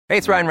Hey,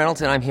 it's Ryan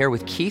Reynolds, and I'm here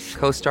with Keith,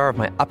 co-star of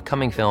my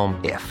upcoming film,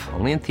 If,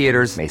 only in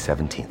theaters May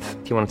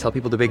 17th. Do you want to tell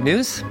people the big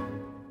news?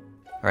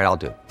 All right, I'll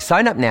do it.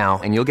 Sign up now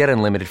and you'll get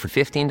unlimited for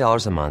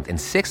 $15 a month and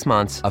 6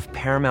 months of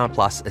Paramount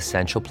Plus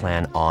Essential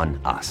Plan on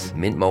us.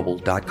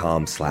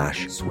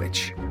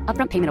 MintMobile.com/switch.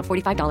 Upfront payment of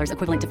 $45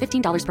 equivalent to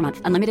 $15 per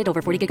month. Unlimited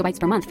over 40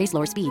 gigabytes per month. Face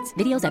lower speeds.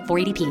 Videos at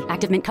 480p.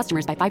 Active Mint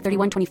customers by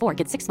 531.24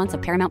 get 6 months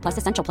of Paramount Plus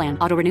Essential Plan.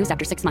 Auto renews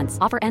after 6 months.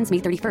 Offer ends May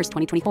 31st,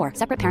 2024.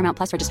 Separate Paramount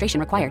Plus registration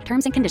required.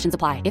 Terms and conditions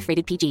apply if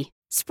rated PG.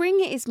 Spring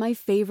is my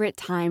favorite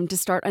time to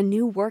start a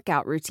new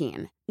workout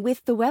routine.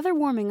 With the weather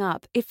warming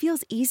up, it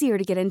feels easier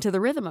to get into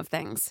the rhythm of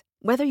things.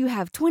 Whether you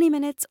have 20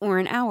 minutes or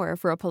an hour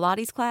for a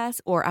Pilates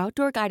class or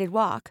outdoor guided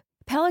walk,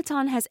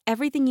 Peloton has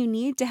everything you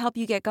need to help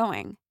you get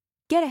going.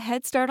 Get a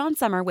head start on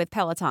summer with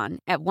Peloton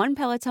at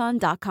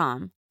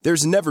onepeloton.com.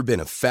 There's never been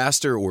a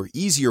faster or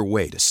easier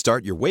way to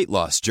start your weight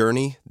loss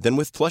journey than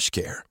with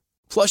PlushCare.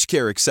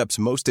 PlushCare accepts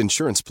most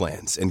insurance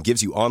plans and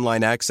gives you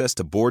online access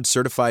to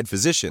board-certified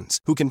physicians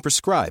who can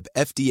prescribe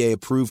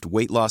FDA-approved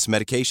weight loss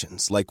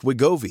medications like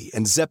Wegovy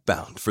and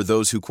Zepbound for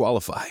those who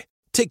qualify.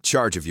 Take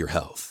charge of your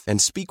health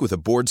and speak with a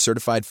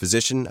board-certified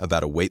physician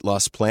about a weight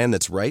loss plan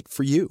that's right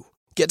for you.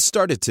 Get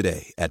started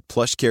today at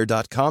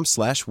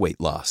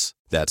plushcare.com/weight-loss.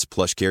 That's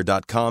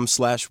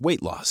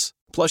plushcare.com/weight-loss.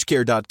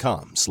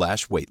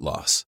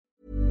 plushcare.com/weight-loss.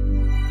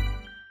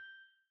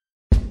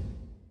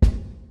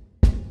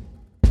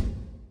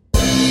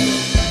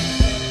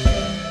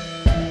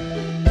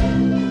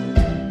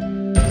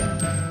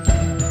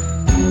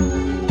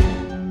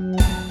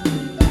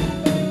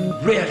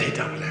 Really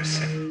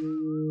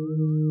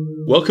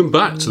 007. Welcome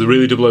back to the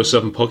Really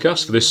 007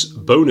 podcast for this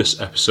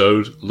bonus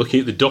episode looking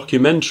at the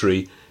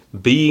documentary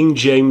Being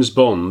James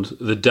Bond,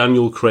 the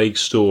Daniel Craig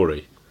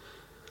story.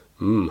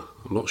 I'm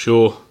not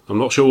sure what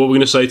we're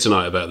going to say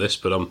tonight about this,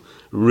 but I'm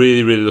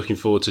really looking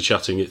forward to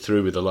chatting it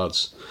through with the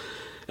lads.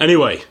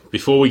 Anyway,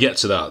 before we get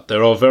to that,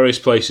 there are various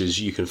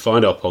places you can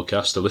find our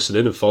podcast to listen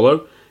in and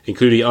follow,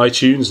 including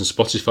iTunes and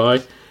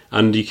Spotify,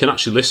 and you can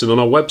actually listen on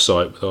our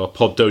website with our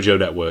Pod Dojo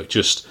network.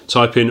 Just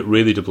type in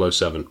Really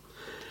 007.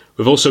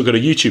 We've also got a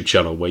YouTube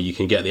channel where you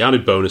can get the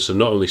added bonus of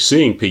not only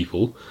seeing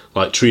people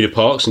like Trina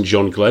Parks and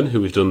John Glenn,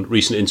 who we've done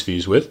recent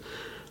interviews with,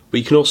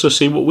 but you can also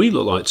see what we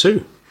look like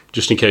too,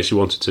 just in case you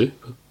wanted to.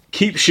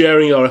 Keep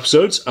sharing our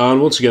episodes,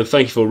 and once again,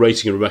 thank you for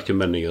rating and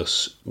recommending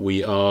us.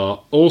 We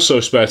are also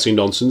Spouting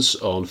Nonsense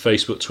on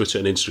Facebook, Twitter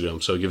and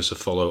Instagram, so give us a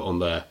follow on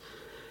there.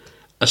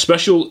 A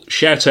special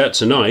shout out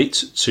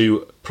tonight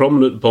to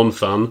prominent Bond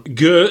fan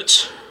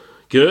Gert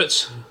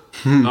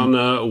on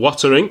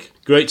Wattering.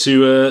 Great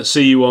to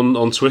see you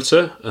on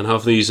Twitter and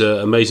have these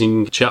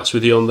amazing chats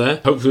with you on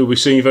there. Hopefully we'll be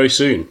seeing you very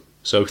soon.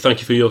 So thank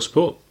you for your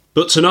support.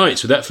 But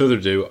tonight, without further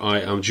ado,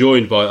 I am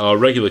joined by our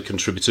regular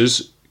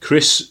contributors,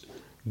 Chris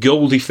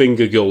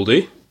Goldiefinger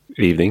Goldie.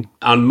 Good evening.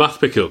 And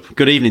Math Pickup.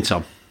 Good evening,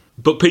 Tom.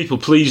 But people,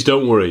 please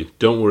don't worry.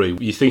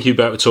 You're thinking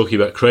about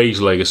talking about Craig's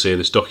legacy in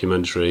this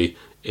documentary.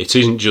 It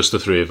isn't just the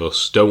three of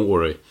us. Don't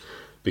worry.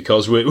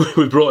 Because we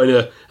brought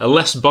in a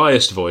less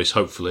biased voice,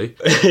 hopefully,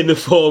 in the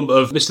form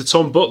of Mr.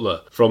 Tom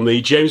Butler from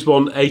the James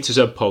Bond A to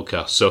Z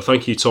podcast. So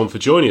thank you, Tom, for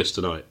joining us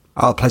tonight.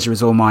 Oh, the pleasure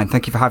is all mine.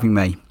 Thank you for having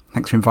me.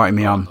 Thanks for inviting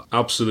me on.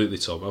 Absolutely,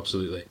 Tom,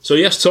 absolutely. So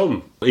yes,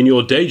 Tom, in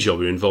your day job,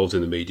 you're involved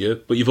in the media,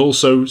 but you've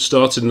also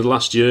started in the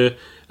last year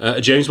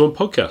a James Bond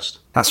podcast.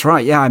 That's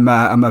right, yeah. I'm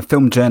a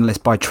film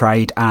journalist by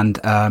trade, and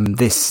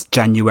this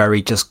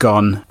January just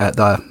gone, at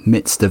the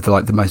midst of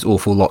the most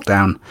awful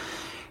lockdown,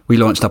 we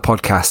launched our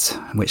podcast,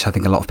 which I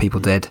think a lot of people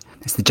did.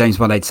 It's the James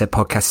Bond A to Z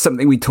podcast,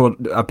 something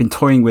I've been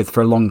toying with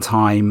for a long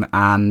time,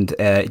 and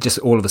it just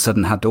all of a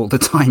sudden had all the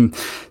time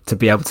to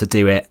be able to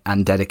do it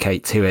and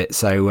dedicate to it.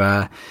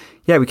 So,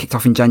 yeah, we kicked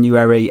off in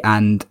January,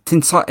 and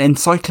it's an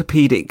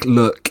encyclopedic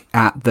look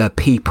at the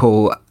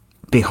people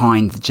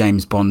behind the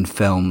James Bond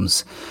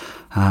films.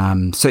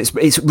 So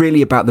it's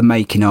really about the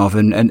making of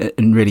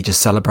and really just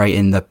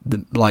celebrating the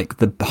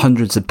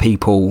hundreds of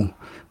people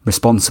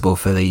responsible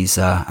for these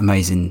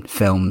amazing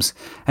films.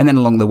 And then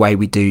along the way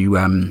we do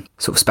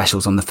sort of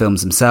specials on the films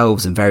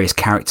themselves, and various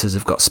characters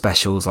have got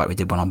specials, like we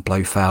did one on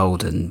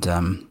Blofeld, and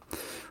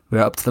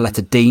we're up to the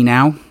letter D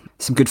now.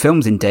 Some good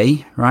films in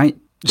D, right?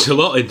 There's a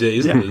lot in D,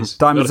 isn't it?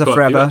 Diamonds Are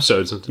Forever.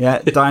 Yeah,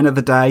 Die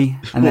Another Day.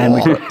 And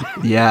then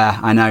yeah,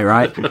 I know,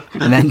 right?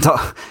 And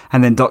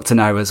then Dr.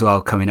 No as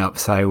well coming up.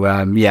 So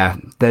yeah,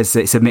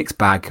 it's a mixed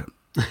bag.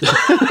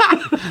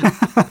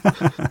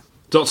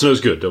 Dr.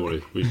 No's good, don't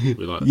worry. We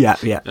like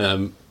that. Yeah.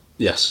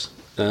 Yes.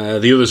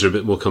 The others are a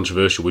bit more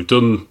controversial. We've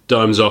done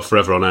Diamonds Are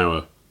Forever on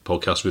our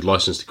podcast with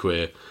Licence to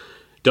Queer.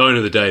 Die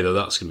Another Day, though,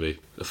 that's going to be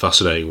a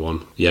fascinating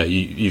one. Yeah,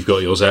 you've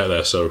got yours out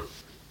there, so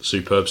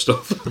superb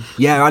stuff.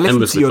 Yeah, I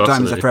listened to your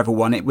Diamonds Are Forever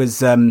one. It was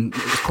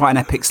quite an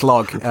epic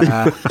slog.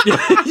 Yeah.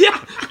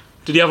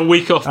 Did you have a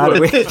week off work?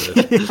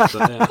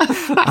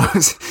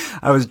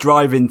 I was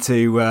driving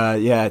to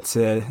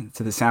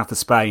the south of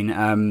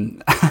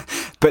Spain,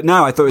 but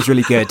no, I thought it was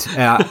really good.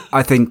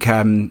 I think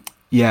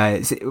Yeah,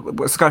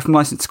 what's the guy from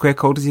Licence to Queer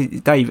called? Is he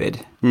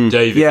David?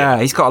 David. Yeah,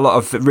 he's got a lot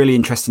of really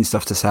interesting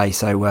stuff to say.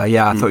 So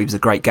I thought he was a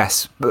great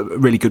guest, a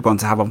really good one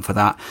to have on for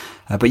that.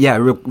 But yeah,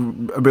 a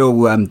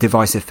real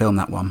divisive film,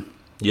 that one.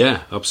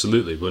 Yeah,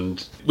 absolutely.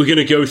 And we're going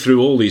to go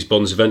through all these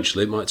Bonds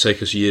eventually. It might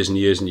take us years and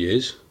years and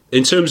years.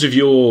 In terms of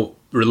your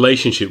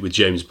relationship with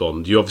James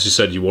Bond, you obviously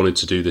said you wanted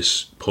to do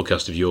this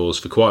podcast of yours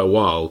for quite a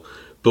while.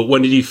 But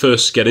when did you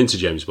first get into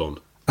James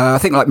Bond? I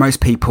think, like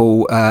most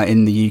people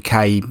in the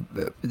UK,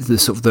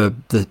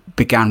 the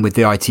began with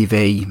the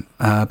ITV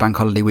Bank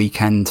Holiday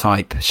Weekend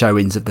type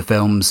showings of the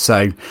films.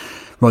 So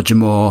Roger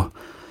Moore,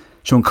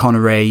 Sean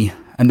Connery,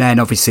 and then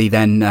obviously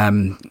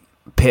when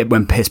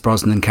Pierce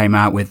Brosnan came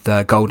out with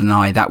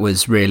GoldenEye,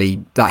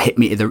 that hit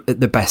me at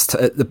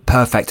the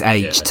perfect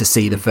age to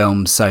see the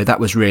film. So that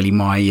was really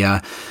my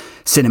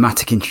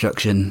cinematic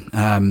introduction.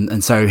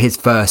 And so his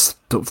first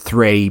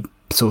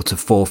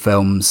 4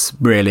 films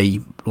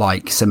really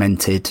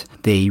cemented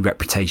the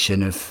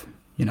reputation of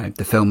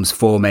the films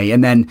for me.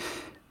 And then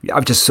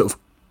I've just sort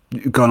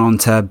of gone on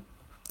to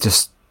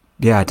just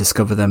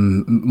discover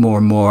them more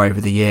and more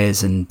over the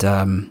years, and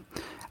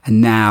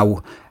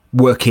now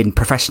working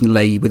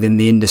professionally within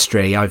the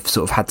industry, I've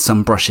sort of had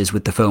some brushes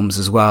with the films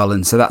as well,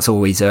 and so that's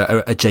always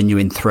a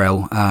genuine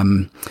thrill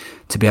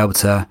to be able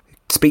to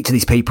speak to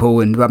these people.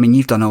 And I mean,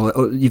 you've done a lot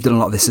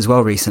of this as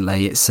well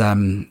recently. It's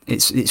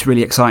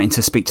really exciting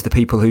to speak to the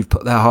people who've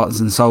put their hearts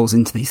and souls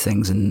into these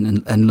things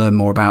and learn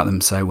more about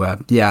them. So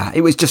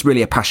it was just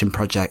really a passion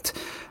project.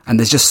 And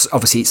there's just,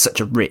 obviously, it's such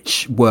a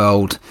rich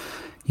world.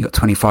 You got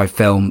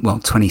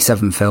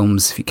 27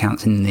 films if you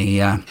count in the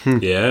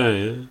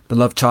the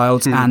Love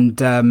Child, and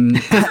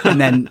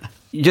then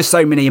just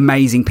so many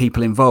amazing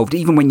people involved.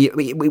 Even when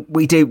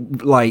we do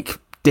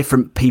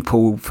different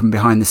people from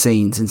behind the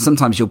scenes, and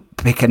sometimes you'll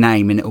pick a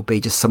name and it'll be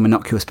just some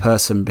innocuous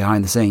person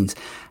behind the scenes,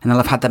 and they'll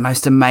have had the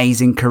most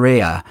amazing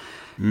career.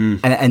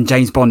 And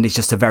James Bond is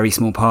just a very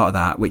small part of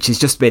that, which has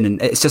just been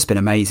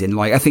amazing.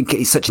 I think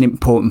it's such an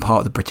important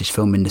part of the British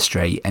film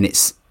industry, and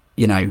its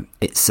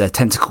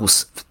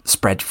tentacles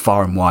spread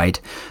far and wide,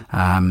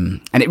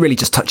 and it really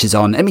just touches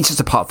on. I mean, it's just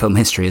a part of film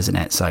history, isn't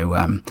it?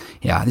 So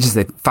this is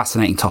a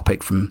fascinating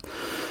topic from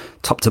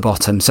top to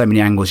bottom. So many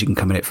angles you can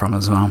come at it from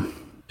as well.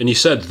 And you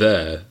said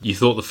there you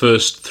thought the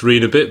first 3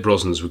 and a bit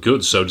Brosnans were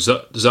good. So does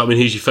that mean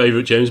he's your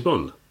favourite James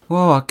Bond?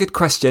 Oh, good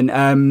question.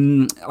 I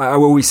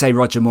always say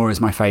Roger Moore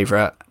is my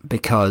favourite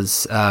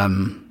because,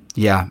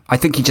 I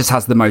think he just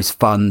has the most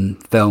fun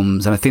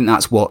films. And I think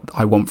that's what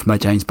I want from a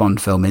James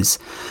Bond film, is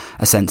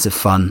a sense of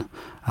fun.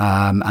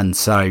 And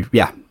so,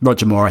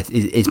 Roger Moore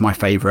is my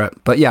favourite.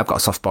 But I've got a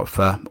soft spot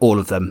for all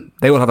of them.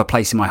 They all have a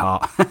place in my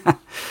heart.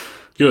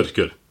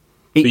 Good.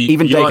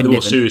 Even you David like the Niven.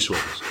 more serious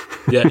ones.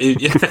 Yeah.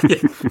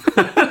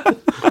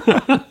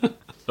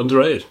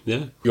 Underrated,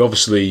 yeah. You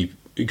obviously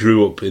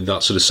grew up in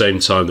that sort of same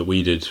time that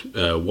we did,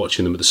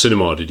 watching them at the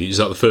cinema, did you? Is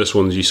that the first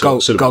one you saw at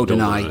the cinema?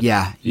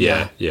 GoldenEye,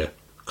 yeah.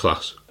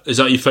 Class. Is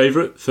that your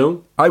favourite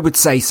film? I would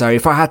say so.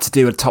 If I had to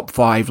do a top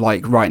 5,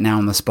 right now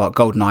on the spot,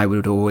 GoldenEye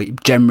would always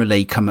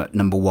generally come at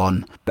number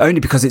 1. But only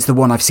because it's the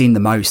one I've seen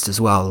the most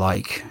as well.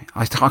 I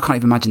can't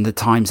even imagine the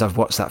times I've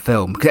watched that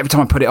film. Because every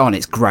time I put it on,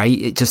 it's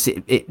great.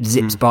 It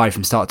zips by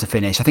from start to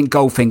finish. I think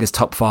Goldfinger's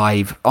top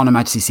 5, On Her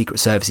Majesty's Secret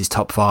Service is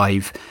top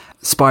 5,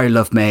 Spy Who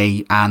Loved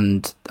Me,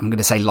 and I'm going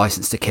to say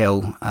Licence to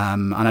Kill.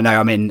 And I know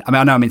I'm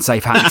in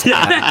safe hands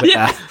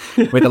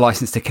with the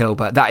Licence to Kill,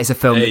 but that is a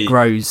film that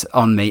grows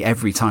on me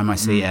every time I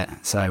see it.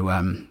 So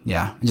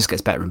it just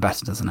gets better and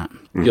better, doesn't it?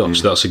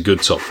 Gosh, that's a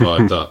good top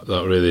 5. that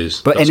really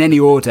is. But in any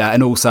order,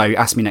 and also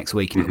ask me next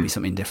week and it'll be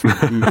something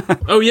different.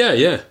 Oh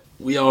yeah.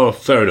 We are,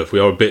 fair enough, we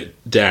are a bit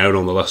down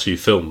on the last few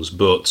films,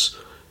 but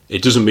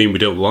it doesn't mean we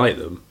don't like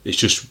them. It's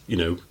just,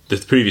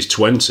 the previous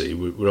 20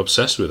 we're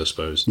obsessed with, I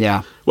suppose.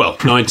 Yeah. Well,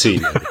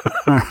 19 maybe.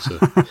 So,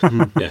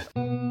 yeah.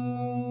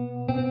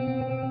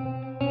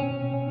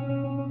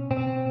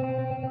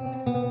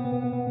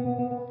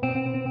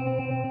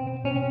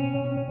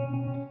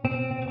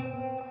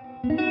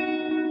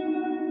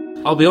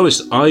 I'll be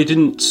honest, I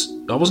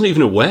wasn't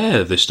even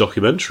aware of this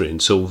documentary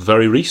until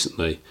very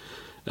recently.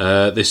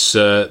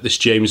 This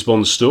James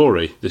Bond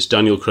story, this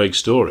Daniel Craig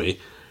story.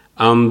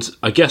 And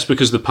I guess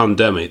because of the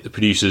pandemic, the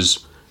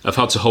producers have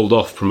had to hold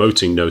off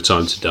promoting No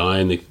Time to Die,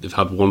 and they've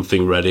had one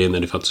thing ready and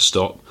then they've had to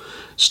stop,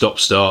 start.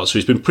 So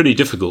it's been pretty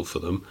difficult for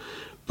them.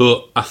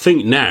 But I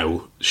think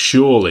now,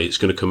 surely it's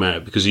going to come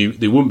out, because they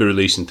wouldn't be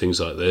releasing things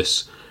like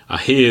this. I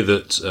hear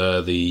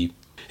that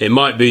it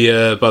might be,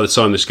 by the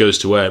time this goes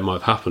to air, it might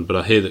have happened, but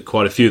I hear that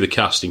quite a few of the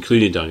cast,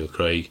 including Daniel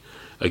Craig,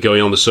 are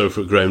going on the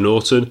sofa at Graham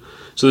Norton.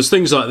 So there's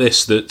things like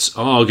this that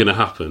are going to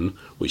happen,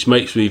 which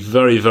makes me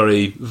very,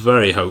 very,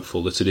 very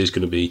hopeful that it is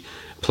going to be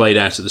played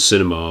out at the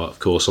cinema, of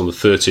course, on the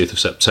 30th of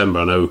September.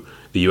 I know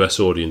the US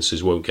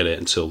audiences won't get it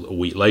until a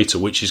week later,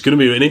 which is going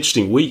to be an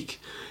interesting week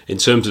in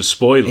terms of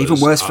spoilers. Even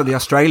worse for the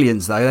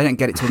Australians, though. They don't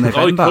get it till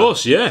November. Oh, of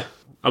course, yeah.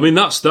 I mean,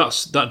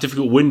 that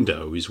difficult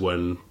window is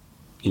when,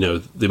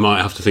 they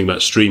might have to think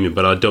about streaming,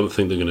 but I don't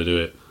think they're going to do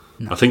it.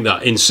 No. I think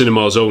that in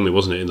cinemas only,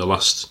 wasn't it, in the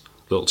last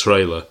little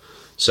trailer,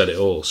 said it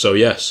all. So,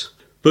 yes.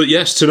 But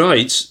yes,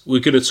 tonight we're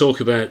going to talk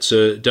about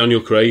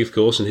Daniel Craig, of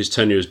course, and his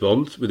tenure as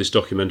Bond with this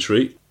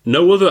documentary.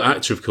 No other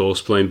actor, of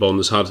course, playing Bond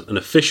has had an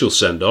official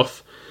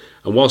send-off.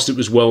 And whilst it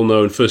was well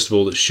known, first of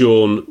all, that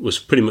Sean was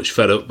pretty much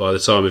fed up by the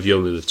time of You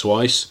Only Live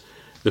Twice,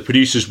 the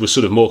producers were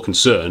sort of more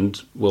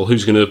concerned, well,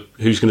 who's going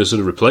to sort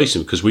of replace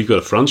him? Because we've got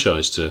a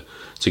franchise to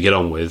get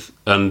on with.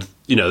 And,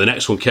 you know, the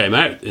next one came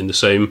out in the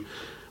same,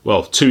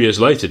 2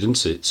 years later,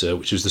 didn't it?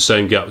 Which was the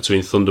same gap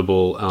between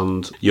Thunderball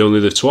and You Only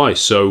Live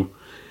Twice. So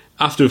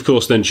after, of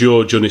course, then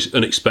George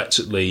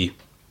unexpectedly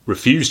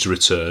refused to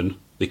return,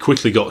 they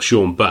quickly got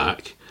Sean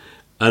back.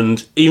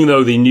 And even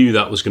though they knew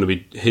that was going to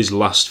be his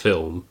last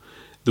film,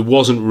 there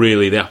wasn't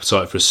really the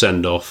appetite for a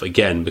send-off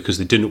again, because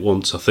they didn't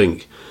want, I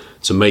think,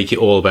 to make it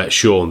all about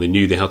Sean. They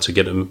knew they had to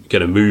get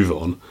a move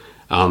on.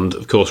 And,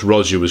 of course,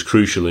 Roger was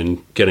crucial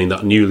in getting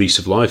that new lease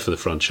of life for the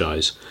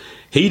franchise.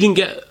 He didn't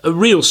get a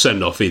real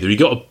send-off either. He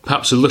got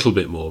perhaps a little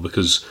bit more,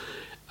 because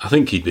I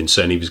think he'd been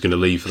saying he was going to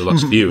leave for the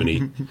last few, and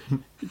he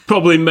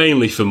probably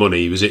mainly for money.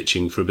 He was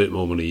itching for a bit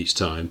more money each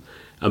time.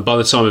 And by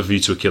the time of View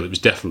to a Kill, it was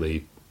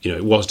definitely,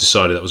 it was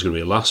decided that was going to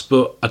be a last.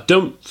 But I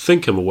don't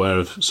think I'm aware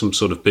of some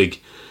sort of big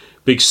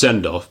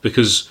send-off,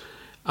 because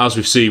as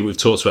we've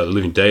talked about The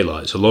Living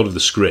Daylights, a lot of the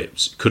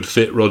scripts could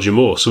fit Roger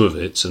Moore, some of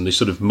it, and they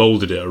sort of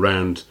moulded it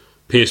around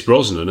Pierce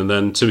Brosnan and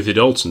then Timothy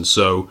Dalton.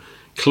 So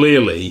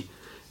clearly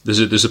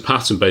there's a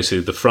pattern.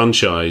 Basically, the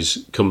franchise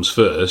comes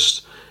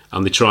first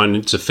and they're trying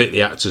to fit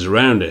the actors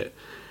around it,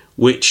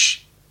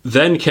 which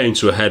then came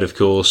to a head, of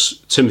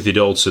course. Timothy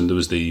Dalton, there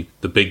was the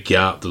big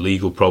gap, the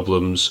legal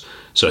problems,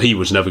 so he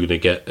was never going to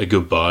get a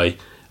goodbye,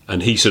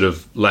 and he sort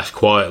of left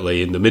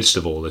quietly in the midst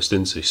of all this,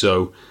 didn't he?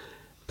 So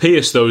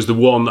Pierce, though, is the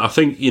one, I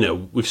think,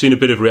 we've seen a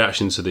bit of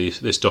reaction to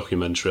this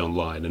documentary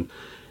online, and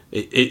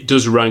it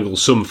does wrangle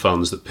some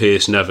fans that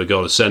Pierce never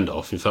got a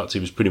send-off. In fact, he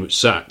was pretty much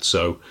sacked.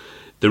 So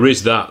there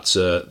is that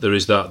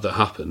that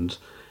happened.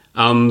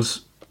 And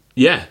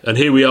yeah, and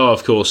here we are,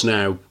 of course,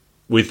 now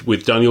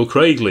with Daniel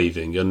Craig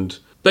leaving. And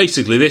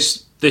basically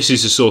this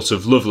is a sort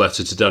of love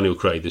letter to Daniel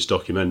Craig, this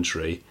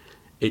documentary.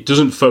 It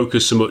doesn't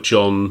focus so much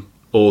on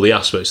all the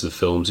aspects of the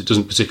films. It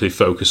doesn't particularly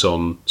focus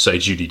on, say,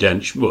 Judi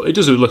Dench. Well, it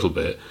does a little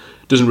bit.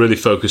 It doesn't really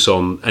focus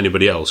on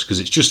anybody else, because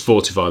it's just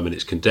 45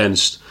 minutes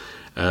condensed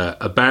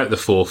about the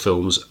 4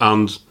 films.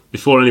 And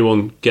before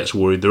anyone gets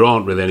worried, there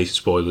aren't really any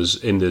spoilers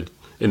in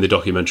the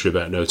documentary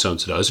about No Time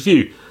to Die. There's a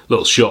few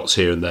little shots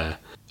here and there.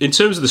 In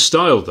terms of the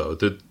style, though,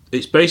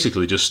 it's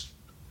basically just...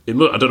 I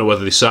don't know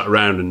whether they sat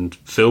around and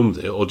filmed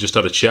it or just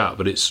had a chat,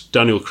 but it's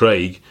Daniel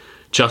Craig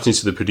chatting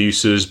to the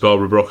producers,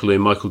 Barbara Broccoli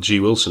and Michael G.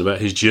 Wilson,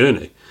 about his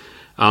journey.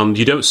 And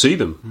you don't see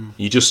them.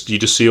 You just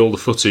see all the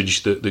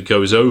footage that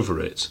goes over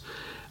it,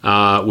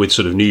 with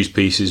sort of news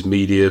pieces,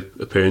 media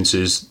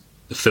appearances,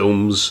 the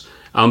films.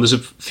 And there's a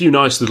few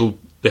nice little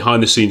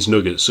behind-the-scenes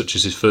nuggets, such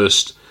as his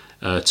first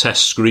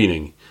test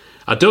screening.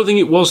 I don't think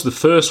it was the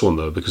first one,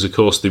 though, because, of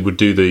course, they would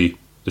do the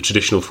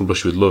traditional From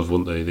Russia with Love,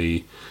 wouldn't they?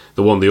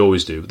 The one they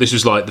always do. But this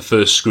was like the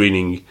first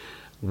screening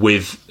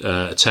with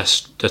a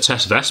test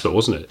Vespa,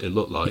 wasn't it? It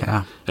looked like.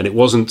 Yeah. And it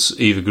wasn't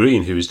Eva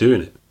Green who was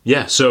doing it.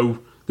 Yeah, so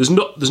there's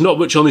not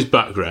much on his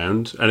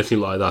background, anything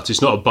like that.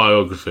 It's not a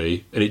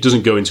biography, and it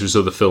doesn't go into his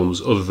other films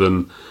other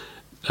than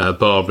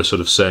Barbara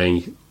sort of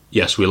saying,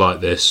 yes, we like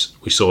this,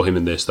 we saw him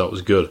in this, that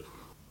was good.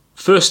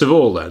 First of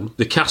all, then,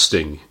 the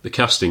casting. The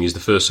casting is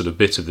the first sort of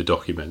bit of the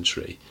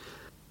documentary.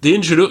 The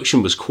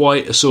introduction was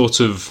quite a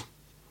sort of,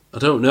 I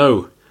don't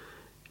know,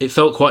 it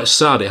felt quite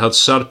sad. It had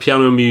sad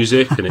piano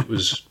music, and it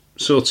was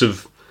sort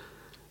of,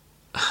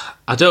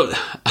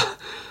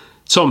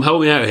 Tom,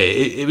 help me out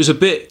here. It was a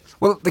bit,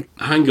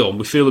 hang on,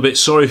 we feel a bit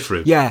sorry for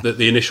him. Yeah.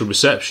 The initial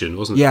reception,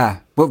 wasn't it? Yeah.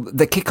 Well,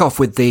 the kick-off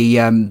with the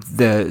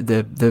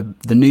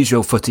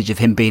newsreel footage of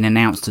him being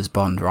announced as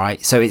Bond,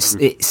 right? So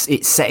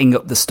it's setting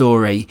up the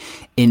story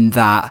in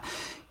that,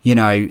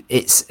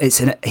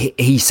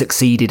 he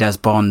succeeded as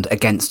Bond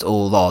against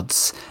all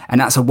odds,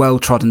 and that's a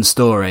well-trodden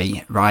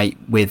story, right?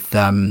 With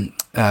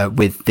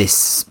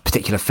this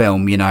particular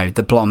film,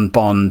 the blonde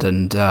Bond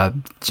and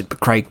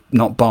Craig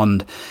not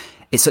Bond.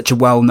 It's such a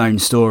well-known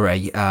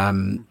story.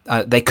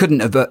 They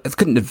couldn't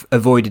have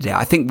avoided it.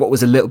 I think what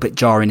was a little bit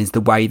jarring is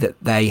the way that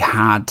they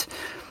had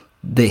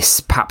this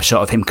pap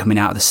shot of him coming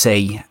out of the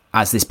sea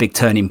as this big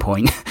turning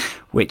point,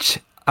 which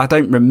I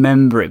don't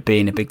remember it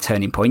being a big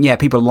turning point. Yeah,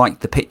 people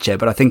liked the picture,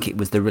 but I think it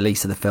was the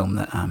release of the film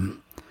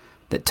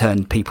that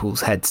turned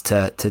people's heads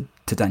to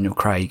Daniel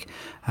Craig.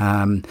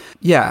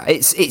 Yeah,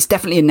 it's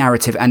definitely a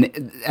narrative,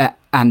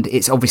 and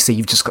it's obviously,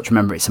 you've just got to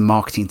remember, it's a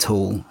marketing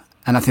tool.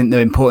 And I think the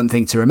important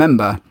thing to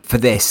remember for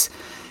this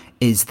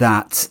is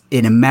that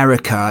in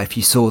America, if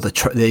you saw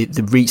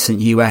the recent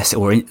US,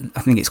 I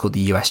think it's called the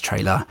US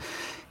trailer,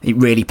 it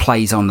really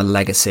plays on the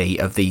legacy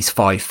of these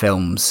 5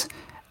 films.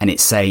 And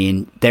it's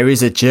saying there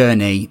is a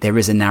journey, there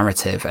is a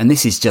narrative. And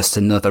this is just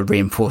another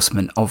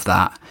reinforcement of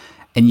that.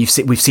 and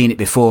we've seen it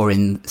before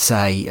in,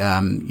 say,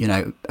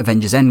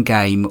 Avengers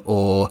Endgame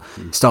or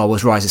Star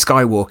Wars: Rise of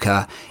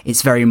Skywalker.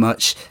 It's very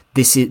much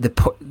this is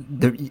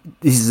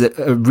this is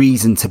a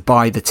reason to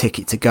buy the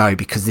ticket to go,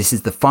 because this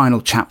is the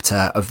final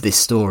chapter of this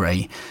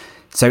story.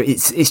 So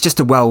it's just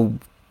a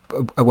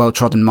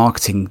well-trodden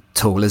marketing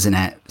tool, isn't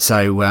it?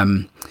 So,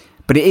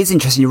 but it is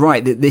interesting. You're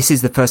right that this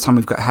is the first time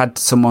we've had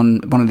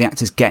one of the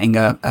actors getting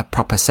a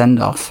proper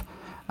send-off.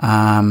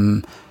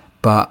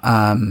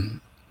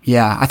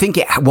 Yeah, I think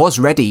it was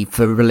ready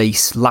for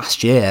release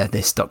last year,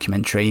 this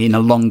documentary, in a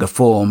longer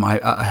form.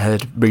 I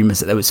heard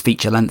rumours that there was a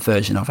feature-length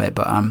version of it,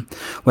 but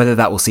whether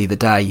that will see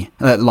the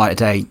light of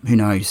day, who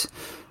knows?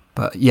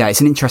 But yeah, it's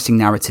an interesting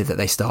narrative that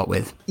they start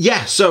with.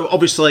 Yeah, so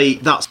obviously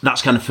that's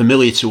kind of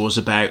familiar to us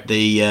about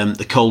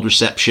the cold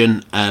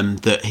reception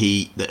that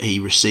he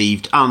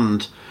received,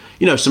 and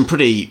some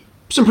pretty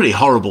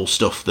horrible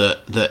stuff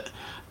that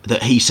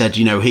he said.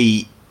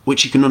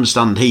 Which you can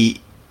understand.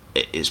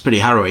 It's pretty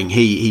harrowing.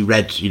 He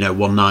read,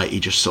 one night he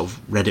just sort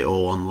of read it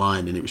all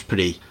online, and it was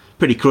pretty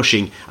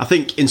crushing. I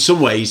think in some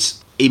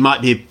ways he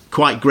might be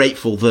quite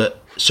grateful that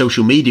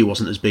social media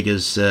wasn't as big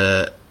as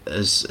big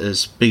as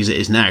it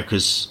is now,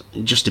 because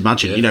just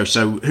imagine,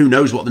 so who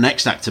knows what the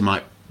next actor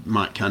might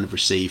kind of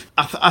receive.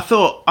 I've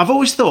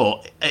always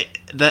thought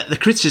that the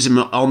criticism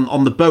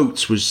on the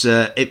boats was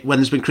when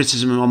there's been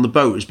criticism on the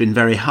boat has been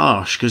very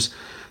harsh, because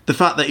the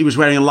fact that he was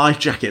wearing a life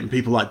jacket and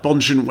people like,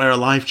 Bond shouldn't wear a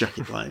life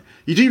jacket. Like,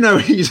 you do know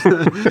he's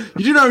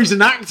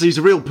an actor, he's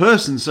a real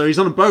person, so he's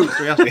on a boat,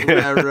 so he has to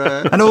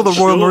wear. And all the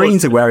Royal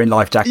Marines are wearing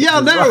life jackets. Yeah,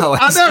 I know. Well.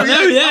 It's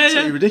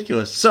absolutely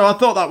ridiculous. So I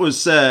thought that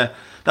was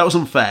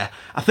unfair.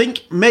 I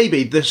think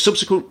maybe the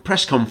subsequent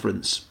press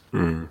conference,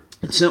 and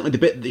certainly the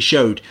bit that they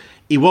showed,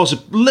 he was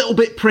a little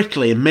bit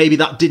prickly, and maybe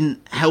that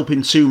didn't help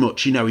him too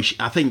much.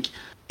 I think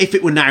if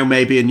it were now,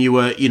 maybe, and you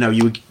were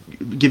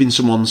giving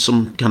someone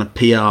some kind of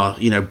PR,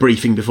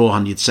 briefing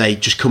beforehand, you'd say,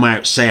 just come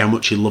out, say how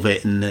much you love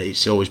it, and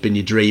it's always been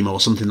your dream, or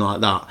something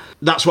like that.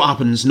 That's what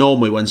happens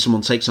normally when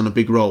someone takes on a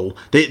big role.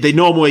 They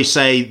normally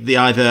say they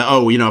either,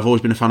 I've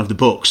always been a fan of the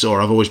books,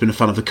 or I've always been a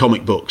fan of the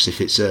comic books.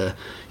 If it's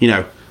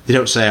they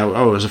don't say,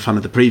 I was a fan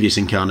of the previous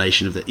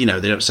incarnation of the, they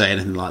don't say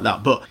anything like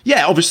that. But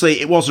yeah,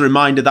 obviously it was a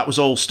reminder that was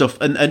all stuff,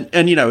 and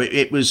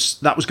it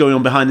was going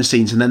on behind the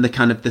scenes, and then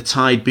the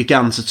tide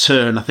began to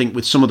turn, I think,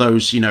 with some of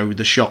those,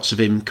 the shots of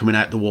him coming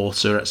out the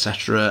water,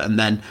 etc. And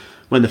then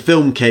when the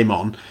film came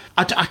on,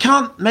 I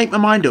can't make my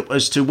mind up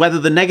as to whether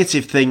the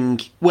negative thing,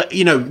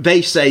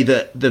 they say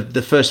that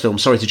the first film,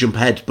 sorry to jump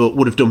ahead, but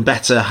would have done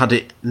better had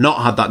it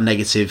not had that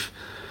negative.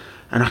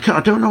 And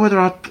I don't know whether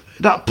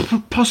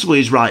that possibly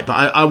is right, but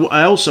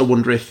I also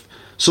wonder if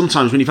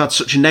sometimes when you've had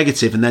such a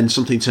negative and then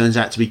something turns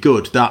out to be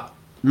good, that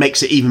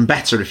makes it even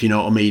better, if you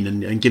know what I mean,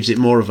 and gives it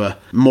more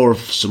of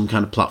some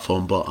kind of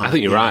platform. But I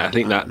think you're right. I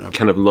think that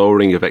kind of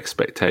lowering of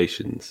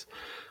expectations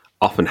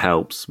often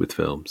helps with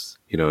films.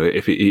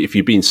 If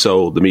you've been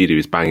sold, the media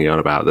is banging on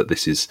about that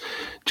this is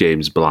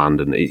James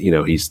Bland, and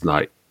he's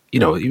like,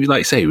 like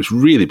you say, he was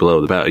really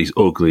below the belt. He's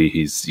ugly.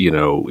 He's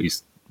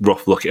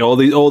rough looking.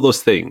 All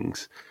those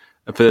things.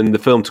 And for the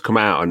film to come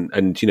out and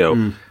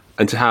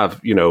and to have,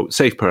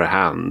 Safe Pair of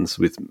Hands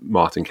with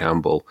Martin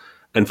Campbell,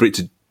 and for it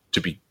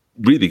to be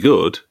really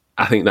good,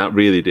 I think that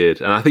really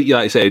did. And I think,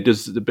 like I say, it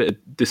does a bit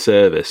of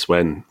disservice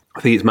when, I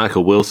think it's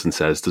Michael Wilson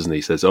says, doesn't he?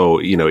 He says,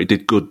 it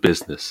did good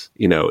business.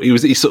 He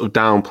sort of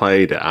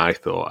downplayed it, I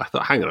thought,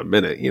 hang on a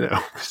minute,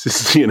 this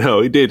is, he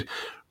did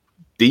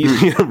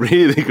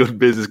really good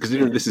business, because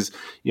this is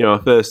a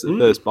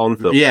first Bond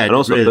film, and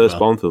also really a first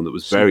Bond film that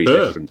was very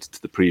different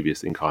to the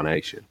previous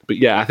incarnation. But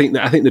yeah, I think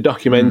the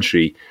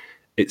documentary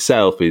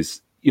itself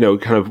is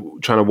kind of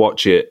trying to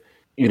watch it,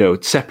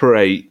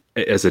 separate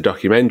it as a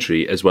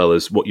documentary as well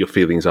as what your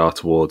feelings are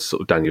towards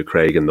sort of Daniel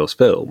Craig and those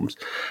films.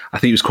 I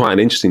think it was quite an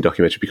interesting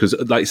documentary because,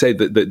 like I say,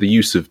 the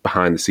use of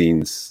behind the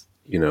scenes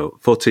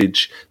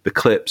footage, the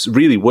clips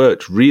really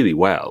worked really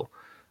well.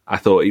 I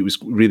thought it was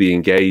really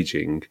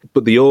engaging,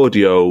 but the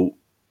audio,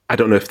 I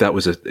don't know if that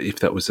was an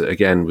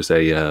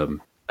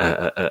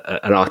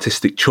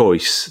artistic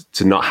choice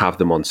to not have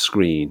them on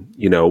screen.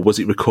 Was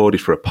it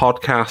recorded for a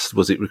podcast?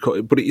 Was it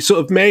recorded? But it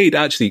sort of made,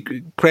 actually,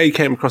 Craig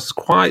came across as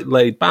quite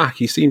laid back.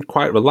 He seemed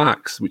quite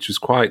relaxed, which was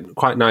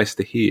quite nice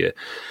to hear.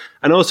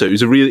 And also,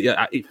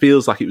 it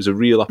feels like it was a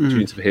real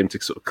opportunity for him to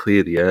sort of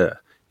clear the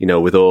air.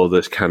 With all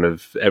this kind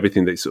of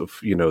everything that sort of,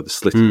 the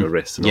slit in the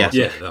wrist and all that.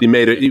 Yeah. They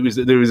made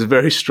there was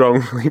very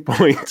strongly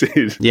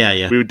pointed.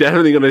 Yeah. We were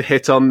definitely going to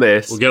hit on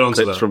this. We'll get on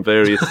to that. From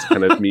various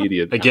kind of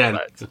media again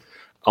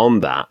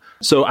on that.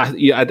 So I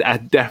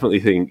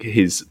definitely think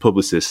his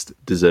publicist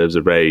deserves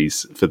a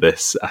raise for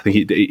this. I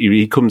think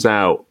he comes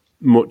out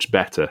much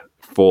better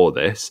for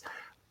this,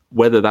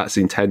 whether that's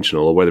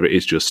intentional or whether it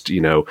is just,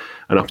 an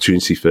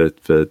opportunity for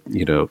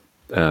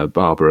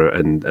Barbara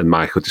and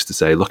Michael just to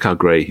say, look how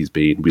great he's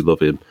been, we love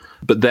him.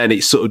 But then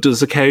it sort of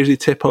does occasionally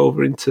tip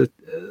over into,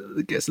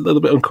 it gets a little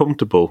bit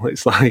uncomfortable.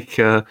 It's like,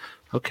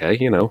 okay,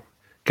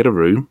 get a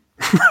room.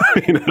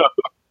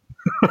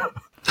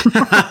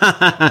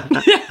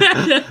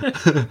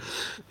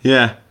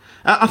 Yeah.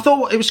 I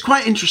thought it was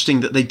quite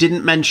interesting that they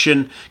didn't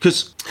mention,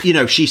 because,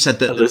 she said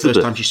that the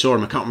first time she saw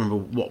him, I can't remember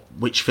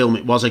which film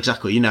it was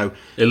exactly,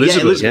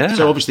 Elizabeth. Yeah.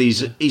 So obviously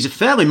he's a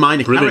fairly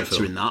minor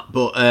character in that,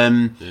 but,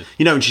 and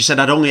she said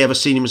I'd only ever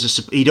seen him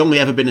he'd only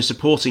ever been a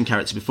supporting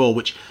character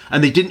before,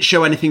 and they didn't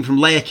show anything from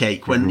Layer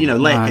Cake when,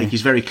 Layer Cake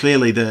is very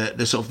clearly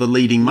the sort of the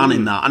leading man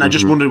in that, and I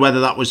just wondered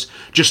whether that was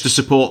just to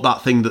support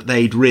that thing that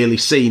they'd really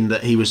seen,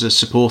 that he was a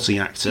supporting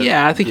actor.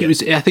 Yeah, I think it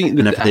was, it wasn't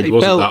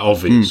that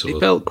obvious. It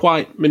felt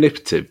quite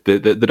manipulative.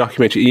 The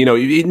documentary,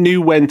 it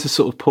knew when to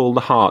sort of pull the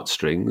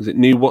heartstrings. It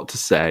knew what to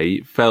say.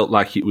 It felt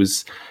like it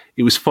was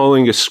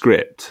following a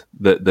script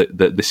that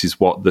this is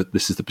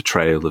the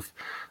portrayal of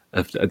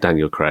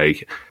Daniel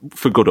Craig,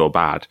 for good or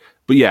bad.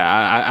 But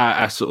yeah,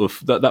 I sort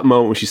of that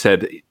moment when she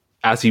said,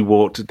 as he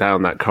walked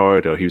down that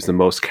corridor, he was the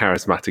most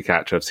charismatic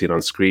actor I've seen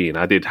on screen.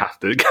 I did have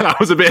to. I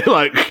was a bit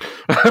like,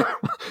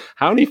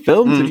 how many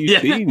films have you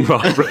seen,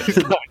 Barbara?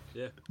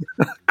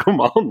 Come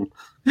on.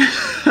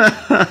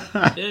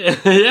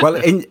 Well,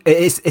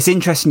 it's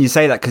interesting you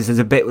say that, because there's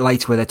a bit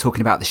later where they're talking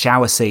about the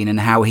shower scene and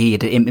how he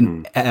had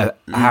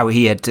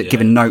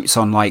given notes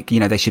on, like,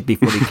 they should be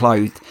fully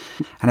clothed,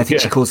 and I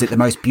think she calls it the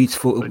most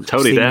beautiful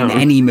scene in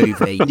any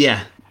movie.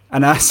 Yeah.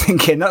 And I was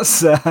thinking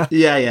that's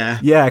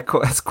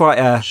that's quite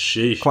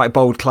a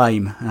bold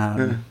claim.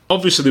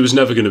 Obviously, there was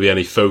never going to be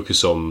any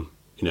focus on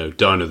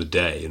Die Another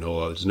Day and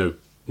all that. There's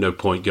no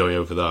point going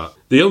over that.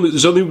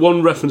 There's only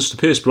one reference to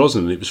Pierce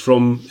Brosnan. And it was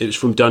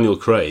from Daniel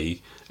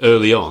Craig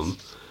early on,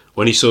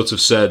 when he sort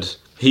of said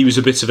he was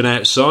a bit of an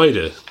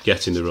outsider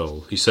getting the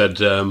role. He said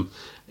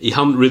he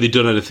hadn't really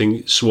done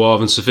anything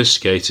suave and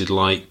sophisticated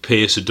like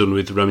Pierce had done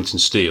with Remington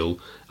Steele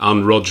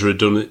and Roger had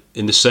done it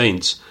in The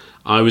Saints.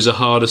 I was a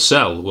harder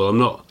sell. Well,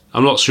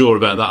 I'm not sure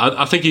about that.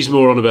 I think he's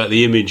more on about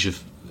the image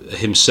of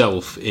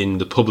himself in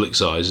the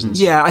public's eyes, isn't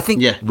he? Yeah, I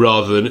think. Yeah.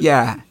 Rather than.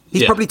 Yeah.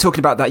 He's probably talking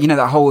about that,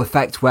 that whole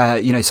effect where,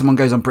 someone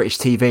goes on British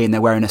TV and they're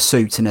wearing a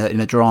suit in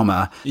a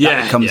drama.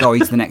 That becomes,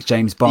 he's the next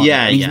James Bond.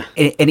 And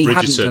he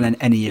hadn't done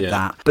any of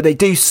that. But they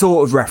do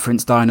sort of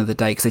reference Die Another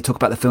Day, because they talk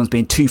about the films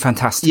being too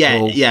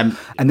fantastical.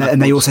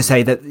 And they also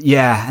say that,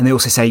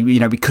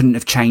 we couldn't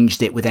have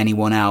changed it with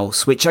anyone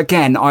else, which,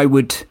 again,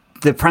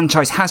 the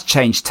franchise has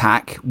changed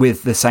tack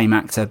with the same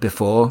actor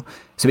before,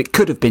 so it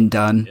could have been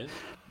done.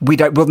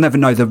 Yeah. We'll never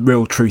know the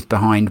real truth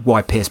behind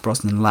why Pierce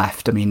Brosnan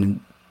left. I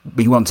mean,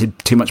 he wanted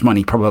too much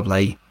money,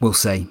 probably. We'll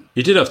see.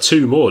 He did have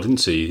two more,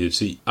 didn't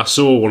he? I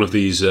saw one of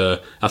these, I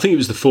think it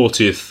was the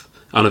 40th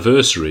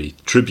anniversary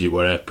tribute,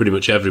 where pretty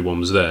much everyone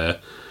was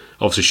there.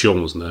 Obviously,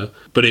 Sean wasn't there.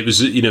 But it was,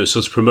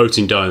 sort of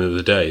promoting Die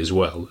Another Day as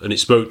well. And it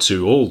spoke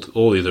to all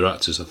the other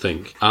actors, I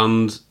think.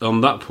 And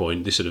on that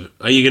point, they sort of,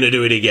 are you going to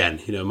do it again?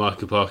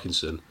 Michael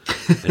Parkinson.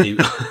 And he,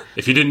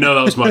 if you didn't know,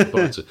 that was Michael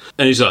Parkinson.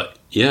 And he's like,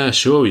 yeah,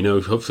 sure,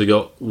 we've hopefully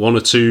got one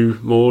or two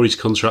more he's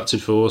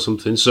contracted for or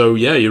something. So,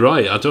 yeah, you're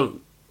right.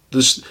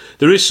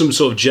 There is some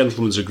sort of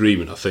gentleman's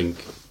agreement, I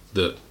think,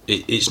 that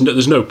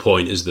there's no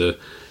point, is there,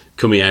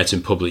 coming out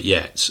in public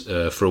yet,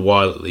 for a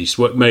while at least.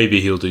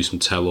 Maybe he'll do some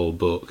tell-all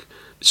book.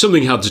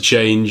 Something had to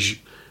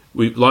change.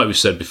 Like we've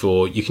said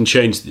before, you can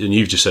change, and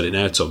you've just said it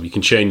now, Tom, you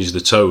can change the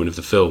tone of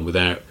the film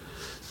without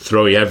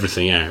throwing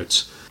everything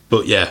out.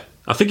 But yeah,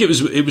 I think it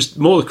was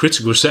more the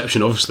critical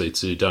reception, obviously,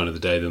 to Die Another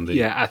Day than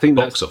the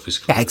box office.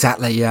 Yeah,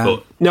 exactly, yeah.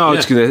 But, no, I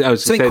was going to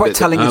say quite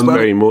telling as well.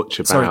 Very much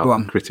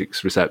about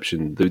critics'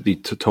 reception that they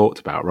talked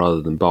about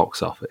rather than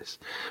box office.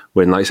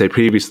 When, like I say,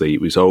 previously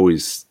it was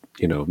always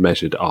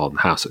measured on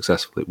how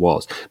successful it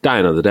was. Die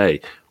Another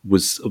Day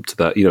was up to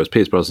that, it's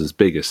Pierce Brosnan's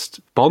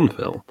biggest Bond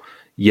film.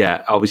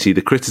 Yeah, obviously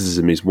the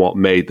criticism is what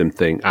made them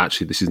think,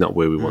 actually, this is not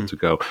where we want to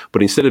go.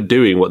 But instead of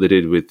doing what they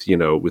did with,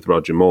 with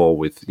Roger Moore,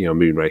 with,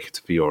 Moonraker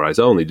to For Your Eyes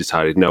Only,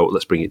 decided, no,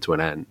 let's bring it to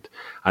an end.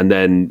 And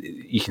then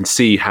you can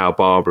see how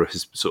Barbara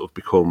has sort of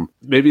become,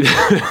 maybe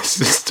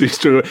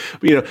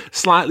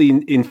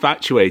slightly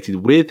infatuated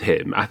with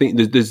him. I think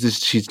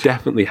she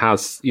definitely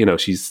has,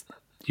 she's,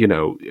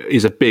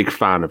 is a big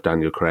fan of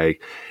Daniel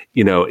Craig,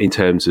 in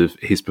terms of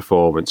his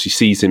performance. She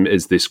sees him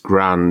as this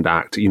grand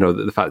actor,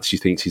 the fact that she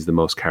thinks he's the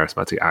most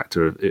charismatic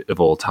actor of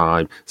all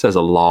time says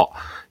a lot.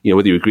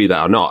 Whether you agree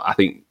that or not, I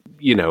think,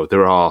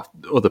 there are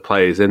other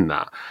players in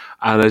that.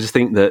 And I just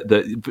think that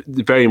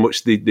very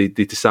much they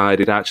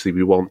decided, actually,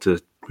 we want to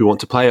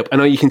play up.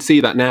 And you can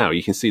see that now.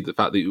 You can see the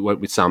fact that you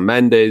went with Sam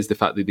Mendes, the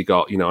fact that they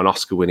got, an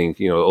Oscar-winning,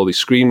 all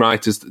these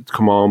screenwriters to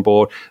come on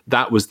board.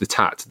 That was the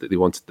tact that they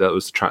wanted. That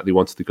was the track they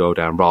wanted to go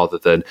down, rather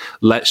than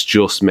let's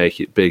just make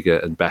it bigger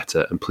and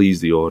better and please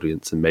the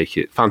audience and make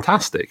it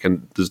fantastic.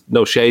 And there's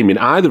no shame in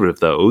either of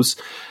those,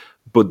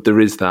 but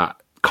there is that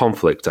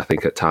conflict, I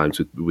think, at times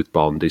with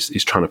Bond is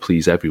trying to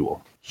please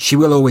everyone. She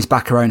will always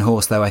back her own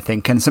horse, though, I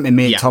think. And something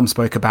me and Tom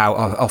spoke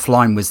about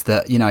offline was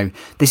that,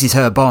 this is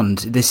her Bond.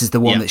 This is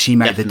the one that she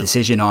made the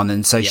decision on.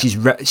 And so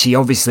she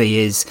obviously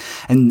is,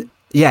 and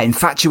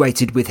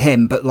infatuated with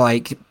him, but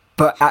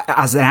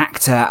as an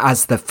actor,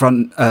 as the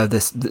front,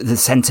 the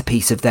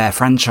centerpiece of their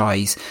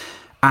franchise.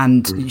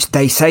 And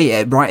they say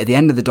it right at the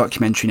end of the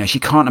documentary, she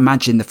can't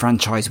imagine the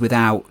franchise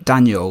without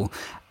Daniel.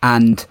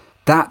 And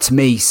that, to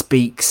me,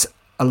 speaks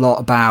a lot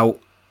about,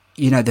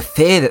 the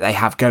fear that they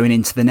have going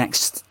into the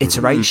next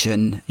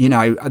iteration.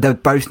 They're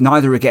both,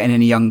 neither are getting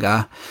any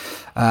younger.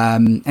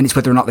 And it's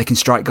whether or not they can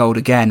strike gold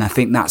again. I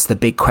think that's the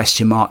big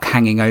question mark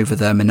hanging over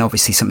them, and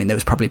obviously something that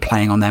was probably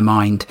playing on their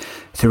mind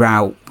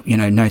throughout,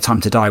 No Time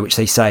to Die, which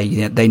they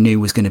say they knew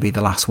was going to be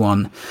the last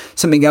one.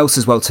 Something else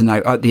as well to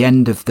note, at the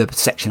end of the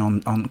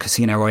section on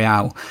Casino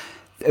Royale,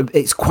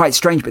 it's quite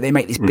strange, but they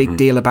make this big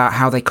deal about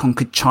how they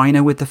conquered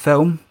China with the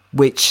film,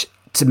 which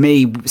to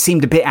me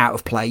seemed a bit out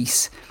of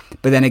place.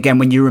 But then again,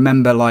 when you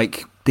remember,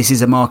 this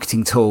is a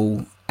marketing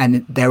tool,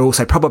 and they're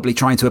also probably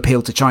trying to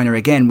appeal to China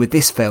again with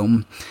this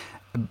film,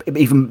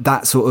 even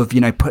that sort of,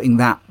 putting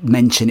that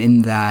mention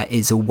in there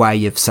is a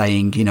way of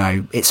saying,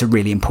 it's a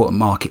really important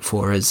market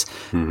for us.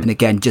 And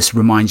again, just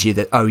reminds you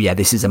that,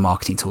 this is a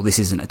marketing tool. This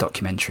isn't a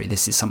documentary.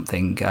 This is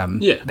something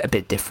a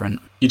bit different.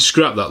 You'd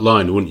scrap that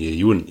line, wouldn't you?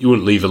 You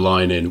wouldn't leave a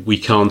line in, "We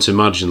can't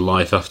imagine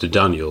life after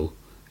Daniel."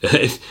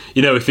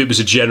 If it was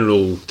a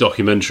general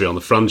documentary on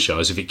the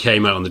franchise, if it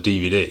came out on the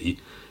DVD,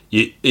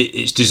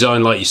 it's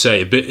designed, like you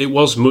say, it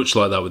was much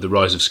like that with the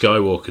Rise of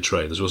Skywalker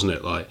trailers, wasn't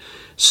it? Like,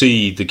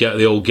 see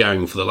the old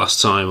gang for the last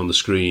time on the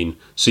screen,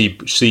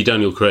 see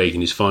Daniel Craig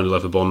in his final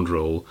ever Bond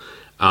role,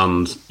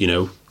 and,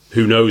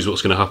 who knows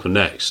what's going to happen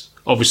next.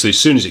 Obviously, as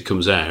soon as it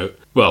comes out,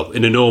 well,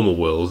 in a normal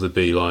world, there'd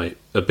be, like,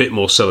 a bit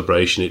more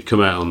celebration. It'd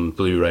come out on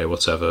Blu-ray or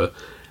whatever,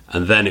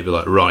 and then it'd be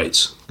like,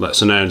 right,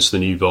 let's announce the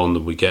new Bond,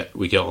 and we get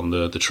on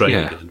the train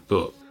again.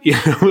 But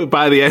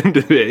by the end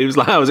of it was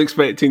like I was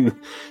expecting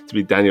to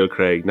be Daniel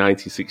Craig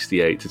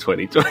 1968 to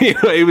 2020.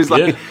 It was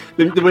like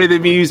the way the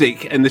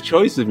music and the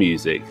choice of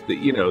music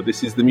that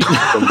this is the music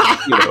from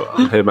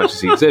on Her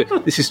Majesty. So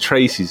this is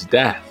Tracy's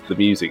death. The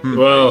music.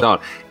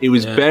 It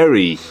was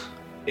very.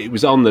 It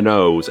was on the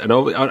nose, and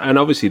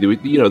obviously they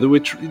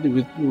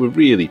were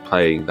really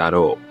playing that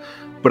up.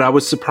 But I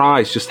was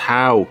surprised just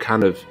how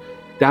kind of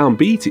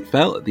downbeat it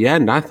felt at the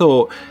end. I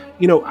thought,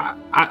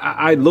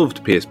 I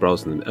loved Pierce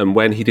Brosnan, and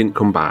when he didn't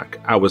come back,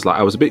 I was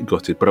a bit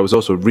gutted, but I was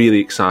also really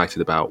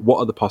excited about what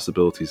are the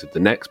possibilities of the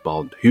next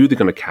Bond, who they're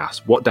going to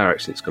cast, what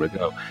direction it's going to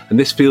go. And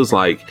this feels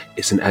like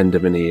it's an end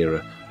of an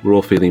era. We're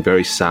all feeling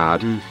very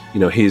sad.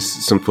 Here's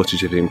some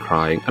footage of him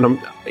crying, and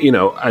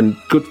and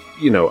good.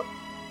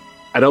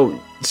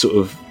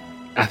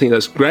 I think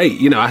that's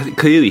great. I think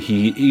clearly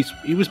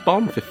he was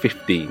Bond for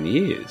 15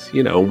 years,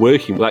 and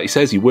working, like he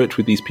says, he worked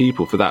with these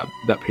people for that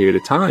period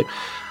of time.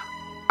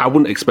 I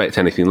wouldn't expect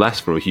anything less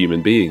from a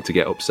human being to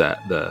get upset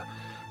there.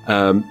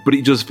 But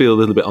it does feel a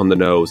little bit on the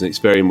nose, and it's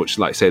very much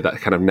like, say,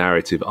 that kind of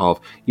narrative of,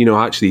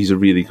 actually he's a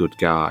really good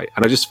guy.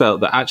 And I just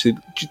felt that actually,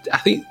 I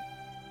think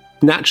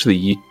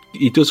naturally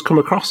he does come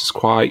across as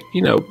quite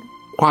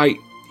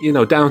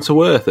down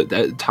to earth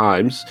at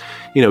times.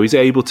 He's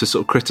able to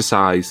sort of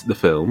criticise the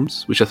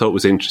films, which I thought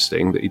was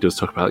interesting that he does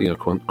talk about,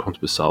 Quantum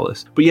of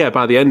Solace. But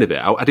by the end of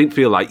it, I didn't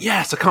feel like,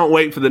 yes, I can't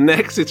wait for the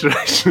next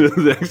iteration of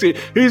the next.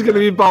 Who's going to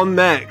be Bond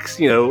next?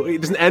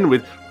 It doesn't end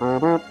with,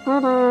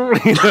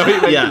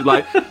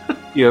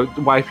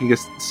 wiping a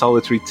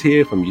solitary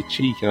tear from your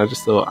cheek. And I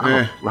just thought,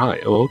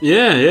 right,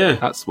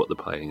 that's what they're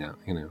playing at,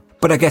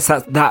 But I guess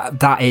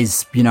that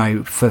is,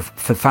 for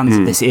fans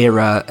of this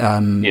era,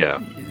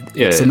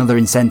 it's another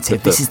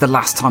incentive. This is the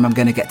last time I'm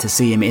going to get to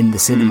see him in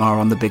the cinema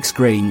on the big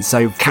screen.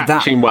 So for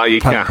that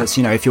purpose,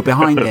 if you're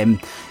behind him,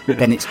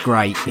 then it's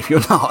great. If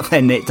you're not,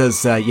 then it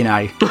does,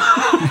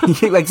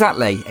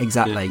 Exactly.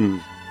 Yeah.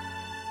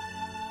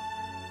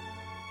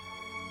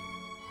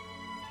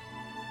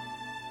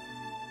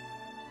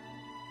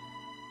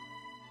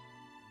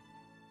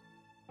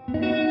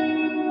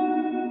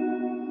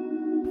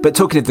 But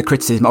talking of the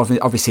criticism,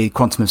 obviously,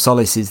 Quantum of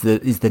Solace is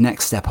the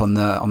next step on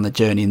the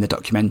journey in the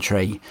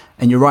documentary.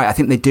 And you're right, I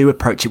think they do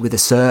approach it with a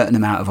certain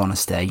amount of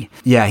honesty.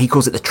 Yeah, he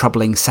calls it the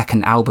troubling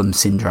second album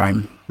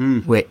syndrome,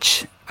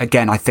 which,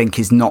 again, I think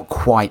is not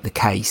quite the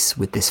case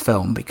with this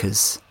film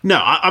because... No,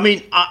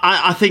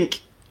 I think,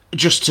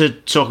 just to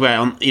talk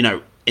about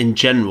it in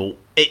general,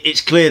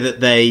 it's clear that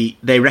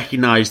they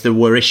recognise there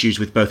were issues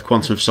with both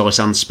Quantum of Solace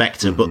and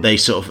Spectre, but they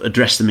sort of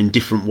address them in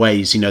different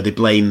ways. They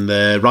blame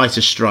the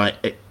writer's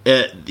strike,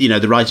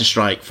 the writer's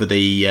strike for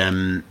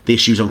the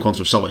issues on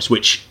Quantum of Solace,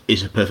 which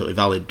is a perfectly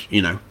valid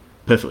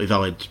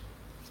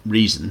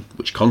reason,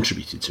 which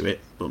contributed to it,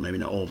 but maybe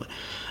not all of it.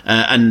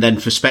 And then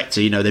for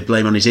Spectre, they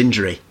blame on his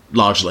injury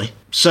largely.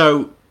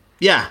 So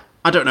yeah.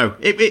 I don't know.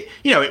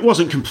 It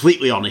wasn't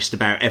completely honest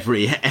about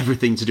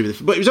everything to do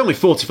with it, but it was only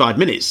 45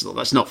 minutes.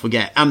 Let's not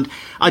forget. And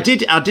I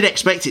did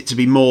expect it to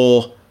be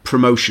more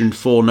promotion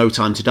for No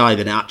Time to Die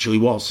than it actually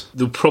was.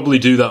 They'll probably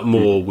do that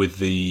more with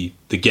the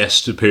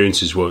guest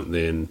appearances, won't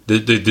they? And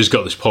there's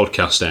got this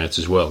podcast out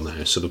as well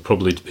now, so there'll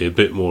probably be a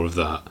bit more of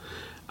that.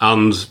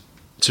 And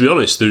to be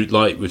honest,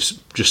 like we've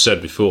just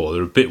said before,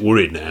 they're a bit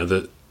worried now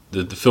that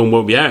the film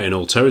won't be out in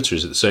all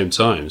territories at the same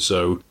time.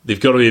 So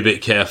they've got to be a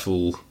bit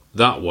careful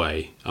that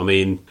way. I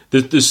mean,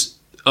 there's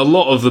a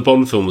lot of the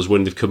Bond films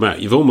when they've come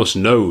out, you've almost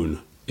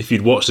known, if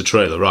you'd watched the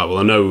trailer, right, well,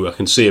 I know I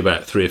can see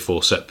about 3 or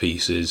 4 set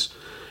pieces,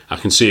 I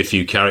can see a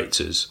few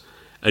characters,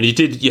 and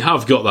you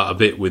have got that a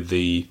bit with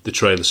the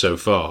trailer so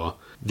far,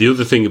 The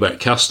other thing about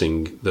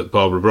casting that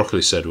Barbara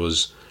Broccoli said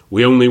was,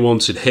 we only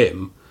wanted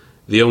him.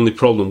 The only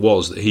problem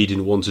was that he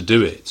didn't want to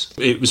do it.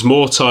 It was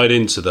more tied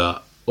into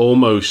that,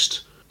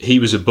 almost he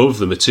was above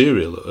the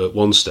material at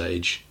one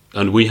stage,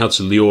 and we had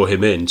to lure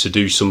him in to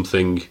do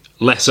something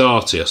less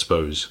arty, I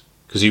suppose,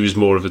 because he was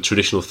more of a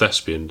traditional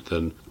thespian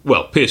than,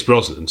 well, Pierce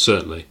Brosnan,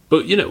 certainly.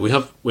 But, you know, we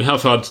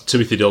have had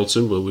Timothy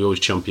Dalton, well, we always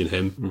champion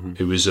him,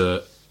 who was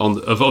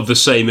of the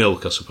same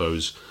ilk, I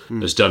suppose,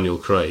 as Daniel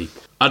Craig.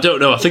 I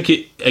don't know, I think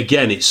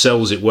it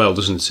sells it well,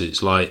 doesn't it?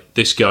 It's like,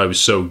 this guy was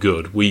so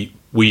good, we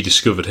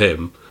discovered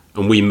him,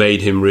 and we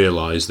made him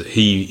realise that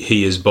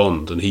he is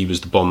Bond, and he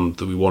was the Bond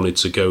that we wanted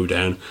to go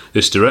down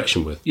this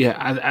direction with. Yeah,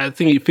 I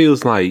think it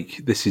feels like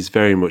this is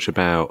very much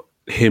about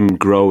him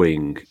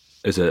growing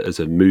as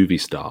a movie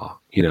star.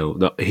 You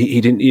know,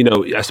 he didn't. You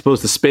know, I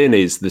suppose the spin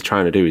is they're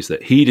trying to do is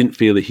that he didn't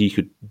feel that he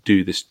could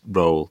do this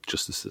role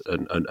just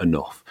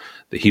enough.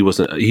 That he was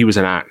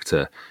an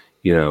actor.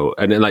 You know,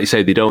 and like you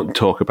say, they don't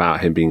talk about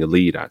him being a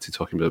lead actor,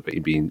 talking about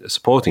him being a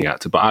supporting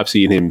actor. But I've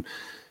seen him.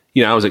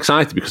 You know, I was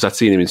excited because I'd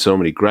seen him in so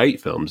many great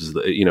films,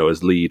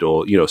 as lead,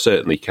 or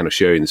certainly kind of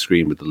sharing the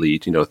screen with the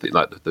lead. You know,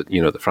 like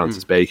the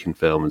Francis Bacon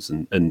films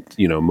and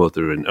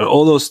Mother and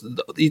all those.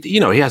 You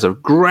know, he has a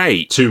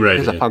great, Tomb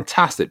Raider, he has a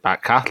fantastic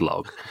back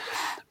catalogue.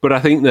 But I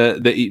think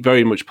that it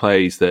very much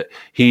plays that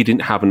he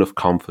didn't have enough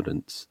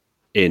confidence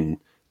in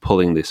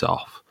pulling this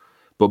off.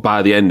 But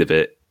by the end of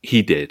it,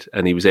 he did,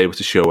 and he was able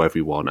to show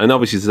everyone. And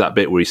obviously there's that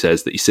bit where he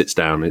says that he sits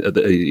down at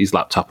his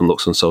laptop and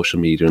looks on social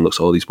media and looks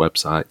at all these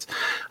websites,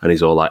 and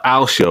he's all like,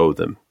 I'll show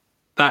them.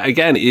 That,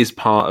 again, is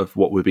part of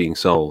what we're being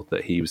sold,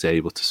 that he was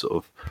able to sort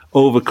of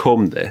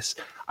overcome this.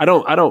 I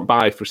don't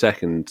buy for a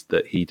second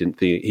that he didn't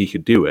think he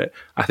could do it.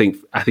 I think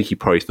he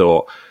probably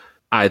thought,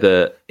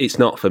 either it's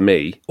not for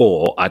me,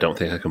 or I don't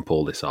think I can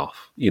pull this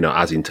off, you know,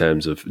 as in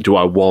terms of, do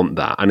I want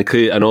that?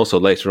 And also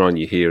later on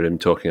you hear him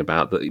talking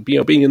about that, you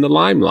know, being in the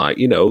limelight,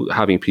 you know,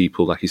 having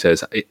people, like he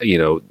says, you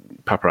know,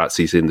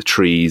 paparazzi's in the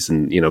trees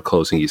and, you know,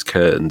 closing his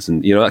curtains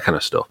and, you know, that kind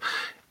of stuff.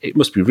 It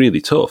must be really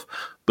tough.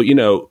 But, you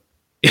know,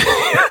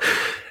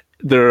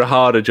 there are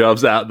harder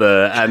jobs out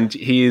there, and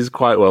he is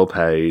quite well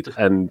paid,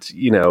 and,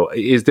 you know,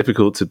 it is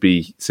difficult to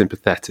be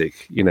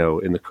sympathetic, you know,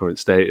 in the current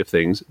state of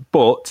things,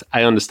 but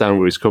I understand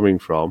where he's coming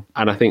from,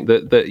 and I think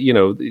that you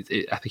know,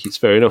 I think it's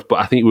fair enough, but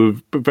I think we're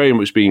very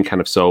much being kind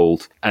of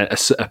sold a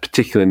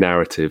particular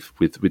narrative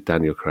with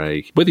Daniel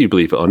Craig. Whether you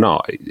believe it or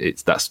not,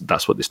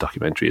 that's what this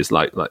documentary is.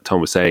 Like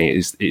Tom was saying,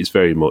 it is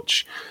very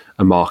much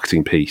a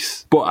marketing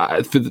piece,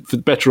 but for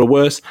better or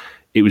worse,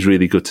 it was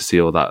really good to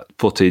see all that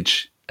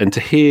footage and to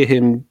hear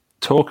him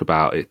talk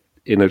about it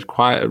in a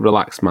quite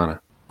relaxed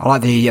manner. I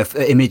like the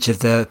image of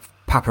the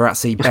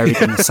paparazzi buried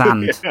in the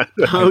sand.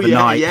 Oh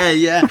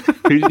yeah.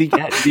 Who did he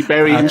get? Did he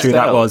bury himself?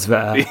 That was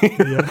better. He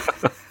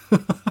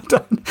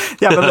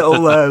had a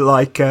little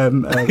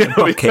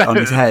rocket on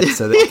his head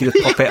so that he could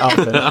just pop it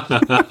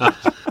up.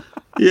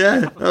 Yeah,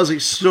 that was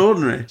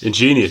extraordinary.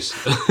 Ingenious.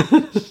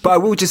 But I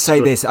will just say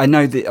this. I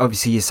know that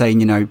obviously you're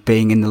saying, you know,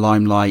 being in the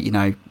limelight, you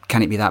know,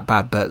 can it be that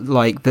bad? But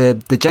like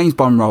the James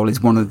Bond role is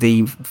one of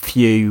the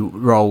few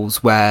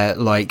roles where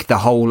like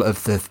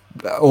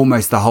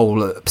almost the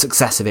whole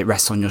success of it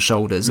rests on your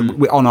shoulders.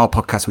 On our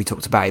podcast, we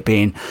talked about it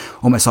being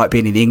almost like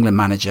being the England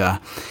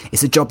manager.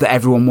 It's a job that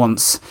everyone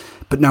wants,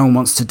 but no one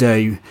wants to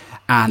do.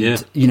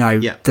 And you know,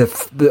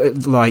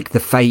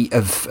 the fate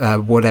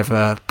of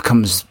whatever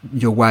comes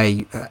your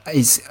way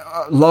is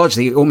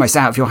largely almost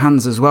out of your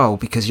hands as well.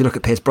 Because you look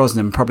at Pierce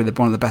Brosnan, probably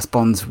one of the best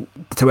Bonds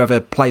to ever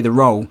play the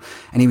role,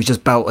 and he was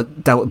just dealt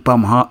a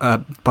bum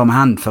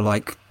hand for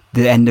like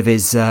the end of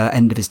his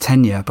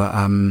tenure. But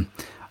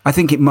I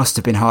think it must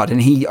have been hard,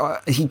 and he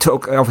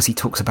obviously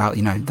talks about,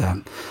 you know,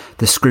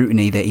 the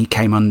scrutiny that he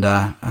came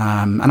under,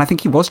 and I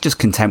think he was just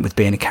content with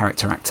being a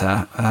character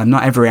actor.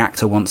 Not every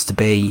actor wants to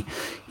be,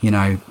 you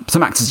know,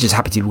 some actors are just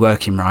happy to be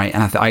working, right?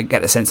 And I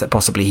get the sense that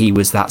possibly he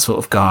was that sort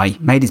of guy.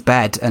 Made his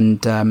bed,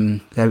 and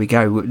there we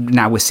go.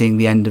 Now we're seeing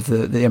the end of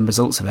the end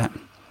results of it.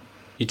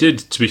 He did,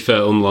 to be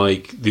fair,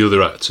 unlike the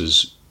other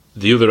actors.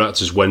 The other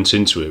actors went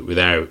into it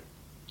without,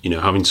 you know,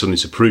 having something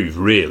to prove,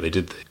 really,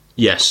 did they?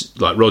 Yes,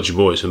 like Roger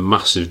Moore, it's a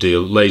massive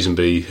deal.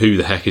 Lazenby, who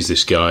the heck is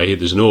this guy?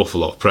 There's an awful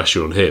lot of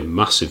pressure on him,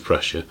 massive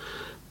pressure.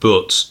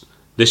 But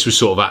this was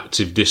sort of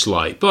active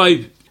dislike.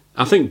 But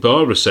I think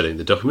Barbara said it in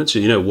the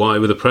documentary, you know, why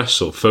were the press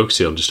sort of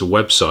focusing on just a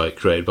website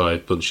created by a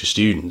bunch of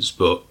students?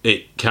 But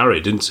it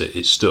carried, didn't it?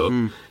 It stuck.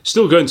 It's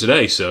still going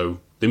today, so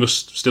they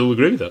must still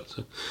agree with that.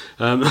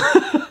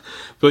 So.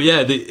 But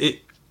yeah,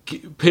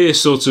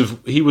 Pierce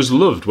he was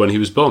loved when he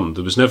was Bond.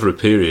 There was never a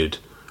period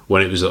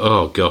when it was like,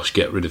 oh gosh,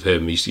 get rid of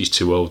him, he's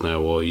too old now,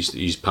 or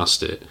he's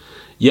past it.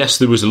 Yes,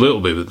 there was a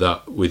little bit of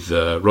that with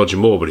Roger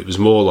Moore, but it was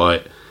more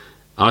like,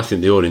 I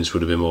think the audience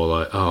would have been more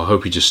like, oh, I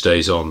hope he just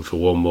stays on for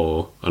one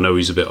more. I know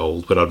he's a bit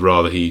old, but I'd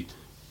rather he,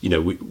 you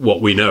know, what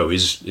we know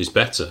is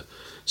better.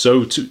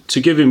 So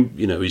to give him,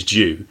 you know, his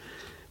due.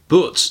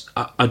 But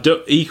I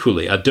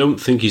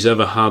don't think he's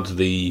ever had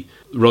the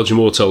Roger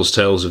Moore tells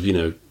tales of, you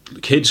know,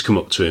 kids come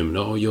up to him and,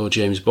 oh, you're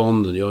James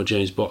Bond and you're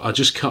James Bond.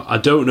 I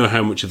don't know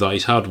how much of that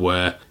he's had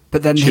where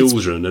but then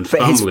children and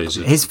families...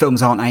 His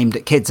films aren't aimed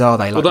at kids, are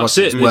they? Like that's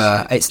it.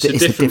 It's a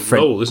different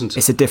role, isn't it?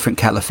 It's a different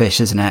kettle of fish,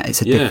 isn't it?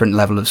 It's a different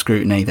level of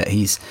scrutiny that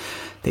he's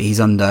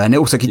under. And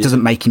also, he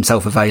doesn't make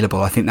himself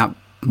available. I think that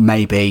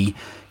maybe,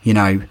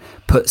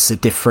 puts a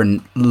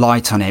different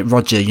light on it.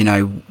 Roger,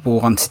 not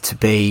wanted to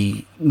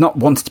be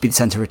the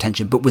centre of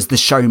attention, but was the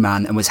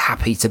showman and was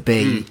happy to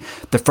be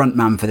the front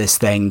man for this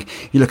thing.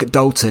 You look at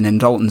Dalton, and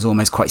Dalton's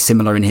almost quite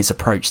similar in his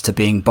approach to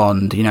being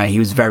Bond. He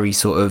was very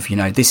sort of,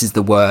 this is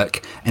the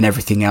work and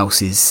everything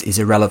else is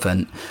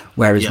irrelevant.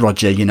 Whereas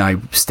Roger,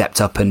 stepped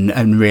up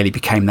and really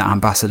became that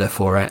ambassador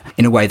for it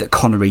in a way that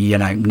Connery,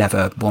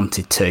 never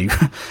wanted to.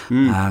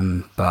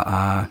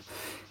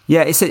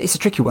 It's a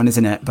tricky one,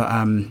 isn't it? But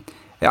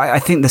I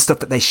think the stuff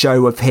that they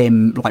show of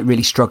him like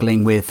really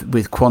struggling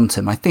with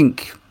Quantum, I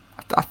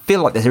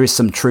feel like there is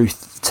some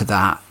truth to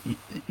that.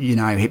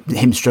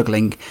 Him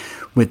struggling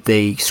with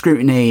the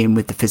scrutiny and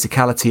with the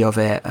physicality of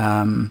it.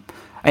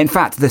 In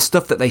fact, the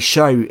stuff that they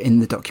show in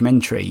the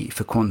documentary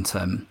for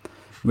Quantum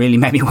really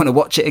made me want to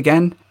watch it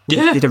again.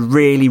 Yeah. Did a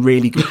really,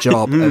 really good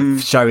job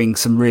of showing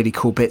some really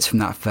cool bits from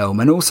that film.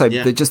 And also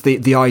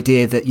the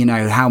idea that,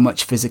 how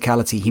much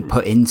physicality he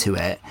put into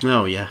it.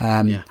 Oh,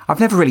 yeah.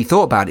 I've never really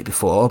thought about it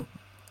before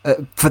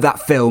for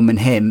that film and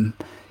him.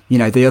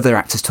 The other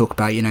actors talk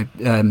about,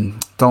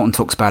 Dalton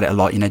talks about it a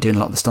lot, doing a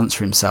lot of the stunts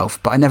for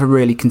himself. But I never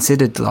really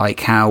considered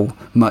like how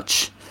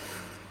much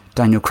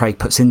Daniel Craig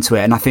puts into it.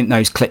 And I think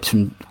those clips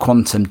from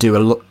Quantum do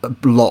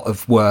a lot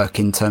of work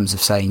in terms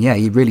of saying, yeah,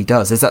 he really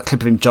does. There's that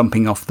clip of him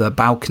jumping off the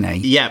balcony.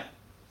 Yeah,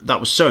 that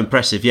was so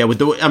impressive. Yeah,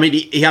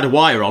 he had a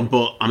wire on,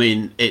 but I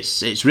mean,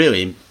 it's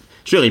really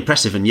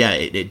impressive. And yeah,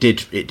 it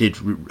did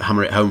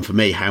hammer it home for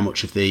me how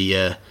much of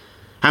the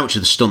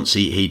stunts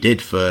he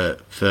did for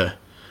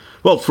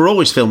all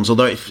his films.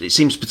 Although it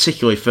seems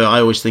particularly I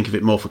always think of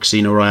it more for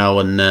Casino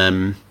Royale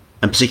and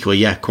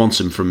particularly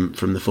Quantum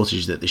from the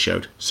footage that they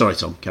showed. Sorry,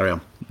 Tom, carry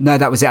on. No,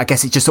 that was it. I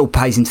guess it just all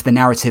plays into the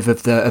narrative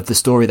of the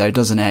story, though,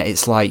 doesn't it?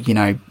 It's like,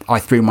 I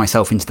threw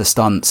myself into the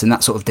stunts, and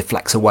that sort of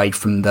deflects away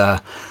from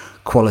the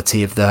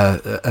quality of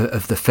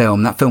the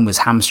film. That film was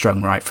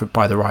hamstrung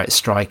by the writer's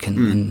strike,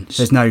 and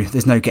there's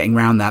no getting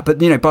around that. But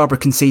Barbara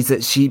concedes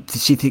that she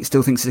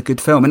still thinks it's a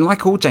good film, and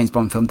like all James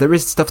Bond film, there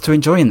is stuff to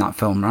enjoy in that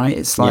film, right?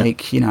 It's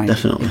like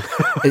definitely.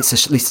 At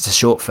least it's a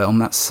short film.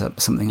 That's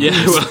something.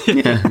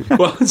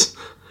 Well,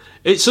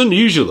 it's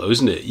unusual, though,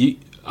 isn't it?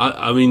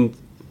 I mean,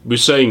 we were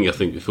saying, I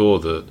think, before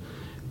that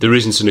there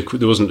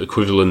wasn't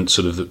equivalent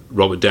sort of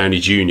Robert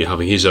Downey Jr.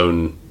 having his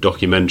own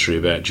documentary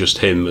about just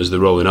him as the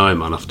role in Iron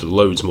Man after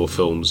loads more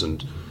films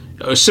and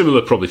a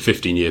similar probably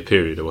 15-year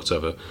period or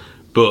whatever.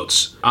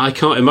 But I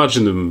can't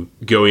imagine them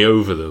going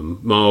over them,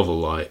 Marvel,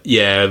 like,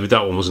 yeah,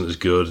 that one wasn't as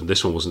good and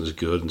this one wasn't as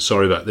good and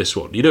sorry about this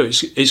one.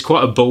 It's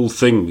quite a bold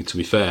thing, to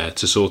be fair,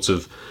 to sort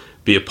of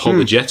be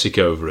apologetic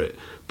over it.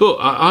 But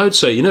I would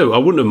say, I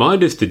wouldn't have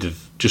minded if they'd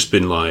have just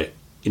been like,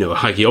 a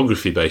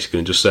hagiography basically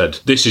and just said,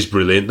 this is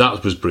brilliant,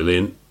 that was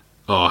brilliant,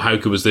 oh, how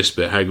good was this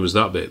bit, how good was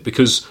that bit?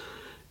 Because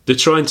they're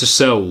trying to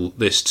sell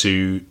this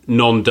to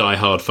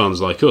non-die-hard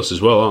fans like us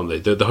as well, aren't they?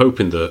 They're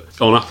hoping that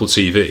on Apple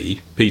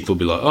TV, people will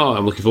be like, oh,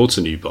 I'm looking forward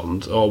to New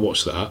Bond, oh, I'll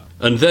watch that.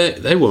 And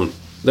they won't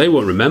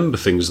remember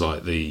things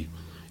like the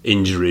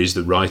injuries,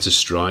 the writer's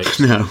strikes.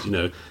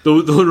 No.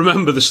 They'll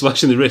remember the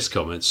slash in the wrist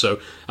comments.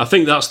 So I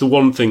think that's the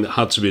one thing that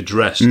had to be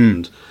addressed,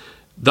 and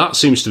that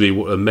seems to be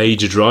a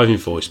major driving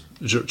force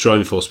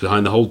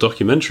behind the whole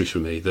documentary for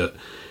me, that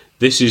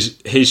this is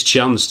his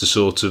chance to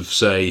sort of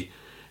say,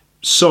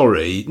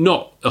 sorry,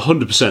 not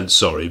 100%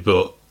 sorry,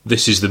 but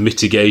this is the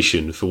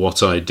mitigation for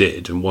what I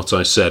did and what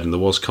I said, and there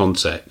was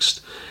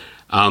context.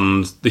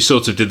 And they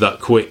sort of did that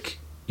quick,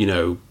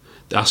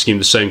 asking him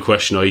the same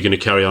question, are you going to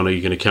carry on, are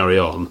you going to carry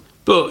on?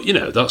 But,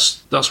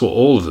 that's what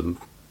all of them,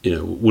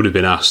 would have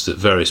been asked at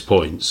various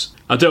points.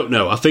 I don't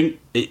know. I think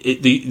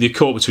they're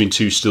caught between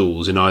two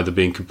stools in either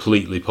being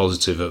completely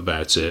positive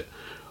about it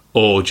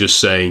or just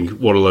saying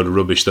what a load of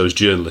rubbish those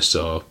journalists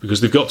are,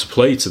 because they've got to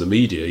play to the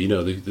media.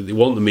 They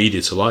want the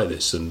media to like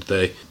this, and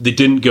they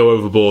didn't go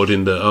overboard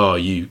in the,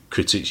 you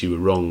critics, you were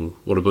wrong,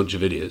 what a bunch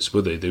of idiots,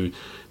 were they?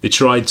 They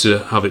tried to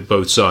have it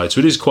both sides. So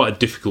it is quite a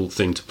difficult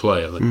thing to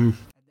play, I think.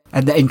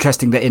 And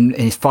interesting that in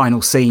his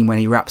final scene when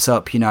he wraps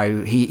up, he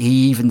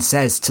even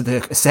says to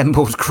the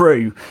assembled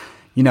crew,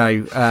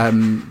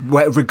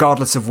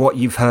 regardless of what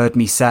you've heard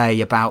me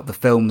say about the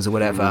films or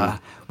whatever,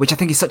 which I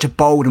think is such a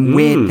bold and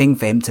weird thing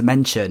for him to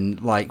mention,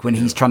 like when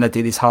he's trying to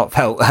do this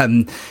heartfelt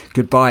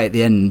goodbye at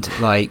the end.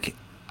 Like,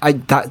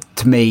 that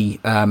to me,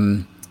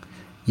 I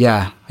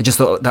just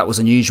thought that was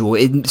unusual.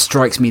 It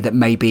strikes me that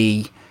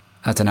maybe,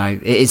 I don't know,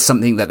 it is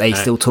something that they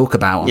still talk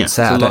about on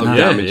set. There's a lot of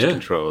damage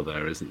control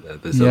there, isn't there?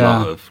 There's a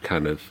lot of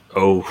kind of,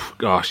 oh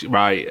gosh,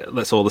 right,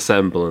 let's all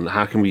assemble, and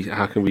how can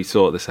we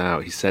sort this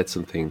out? He said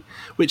something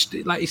which,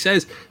 like he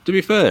says, to be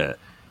fair,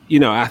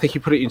 I think he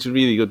put it into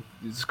really good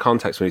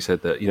context when he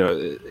said that,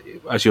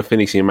 as you're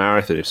finishing a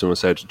marathon, if someone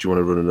said, do you want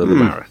to run another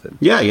marathon?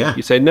 Yeah.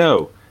 You say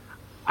no.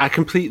 I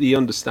completely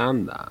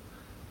understand that.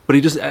 But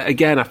he just,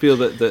 again, I feel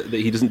that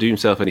he doesn't do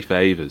himself any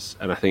favours,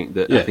 and I think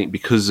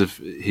because of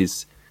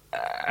his,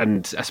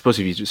 and I suppose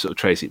if you just sort of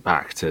trace it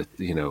back to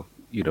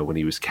when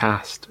he was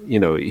cast,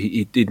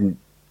 he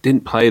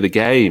didn't play the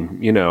game,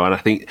 and I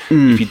think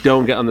if you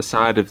don't get on the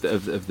side of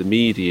the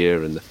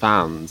media and the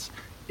fans,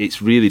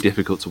 it's really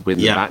difficult to win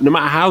them back. No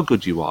matter how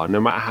good you are, no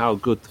matter how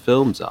good the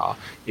films are,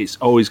 it's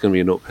always going to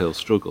be an uphill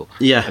struggle.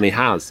 Yeah, and he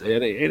has,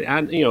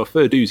 and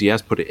fair dues, he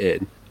has put it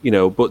in.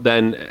 But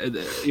then,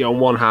 on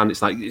one hand,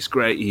 it's like, it's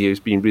great, he's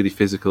been really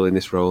physical in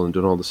this role and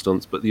done all the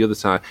stunts, but the other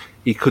side,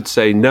 he could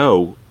say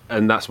no,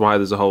 and that's why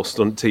there's a whole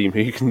stunt team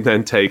who can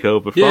then take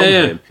over from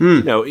him.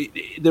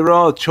 There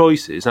are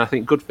choices, and I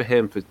think good for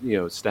him for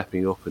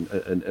stepping up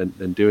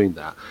and doing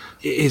that.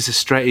 It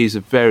is a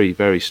very,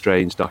 very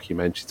strange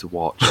documentary to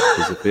watch,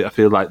 because I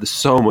feel like there's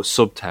so much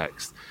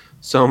subtext,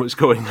 so much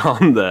going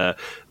on there,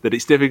 that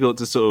it's difficult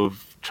to sort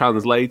of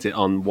translate it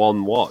on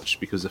one watch,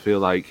 because I feel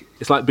like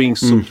it's like being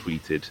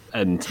subtweeted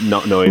and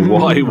not knowing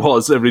what it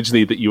was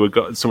originally that you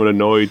got someone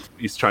annoyed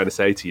is trying to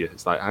say to you.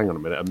 It's like, hang on a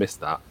minute, I missed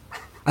that.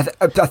 I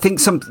think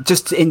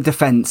just in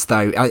defence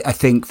though, I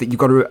think that you've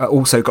got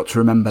to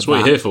remember that's what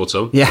you're here for,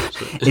 Tom. Yeah,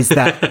 is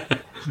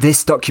that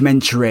this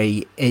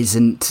documentary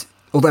isn't.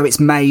 Although it's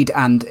made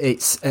and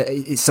it's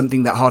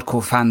something that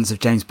hardcore fans of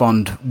James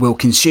Bond will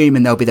consume,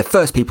 and they'll be the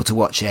first people to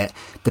watch it.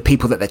 The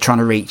people that they're trying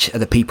to reach are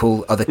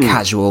the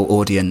casual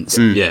audience.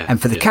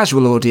 And for the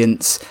casual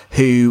audience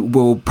who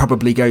will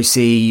probably go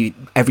see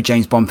every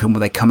James Bond film where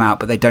they come out,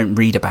 but they don't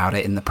read about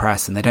it in the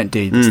press and they don't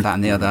do this, that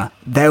and the other,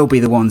 they'll be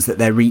the ones that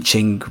they're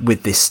reaching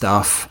with this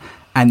stuff.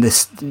 And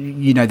this,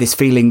 this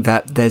feeling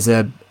that there's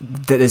a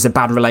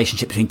bad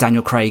relationship between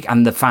Daniel Craig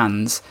and the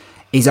fans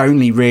is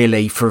only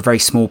really for a very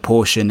small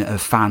portion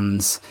of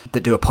fans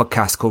that do a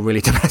podcast called Really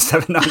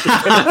 007.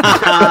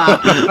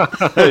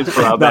 It's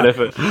for our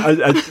benefit.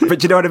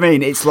 But you know what I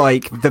mean? It's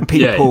like the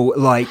people,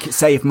 like,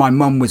 say if my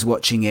mum was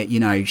watching it,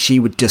 she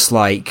would just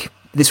like,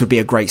 this would be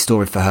a great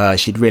story for her.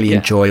 She'd really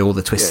enjoy all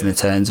the twists and the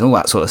turns and all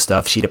that sort of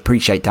stuff. She'd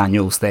appreciate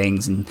Daniel's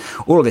things, and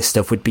all of this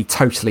stuff would be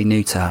totally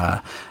new to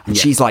her. And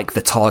she's like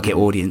the target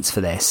audience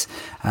for this.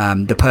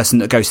 The person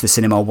that goes to the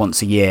cinema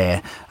once a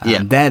year,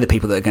 they're the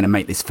people that are going to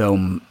make this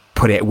film,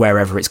 put it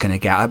wherever it's going to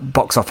get.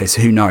 Box office,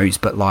 who knows?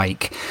 But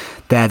like,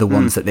 they're the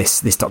ones that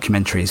this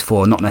documentary is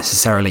for, not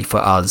necessarily for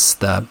us,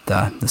 the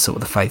sort of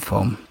the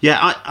faithful. Yeah,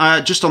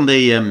 I just on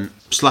the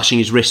slashing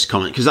his wrist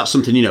comment, because that's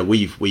something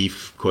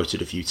we've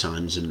quoted a few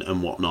times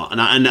and whatnot,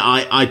 and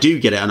I do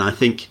get it, and I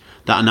think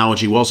that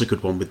analogy was a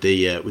good one with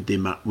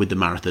the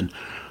marathon.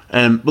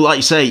 But like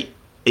you say,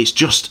 it's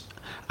just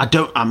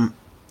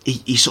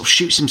he sort of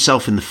shoots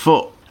himself in the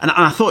foot. And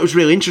I thought it was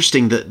really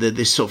interesting that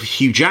this sort of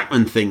Hugh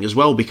Jackman thing as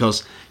well,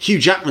 because Hugh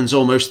Jackman's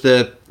almost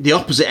the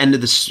opposite end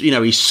of this.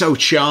 He's so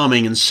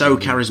charming and so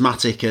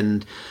charismatic,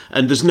 and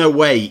there's no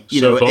way,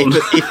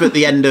 if at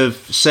the end of,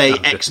 say,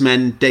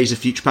 X-Men Days of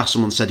Future Past,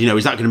 someone said,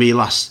 is that going to be your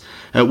last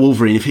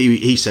Wolverine? If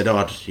he said,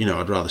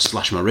 I'd rather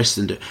slash my wrist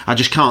than do. I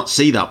just can't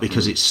see that,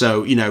 because it's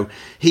so,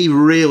 he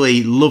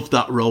really loved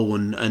that role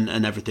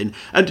and everything.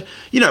 And,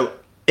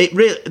 it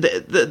really,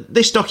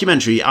 this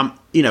documentary,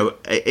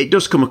 it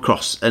does come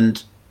across,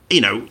 and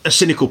a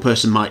cynical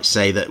person might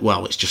say that,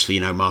 well, it's just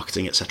for,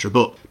 marketing, etc.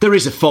 But there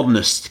is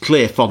a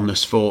clear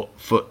fondness for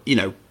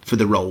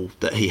the role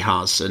that he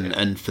has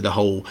and for the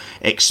whole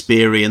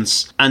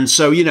experience. And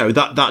so,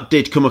 that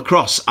did come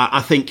across.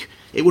 I think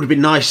it would have been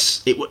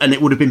nice, and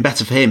it would have been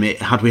better for him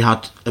had we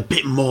had a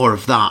bit more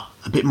of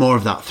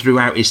that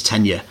throughout his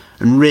tenure,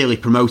 and really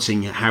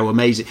promoting how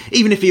amazing,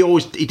 even if he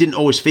didn't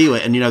always feel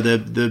it. And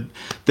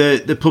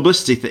the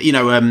publicity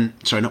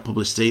sorry, not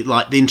publicity,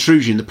 like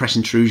the press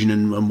intrusion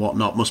and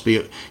whatnot must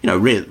be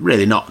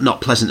really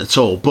not pleasant at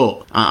all.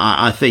 But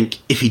I think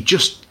if he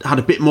just had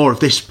a bit more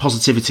of this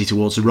positivity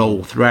towards the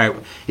role throughout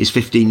his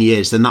 15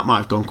 years, then that might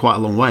have gone quite a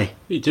long way.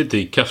 He did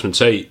the Catherine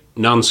Tate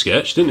Nan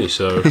sketch, didn't he?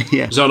 So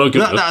yeah. Is that not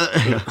good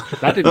enough?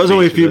 That was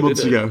only a few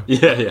months ago.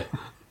 Yeah.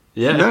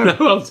 No,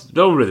 well,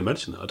 no one really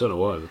mentioned that. I don't know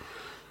why.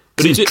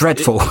 But it's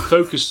dreadful.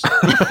 Focus.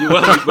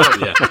 well,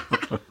 yeah.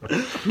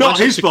 Not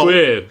his fault.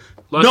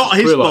 Not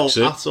his fault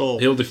at all.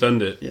 He'll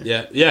defend it.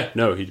 Yeah.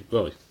 No,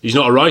 he's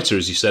not a writer,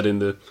 as he said in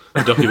the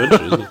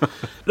documentary, isn't he?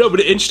 No, but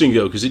it's interesting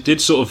though, because it did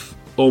sort of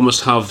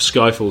almost have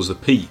Skyfall as the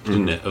peak,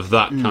 didn't it? Of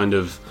that kind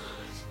of.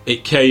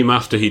 It came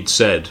after he'd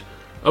said,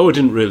 "Oh, I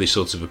didn't really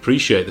sort of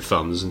appreciate the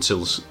fans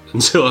until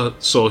I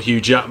saw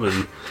Hugh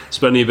Jackman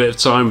spending a bit of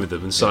time with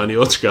them and signing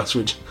autographs,"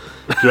 which.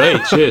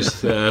 Great,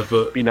 cheers.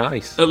 But be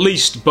nice. At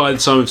least by the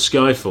time of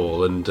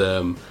Skyfall and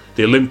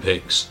the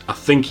Olympics, I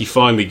think he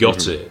finally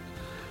got it,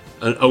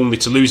 and only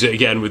to lose it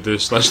again with the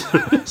slash.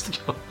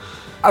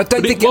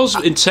 But it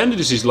was intended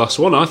as his last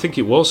one. I think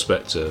it was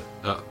Spectre,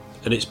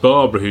 and it's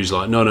Barbara who's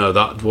like, no,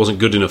 that wasn't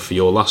good enough for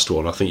your last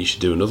one. I think you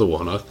should do another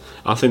one.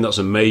 I think that's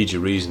a major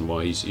reason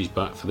why he's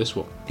back for this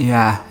one.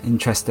 Yeah,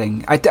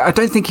 interesting. I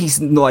don't think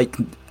he's like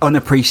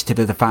unappreciative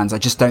of the fans. I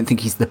just don't think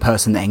he's the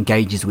person that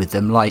engages with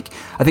them. Like,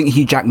 I think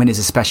Hugh Jackman is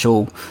a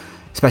special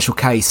special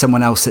case.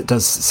 Someone else that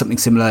does something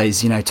similar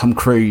is, Tom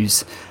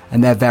Cruise,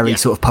 and they're very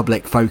sort of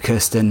public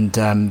focused and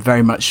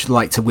very much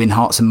like to win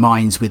hearts and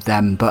minds with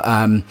them. But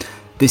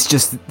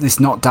this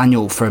not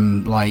Daniel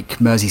from like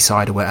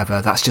Merseyside or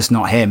whatever. That's just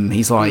not him.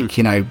 He's like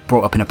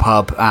brought up in a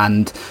pub,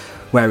 and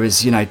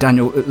whereas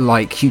Daniel,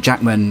 like Hugh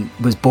Jackman,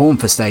 was born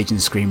for stage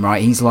and screen,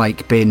 right? He's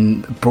like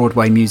been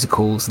Broadway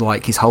musicals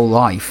like his whole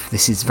life.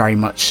 This is very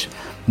much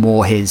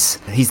more he's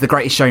the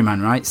Greatest Showman,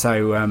 right?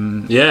 So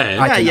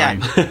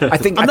I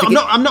think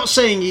I'm not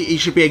saying he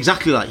should be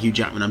exactly like Hugh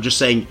Jackman. I'm just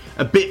saying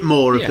a bit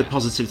more of the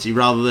positivity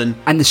rather than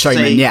the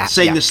showman,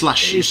 saying the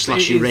slash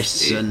your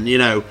wrists and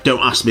don't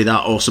ask me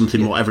that or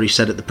something, whatever he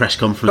said at the press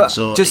conference.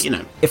 But or just,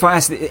 if I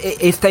asked,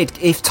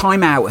 if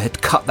Time Out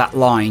had cut that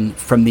line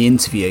from the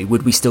interview,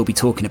 would we still be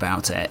talking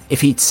about it?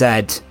 If he'd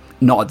said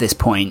not at this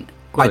point,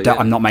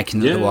 I'm not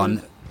making another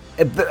one.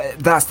 But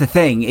that's the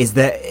thing, is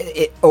that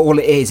all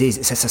it is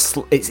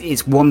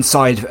it's one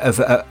side of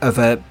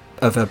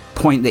a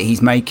point that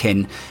he's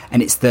making,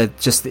 and it's the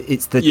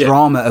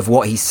drama of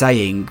what he's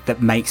saying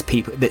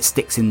that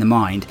sticks in the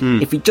mind.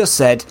 If he just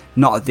said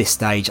not at this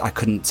stage, I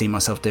couldn't see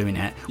myself doing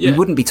it, we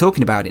wouldn't be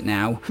talking about it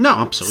now. No,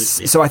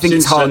 absolutely. So I think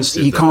it's hard.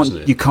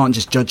 You can't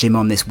just judge him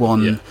on this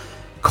one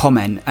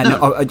comment,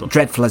 and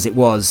dreadful as it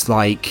was,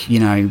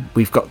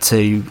 we've got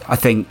to, I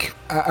think,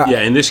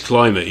 in this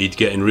climate he'd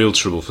get in real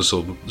trouble for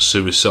some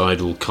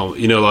suicidal like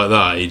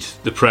that.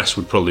 The press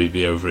would probably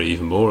be over it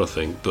even more, I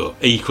think, but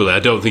equally I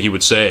don't think he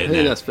would say it. I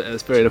think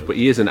that's fair enough, but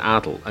he is an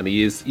adult, and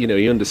he is,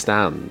 he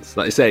understands,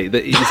 like I say,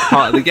 that he's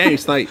part of the game.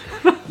 It's like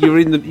you're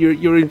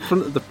in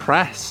front of the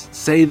press,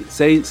 say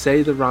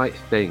the right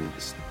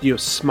things,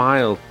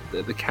 smile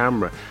at the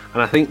camera,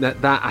 and I think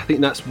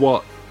that's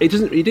what it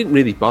didn't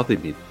really bother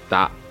me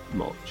that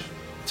much,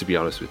 to be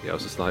honest with you. I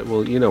was just like,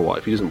 well, you know what,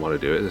 if he doesn't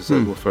want to do it, it's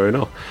like, well, fair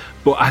enough.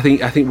 But I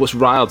think what's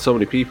riled so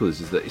many people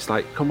is that it's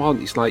like, come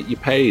on, it's like you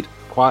paid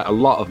quite a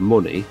lot of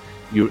money,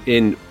 you're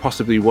in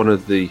possibly one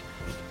of the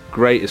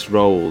greatest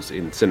roles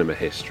in cinema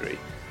history.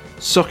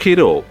 Suck it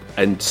up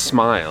and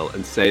smile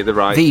and say the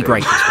right thing. The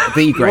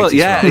greatest. Well,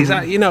 yeah,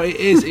 exactly. It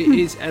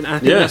is, and I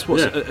think that's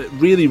what's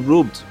really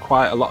rubbed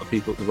quite a lot of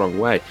people the wrong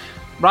way.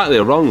 Rightly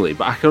or wrongly,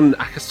 but I can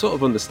sort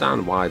of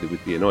understand why they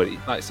would be annoyed.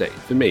 Like I say,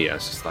 for me,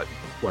 it's just like,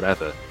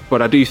 whatever.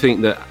 But I do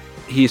think that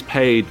he's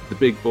paid the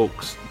big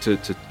bucks to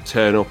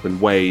turn up and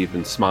wave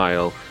and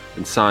smile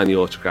and sign the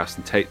autographs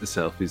and take the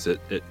selfies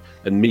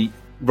and meet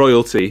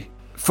royalty.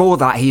 For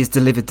that, he has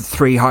delivered the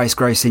 3 highest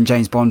grossing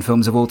James Bond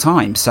films of all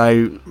time.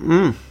 So,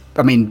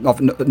 I mean,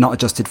 not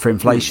adjusted for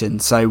inflation.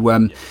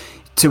 So,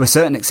 to a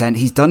certain extent,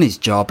 he's done his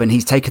job, and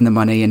he's taken the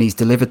money and he's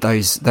delivered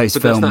those films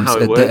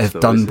that have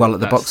done well at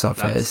the box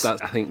office.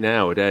 I think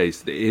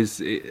nowadays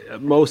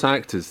most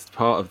actors,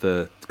 part of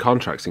the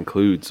contracts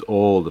includes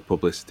all the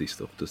publicity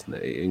stuff, doesn't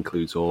it? It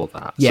includes all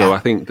that. Yeah. So I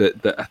think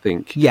that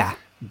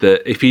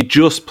if he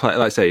just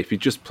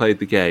played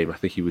the game, I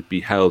think he would be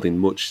held in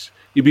much.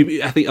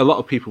 I think a lot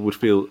of people would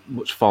feel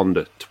much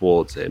fonder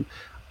towards him,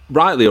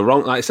 rightly or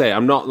wrong. Like I say,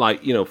 I'm not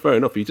like, fair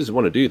enough. He doesn't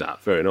want to do that.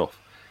 Fair enough.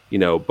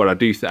 But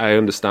I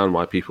understand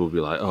why people would be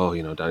like, oh,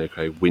 Daniel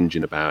Craig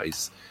whinging about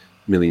his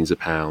millions of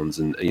pounds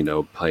and,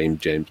 playing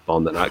James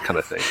Bond and that kind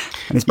of thing.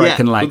 And his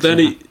broken legs. But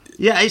then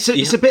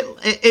it's a bit.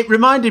 It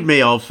reminded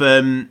me of,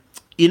 the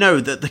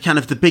kind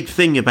of the big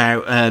thing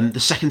about the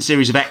second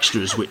series of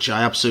Extras, which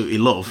I absolutely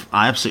love.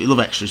 I absolutely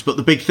love Extras. But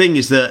the big thing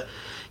is that,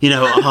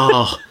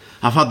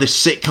 I've had this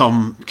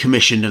sitcom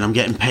commissioned and I'm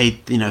getting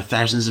paid,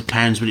 thousands of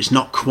pounds, but it's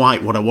not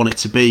quite what I want it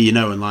to be,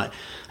 and like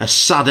a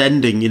sad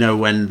ending,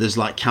 when there's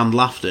like canned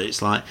laughter.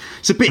 It's like,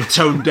 it's a bit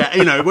toned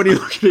down, when you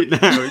look at it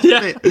now.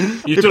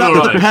 It's you've done all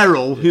right. The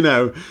peril,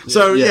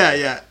 So,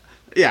 yeah.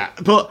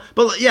 But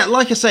yeah,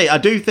 like I say, I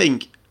do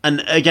think,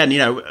 and again,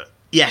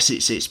 yes,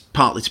 it's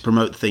partly to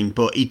promote the thing,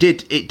 but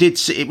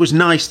it was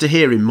nice to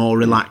hear him more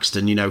relaxed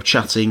and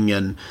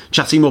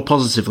chatting more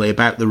positively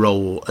about the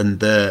role and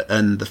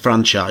the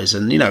franchise,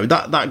 and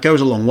that goes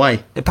a long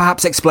way. It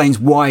perhaps explains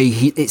why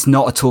it's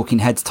not a Talking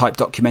Heads type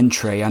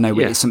documentary. I know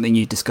it's something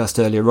you discussed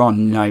earlier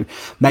on.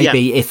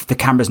 Maybe if the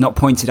camera's not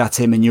pointed at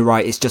him, and you're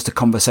right, it's just a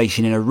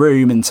conversation in a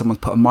room and someone's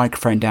put a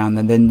microphone down,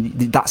 and then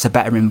that's a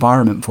better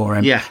environment for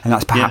him. Yeah, and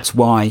that's perhaps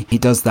why he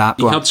does that.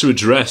 He had to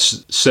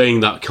address saying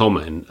that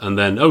comment, and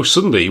then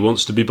suddenly he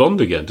wants to be Bond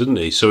again, didn't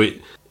he? So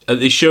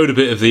they showed a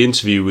bit of the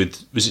interview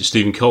with, was it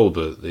Stephen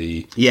Colbert, where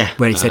he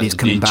said he's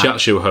coming back, the chat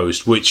show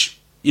host, which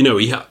he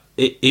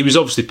was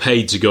obviously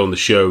paid to go on the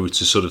show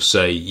to sort of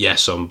say,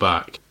 yes, I'm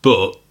back,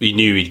 but he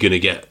knew he'd going to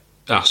get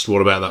asked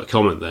what about that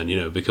comment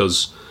then,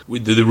 because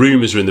the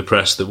rumours are in the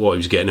press that he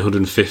was getting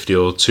 150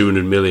 or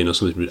 200 million or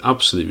something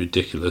absolutely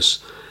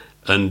ridiculous,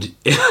 and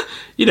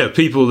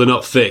people, are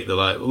not thick, they're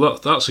like, well,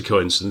 that's a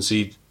coincidence,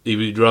 he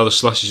would rather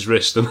slash his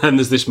wrist, and then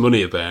there's this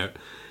money about.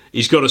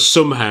 He's got to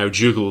somehow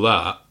juggle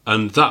that,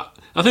 and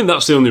I think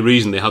that's the only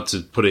reason they had to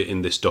put it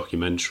in this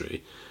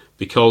documentary,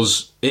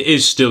 because it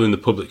is still in the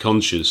public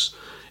conscious,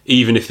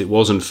 even if it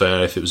was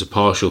unfair, if it was a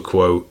partial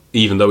quote,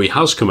 even though he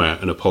has come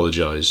out and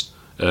apologised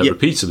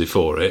repeatedly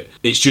for it.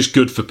 It's just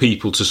good for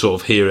people to sort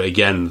of hear it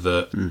again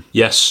that,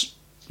 yes,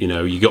 you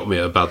know, you got me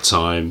at a bad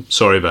time.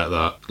 Sorry about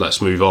that.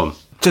 Let's move on.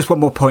 Just one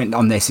more point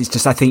on this. It's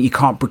just, I think you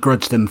can't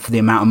begrudge them for the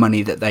amount of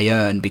money that they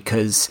earn,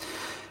 because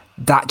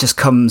that just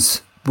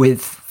comes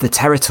with the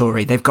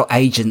territory. They've got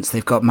agents,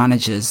 they've got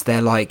managers.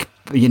 They're like,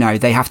 you know,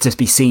 they have to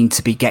be seen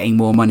to be getting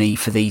more money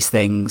for these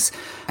things.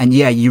 And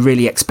yeah, you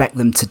really expect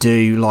them to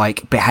do,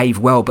 like, behave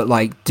well, but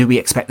like, do we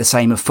expect the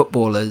same of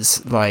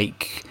footballers?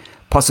 Like,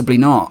 possibly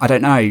not. I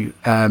don't know.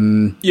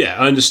 Yeah,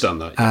 I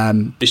understand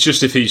that. It's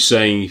just if he's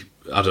saying,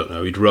 I don't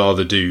know, he'd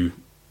rather do,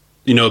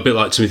 you know, a bit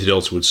like Timothy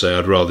Dalton would say,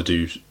 I'd rather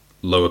do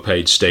lower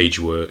paid stage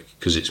work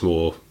because it's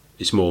more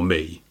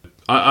me.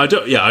 I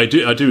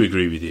do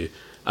agree with you.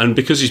 And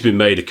because he's been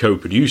made a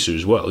co-producer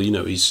as well, you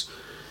know,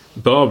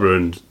 Barbara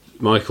and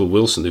Michael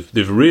Wilson,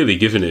 they've really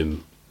given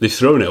him, they've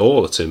thrown it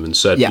all at him and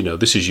said, you know,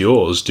 this is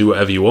yours, do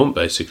whatever you want,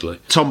 basically.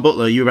 Tom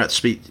Butler, you were about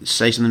to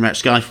say something about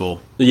Skyfall.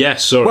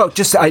 Yes, sorry. Well,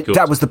 just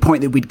that was the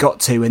point that we'd got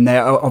to, and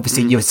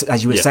obviously,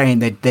 as you were saying,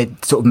 they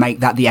sort of make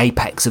that the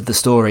apex of the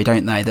story,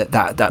 don't they?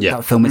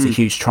 That film is a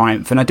huge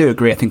triumph, and I do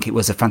agree. I think it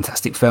was a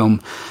fantastic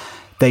film.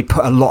 They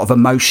put a lot of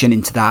emotion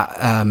into that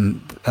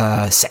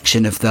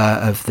section of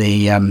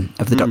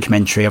the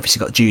documentary. Obviously,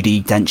 got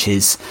Judi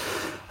Dench's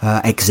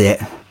exit.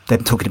 They're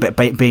talking about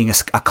being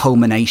a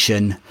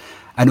culmination,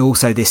 and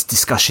also this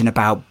discussion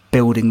about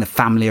building the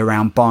family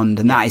around Bond,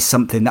 and that is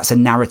something, that's a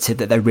narrative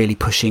that they're really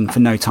pushing for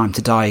No Time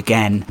to Die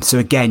again. So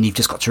again, you've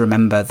just got to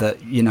remember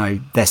that, you know,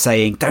 they're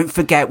saying, don't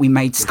forget we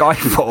made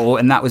Skyfall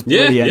and that was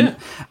brilliant,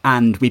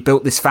 and we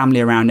built this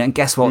family around it, and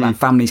guess what, that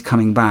family's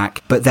coming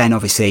back. But then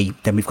obviously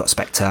we've got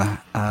Spectre,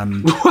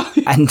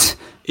 and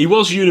he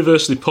was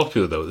universally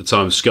popular, though, at the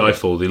time of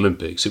Skyfall, the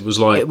Olympics. It was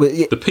like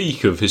the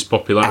peak of his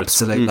popularity.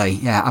 Absolutely,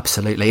 yeah,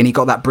 absolutely. And he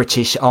got that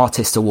British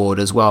Artist Award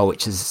as well,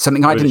 which is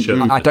something I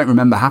don't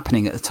remember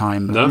happening at the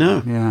time. No.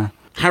 Yeah.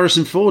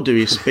 Harrison Ford doing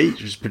his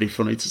speech was pretty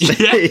funny to see.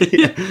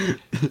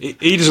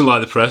 He doesn't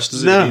like the press,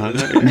 does he?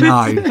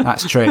 No,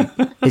 that's true.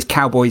 His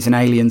Cowboys and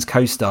Aliens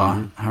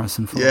co-star,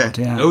 Harrison Ford.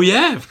 Yeah. Oh,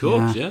 yeah, of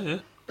course, yeah.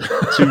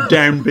 Two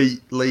downbeat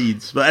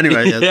leads. But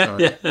anyway,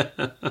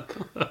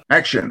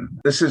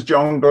 Action. This is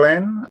John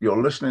Glenn.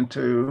 You're listening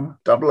to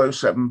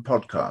 007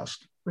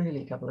 Podcast.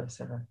 Really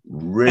 007.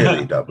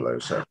 Really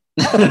 007.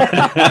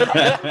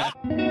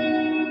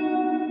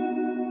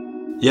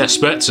 Yeah,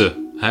 Spectre.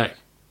 Heck,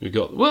 we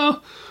got...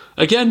 Well,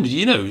 again,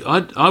 you know,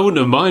 I wouldn't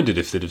have minded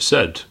if they'd have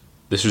said,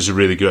 this was a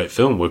really great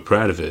film, we're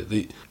proud of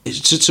it.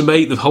 It's to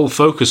make the whole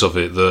focus of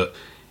it that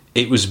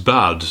it was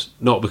bad,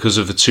 not because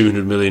of a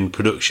 200 million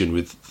production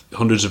with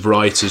hundreds of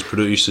writers,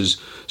 producers,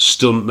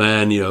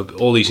 stuntmen, you know,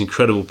 all these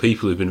incredible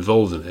people who've been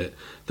involved in it.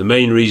 The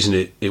main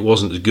reason it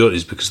wasn't as good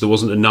is because there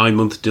wasn't a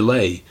 9-month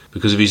delay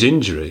because of his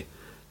injury.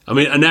 I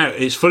mean, and now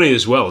it's funny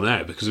as well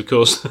now because, of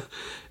course,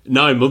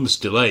 9 months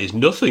delay is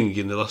nothing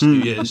in the last few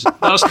years.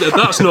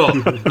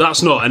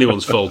 That's not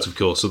anyone's fault, of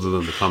course, other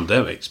than the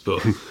pandemics,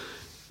 but...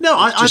 No,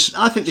 I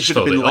think they should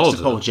have been less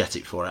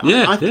apologetic for it.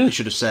 I think they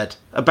should have said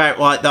about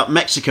like that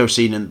Mexico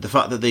scene and the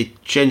fact that they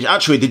changed.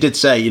 Actually, they did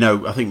say, you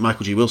know, I think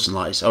Michael G. Wilson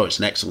likes, it's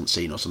an excellent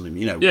scene or something,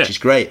 you know, which is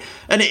great.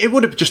 And it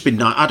would have just been,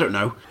 I don't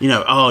know, you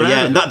know,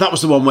 and that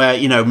was the one where,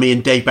 you know, me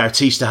and Dave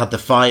Bautista had the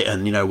fight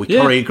and, you know, we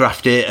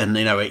choreographed it and,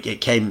 you know,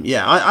 it came,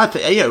 I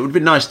think, it would have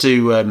been nice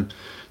to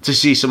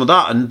see some of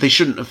that, and they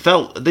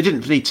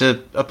didn't need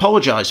to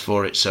apologise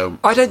for it. So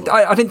I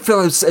didn't feel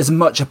as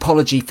much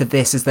apology for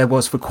this as there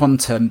was for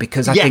Quantum,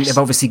 because I think they've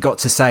obviously got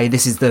to say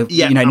this is the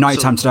No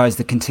Time to Die is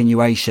the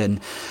continuation.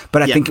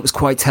 But I think it was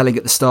quite telling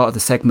at the start of the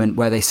segment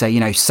where they say, you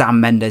know, Sam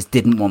Mendes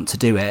didn't want to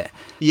do it.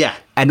 Yeah.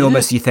 And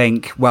almost you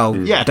think, well,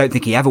 I don't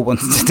think he ever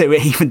wanted to do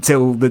it even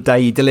until the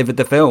day he delivered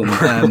the film.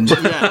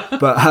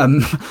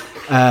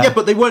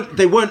 But they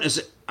weren't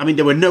as. I mean,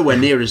 they were nowhere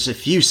near as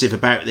effusive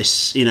about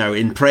this, you know,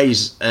 in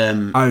praise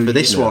for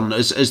this one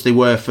as they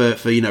were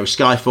for you know,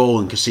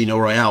 Skyfall and Casino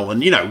Royale,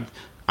 and you know,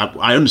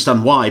 I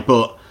understand why,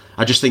 but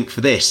I just think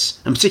for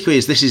this, and particularly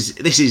as this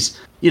is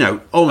you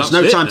know, almost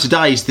No Time to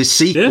Die is the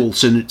sequel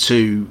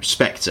to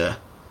Spectre,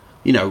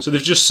 you know. So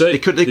they've just said they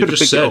could have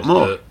picked it up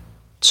more. That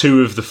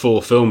 2 of the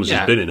 4 films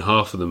he's been in,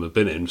 half of them have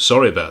been in.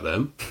 Sorry about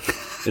them,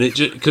 and it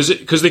just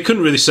because they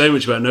couldn't really say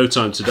much about No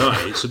Time to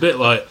Die. It's a bit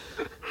like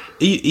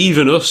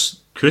even us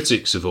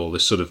critics of all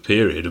this sort of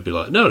period would be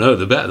like, no,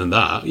 they're better than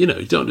that. You know,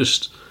 you don't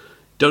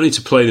need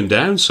to play them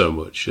down so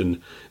much.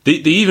 And they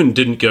even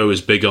didn't go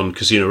as big on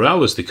Casino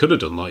Royale as they could have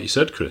done, like you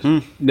said, Chris.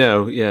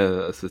 No,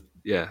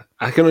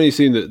 I can only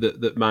assume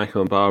that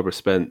Michael and Barbara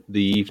spent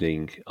the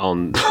evening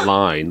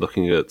online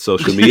looking at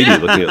social media,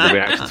 looking at the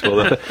reactions to all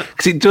that,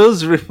 because it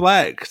does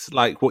reflect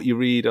like what you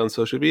read on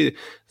social media.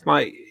 It's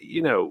like,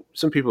 you know,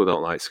 some people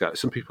don't like Sky,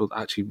 some people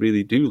actually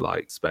really do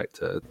like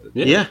Spectre.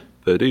 Yeah.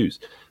 Perdues.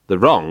 They're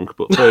wrong,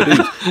 but Perdues.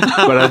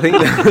 But I think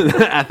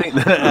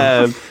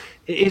that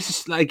it's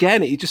just,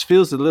 again, it just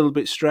feels a little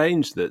bit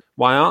strange that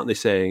why aren't they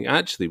saying,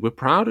 actually, we're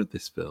proud of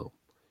this film?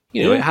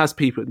 You know, it has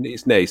people,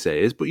 it's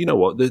naysayers, but you know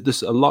what?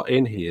 There's a lot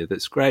in here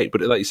that's great. But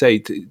like you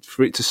say,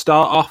 for it to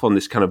start off on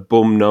this kind of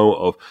bum note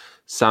of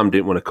Sam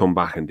didn't want to come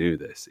back and do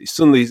this, it's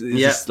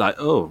just like,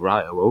 oh,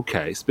 right,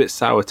 okay. It's a bit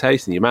sour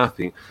taste in your mouth.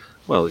 Think,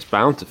 Well, it's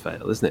bound to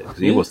fail, isn't it? Because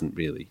he wasn't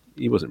really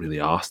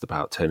asked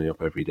about turning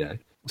up every day.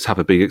 Let's have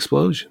a big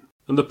explosion.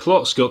 And the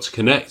plot's got to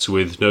connect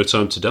with No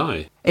Time to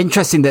Die.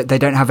 Interesting that they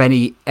don't have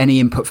any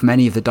input from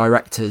any of the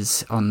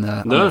directors on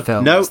the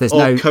film. No, there's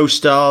no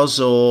co-stars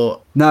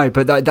or... No,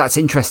 but that's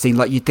interesting.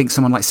 Like, you'd think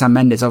someone like Sam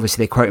Mendes,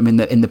 obviously they quote him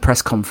in the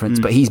press conference,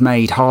 but he's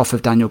made half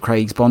of Daniel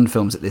Craig's Bond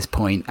films at this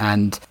point,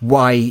 and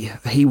why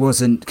he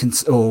wasn't,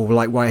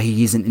 why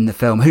he isn't in the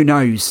film. Who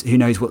knows? Who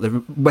knows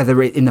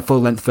whether in the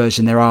full length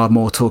version there are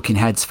more talking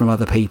heads from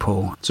other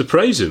people to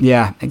praise him.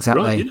 Yeah,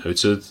 exactly. Right,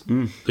 it's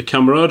the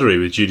camaraderie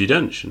with Judi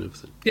Dench and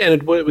everything. Yeah, and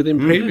I'd worked with him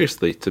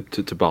previously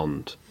to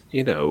Bond.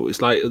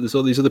 It's like there's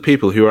all these other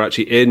people who are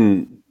actually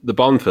in the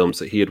Bond films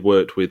that he had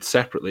worked with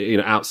separately,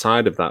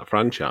 outside of that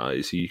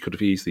franchise. You could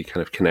have easily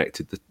kind of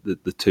connected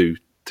the two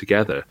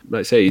together. Like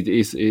I say,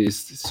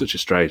 it's such a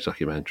strange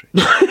documentary.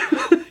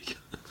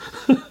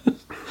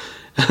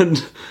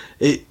 And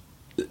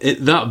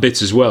that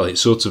bit as well, it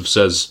sort of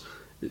says,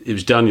 it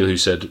was Daniel who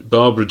said,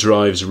 Barbara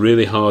drives a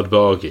really hard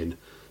bargain,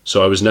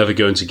 so I was never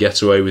going to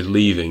get away with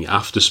leaving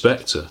after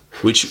Spectre,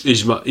 which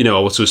is, what I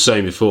was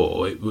saying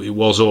before, it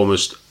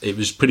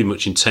was pretty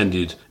much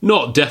intended,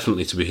 not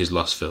definitely to be his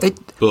last film.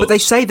 But they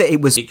say that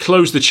it was... It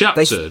closed the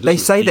chapter. They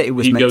say that it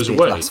was meant to be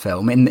his last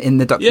film in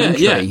the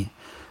documentary. Yeah.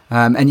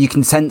 And you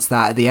can sense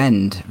that at the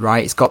end,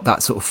 right? It's got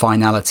that sort of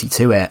finality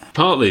to it.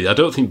 Partly, I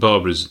don't think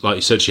Barbara's, like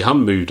you said, she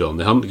hadn't moved on.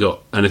 They hadn't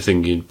got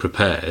anything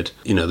prepared.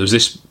 There was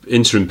this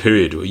interim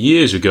period where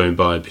years were going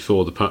by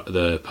before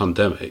the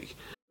pandemic.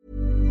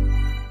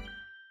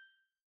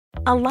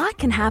 A lot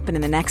can happen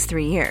in the next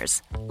 3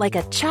 years. Like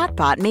a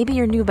chatbot may be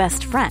your new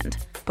best friend.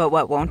 But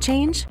what won't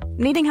change?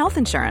 Needing health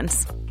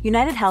insurance.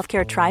 United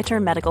Healthcare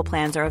Tri-Term Medical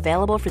Plans are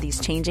available for these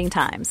changing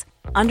times.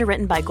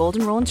 Underwritten by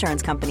Golden Rule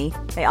Insurance Company,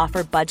 they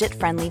offer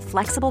budget-friendly,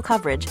 flexible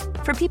coverage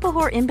for people who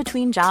are in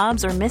between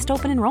jobs or missed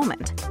open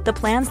enrollment. The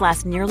plans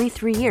last nearly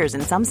 3 years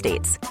in some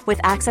states, with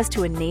access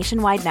to a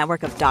nationwide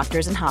network of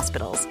doctors and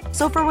hospitals.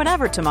 So for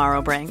whatever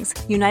tomorrow brings,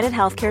 United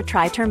Healthcare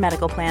Tri-Term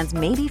Medical Plans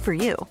may be for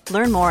you.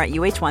 Learn more at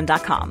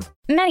uh1.com.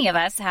 Many of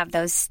us have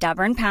those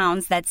stubborn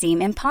pounds that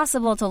seem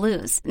impossible to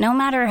lose, no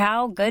matter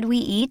how good we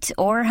eat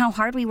or how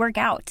hard we work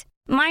out.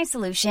 My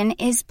solution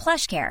is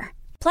PlushCare.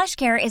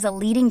 PlushCare is a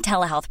leading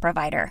telehealth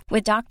provider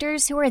with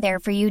doctors who are there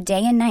for you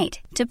day and night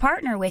to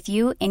partner with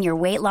you in your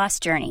weight loss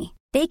journey.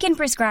 They can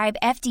prescribe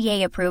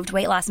FDA-approved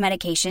weight loss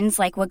medications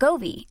like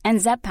Wegovy and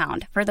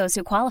Zepbound for those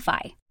who qualify.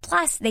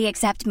 Plus, they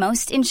accept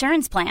most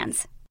insurance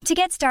plans. To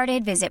get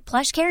started, visit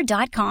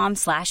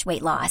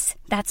plushcare.com/weightloss.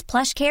 That's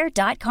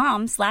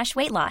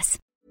plushcare.com/weightloss.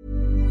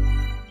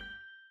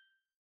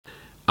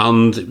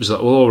 And it was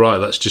like, well, all right,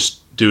 let's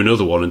just do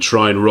another one and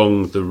try and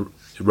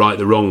right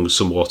the wrong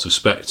somewhat of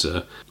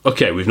Spectre.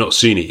 Okay, we've not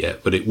seen it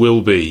yet, but it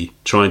will be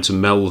trying to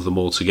meld them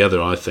all together,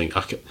 I think.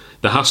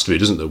 There has to be,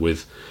 doesn't there,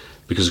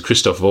 because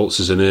Christoph Waltz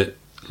is in it,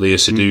 Léa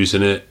Seydoux's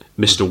in it,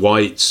 Mr.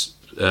 White,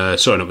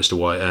 sorry, not Mr.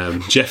 White,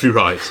 Jeffrey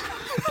Wright,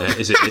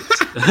 is it?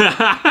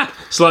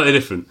 Slightly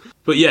different.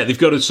 But yeah, they've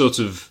got to sort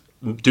of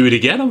do it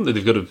again, haven't they?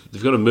 They've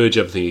got to merge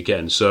everything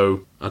again,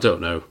 so I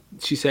don't know.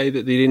 Did she say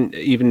that they didn't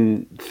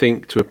even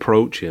think to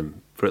approach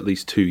him for at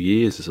least 2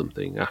 years or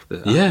something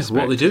after Spectre?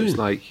 What are they doing? It's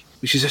like,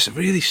 which is just a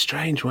really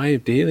strange way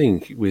of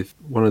dealing with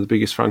one of the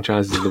biggest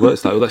franchises in the world.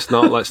 It's like, well,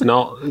 let's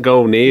not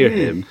go near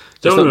him.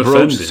 Don't not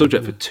broach him. the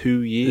subject for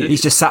 2 years.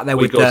 He's just sat there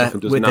with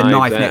the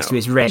knife next to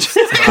his wrist.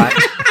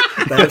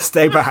 Like,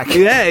 stay back.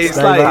 Yeah, it's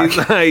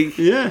like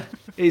yeah.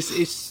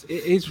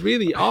 It's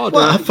really odd.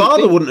 Well, her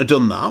father wouldn't have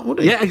done that, would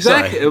he? Yeah,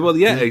 exactly. Sorry. Well,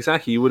 yeah,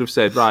 exactly. You would have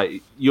said, right,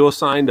 you're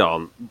signed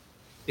on.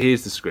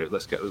 Here's the script.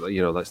 Let's get, let's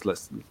do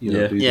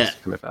this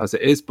kind of as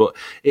it is. But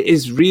it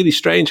is really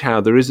strange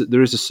how there is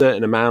a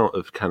certain amount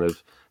of kind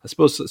of, I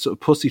suppose, sort of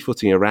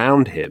pussyfooting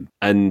around him,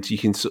 and you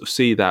can sort of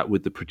see that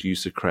with the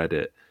producer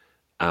credit,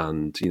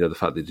 and the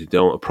fact that they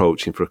don't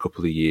approach him for a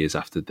couple of years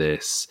after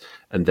this,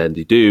 and then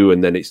they do,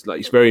 and then it's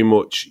like it's very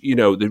much they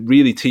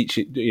really treat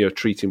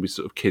him with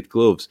sort of kid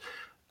gloves,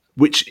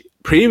 which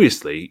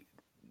previously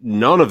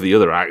none of the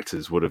other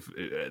actors would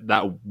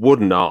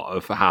not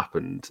have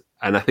happened.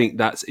 And I think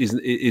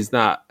is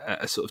that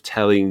a sort of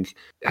telling?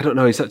 I don't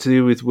know. Is that to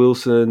do with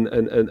Wilson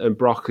and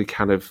Broccoli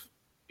kind of,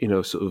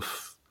 sort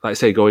of, like I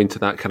say, going to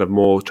that kind of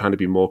more trying to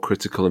be more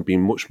critical and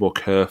being much more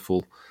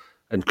careful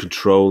and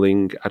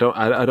controlling? I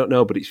don't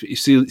know, but it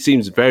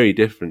seems very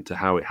different to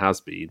how it has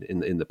been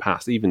in the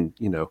past. Even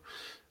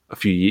a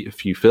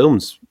few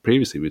films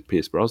previously with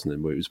Pierce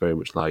Brosnan, where it was very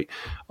much like,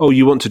 oh,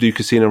 you want to do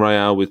Casino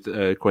Royale with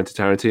Quentin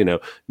Tarantino?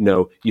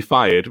 No, you're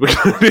fired. We're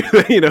going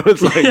to do that.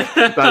 It's like,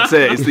 that's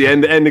it. It's the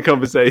end of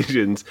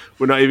conversations.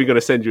 We're not even going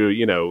to send you,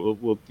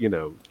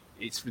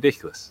 it's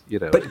ridiculous.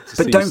 But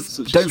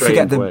don't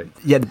forget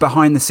the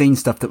behind the scenes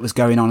stuff that was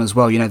going on as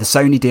well. The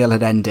Sony deal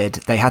had ended.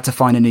 They had to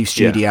find a new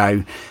studio.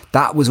 Yeah.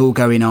 That was all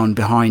going on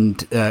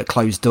behind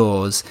closed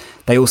doors.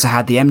 They also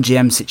had the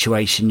MGM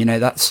situation.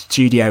 That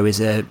studio is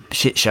a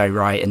shit show,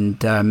 right?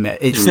 And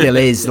it still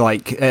is,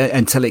 like,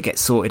 until it gets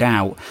sorted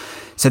out.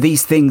 So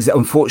these things,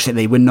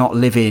 unfortunately, we're not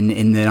living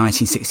in the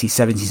 1960s,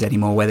 70s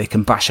anymore, where they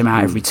can bash them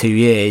out every 2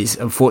 years.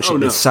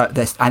 Unfortunately,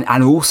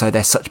 and also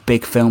they're such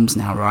big films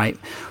now, right?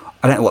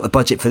 I don't know what the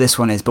budget for this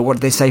one is, but what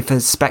did they say for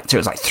Spectre? It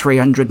was like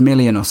 300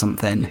 million or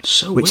something. It's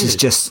so which weird. Is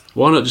just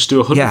why not just do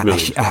 100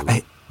 million?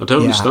 I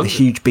don't understand. A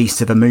huge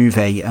beast of a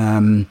movie.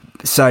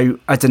 So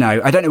I don't know.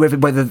 I don't know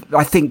whether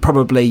I think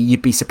probably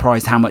you'd be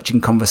surprised how much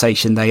in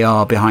conversation they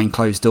are behind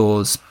closed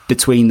doors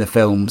between the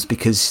films,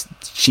 because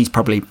she's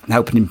probably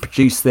helping him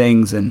produce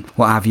things and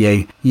what have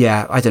you.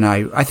 Yeah, I don't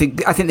know. I think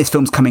this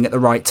film's coming at the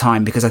right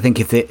time, because I think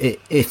if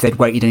they'd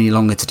waited any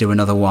longer to do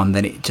another one,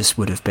 then it just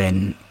would have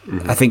been.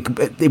 I think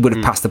it would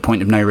have passed the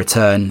point of no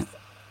return.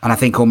 And I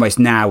think almost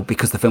now,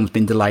 because the film's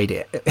been delayed,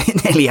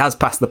 it nearly has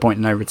passed the point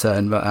of no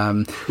return.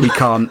 But we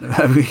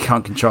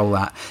can't control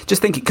that.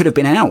 Just think it could have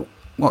been out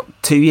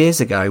 2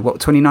 years ago.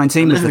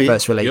 2019 was the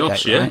first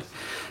release date, right?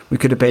 We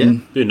could have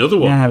been another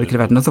one. Yeah, we could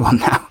have had another one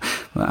now.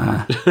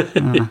 But,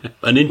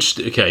 An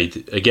interesting. Okay,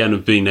 again,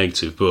 of being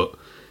negative, but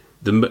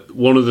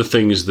one of the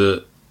things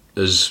that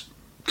has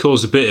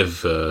caused a bit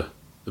of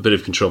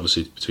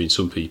controversy between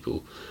some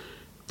people.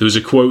 There was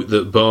a quote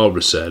that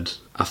Barbara said.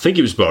 I think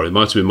it was Barbara. It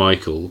might have been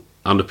Michael.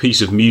 And a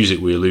piece of music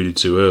we alluded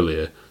to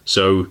earlier.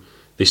 So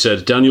they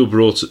said Daniel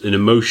brought an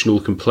emotional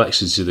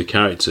complexity to the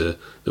character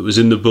that was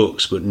in the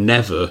books but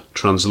never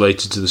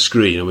translated to the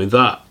screen. I mean,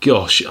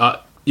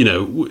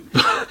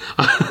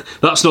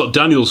 that's not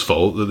Daniel's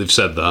fault that they've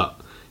said that,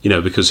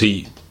 because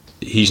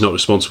he's not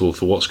responsible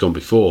for what's gone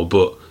before.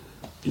 But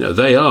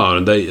they are,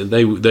 and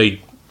they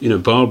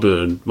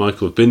Barbara and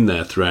Michael have been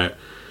there throughout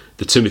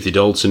the Timothy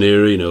Dalton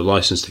era.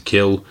 License to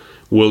Kill,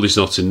 World Is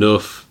Not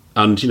Enough.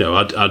 And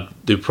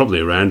they were probably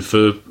around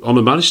for On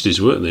Her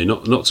Majesty's, weren't they?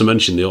 Not to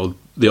mention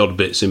the odd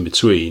bits in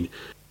between.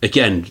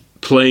 Again,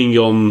 playing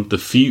on the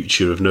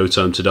future of No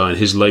Time to Die and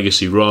his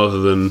legacy rather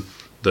than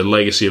the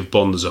legacy of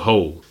Bond as a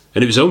whole.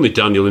 And it was only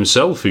Daniel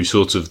himself who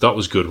that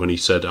was good when he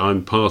said,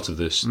 "I'm part of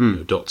this."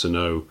 Dr.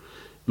 No,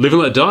 Live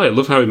and Let Die. I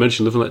love how he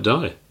mentioned Live and Let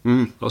Die.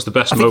 That's the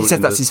best moment. I think he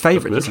said that's his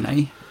favourite, doesn't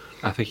he?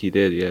 I think he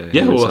did. Yeah.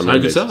 Yeah. Well, how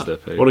good's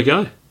that? What a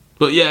guy.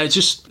 But yeah, it's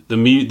just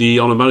the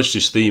On Her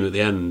Majesty's theme at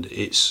the end.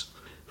 It's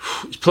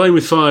playing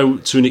with fire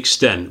to an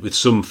extent with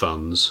some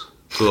fans,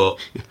 but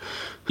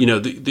we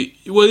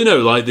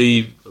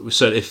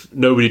said, if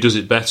Nobody Does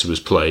It Better was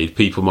played,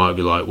 people might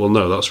be like, well,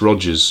 no, that's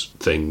Roger's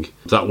thing.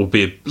 That would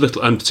be a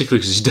little, and particularly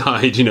because he's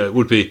died, it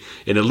would be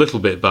in a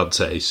little bit bad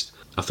taste.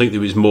 I think it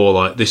was more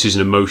like, this is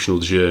an emotional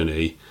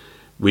journey.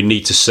 We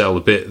need to sell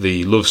a bit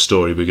the love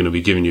story we're going to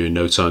be giving you in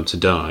No Time to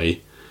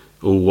Die,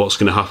 or what's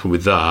going to happen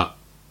with that.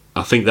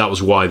 I think that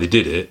was why they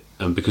did it.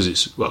 And because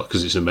it's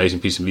an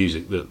amazing piece of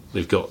music that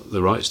they've got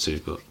the rights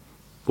to. But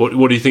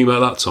what do you think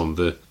about that, Tom?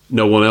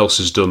 No one else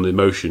has done the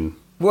emotion.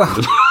 Well,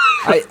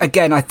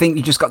 I think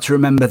you just got to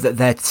remember that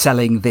they're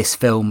selling this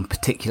film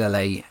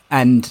particularly,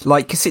 and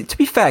to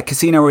be fair,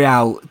 Casino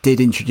Royale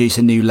did introduce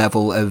a new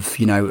level of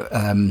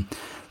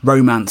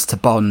romance to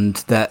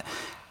Bond that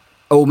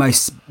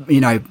almost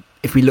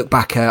if we look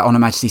back on Her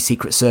Majesty's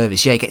Secret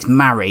Service, he gets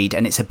married,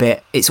 and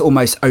it's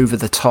almost over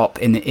the top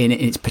in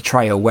its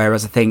portrayal.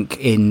 Whereas I think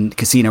in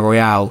Casino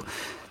Royale,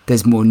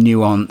 there's more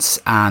nuance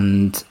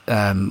and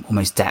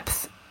almost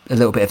depth, a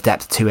little bit of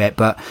depth to it.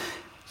 But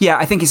yeah,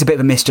 I think it's a bit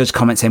of a misjudged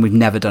comment saying we've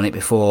never done it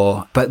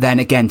before. But then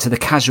again, to the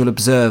casual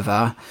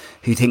observer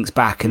who thinks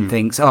back and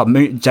thinks,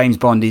 James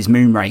Bond is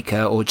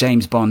Moonraker or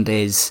James Bond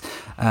is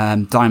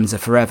Diamonds Are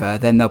Forever,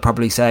 then they'll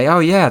probably say, oh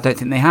yeah, I don't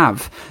think they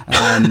have.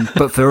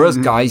 But for us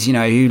guys,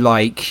 who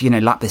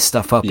lap this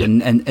stuff up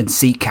and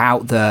seek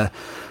out the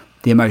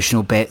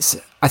emotional bits,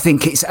 I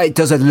think it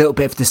does a little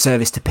bit of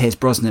disservice to Pierce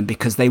Brosnan,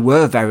 because they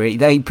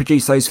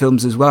produced those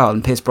films as well,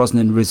 and Pierce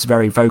Brosnan was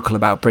very vocal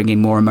about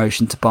bringing more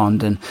emotion to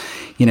Bond, and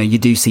you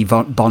do see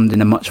Bond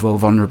in a much more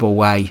vulnerable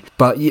way.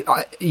 But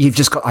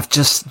I've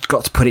just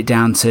got to put it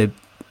down to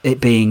it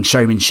being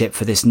showmanship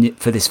for this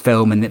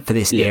film and for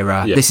this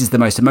era. Yeah. This is the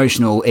most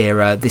emotional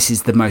era. This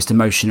is the most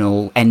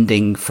emotional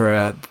ending for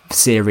a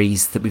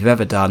series that we've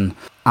ever done,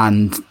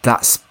 and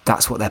that's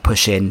what they're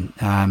pushing.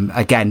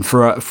 Again,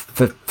 for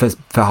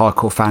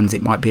hardcore fans,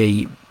 it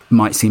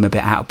might seem a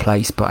bit out of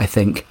place, but I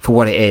think for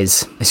what it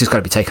is, it's just got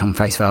to be taken on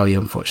face value.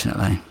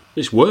 Unfortunately,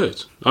 it's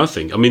worked. I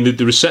think. I mean,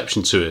 the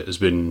reception to it has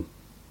been.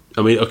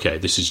 I mean, okay,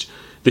 this is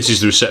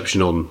the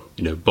reception on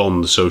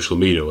Bond, social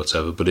media, or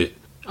whatever. But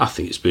I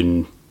think it's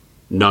been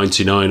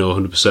 99 or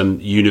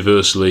 100%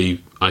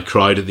 universally. I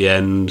cried at the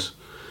end.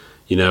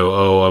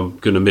 I'm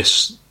going to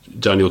miss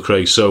Daniel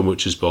Craig so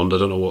much as Bond. I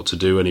don't know what to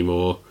do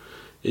anymore.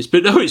 It's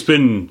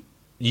been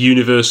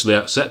universally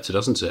accepted,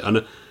 hasn't it?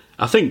 And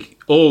I think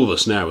all of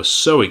us now are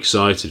so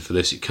excited for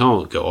this. It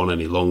can't go on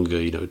any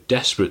longer.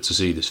 Desperate to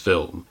see this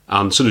film,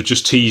 and sort of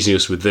just teasing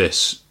us with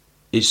this.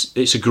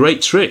 It's a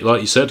great trick,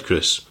 like you said,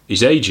 Chris.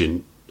 His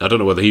agent, I don't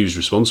know whether he was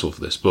responsible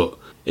for this, but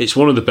it's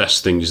one of the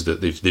best things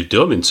that they've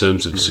done in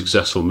terms of a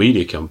successful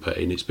media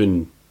campaign. It's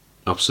been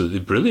absolutely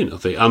brilliant, I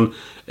think. And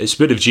it's a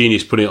bit of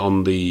genius putting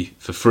it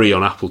for free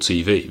on Apple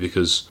TV,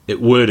 because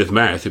word of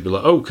mouth, it'd be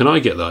like, oh, can I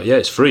get that? Yeah,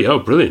 it's free. Oh,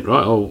 brilliant.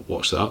 Right, I'll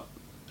watch that.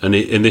 And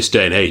in this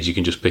day and age, you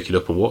can just pick it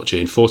up and watch it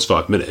in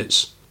 45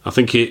 minutes. I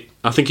think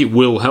it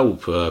will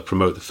help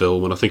promote the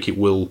film, and I think it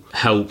will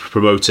help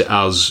promote it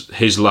as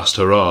his last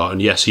hurrah.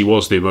 And yes, he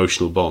was the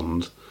emotional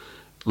Bond.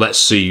 Let's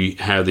see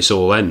how this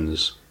all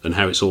ends and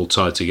how it's all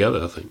tied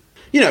together, I think.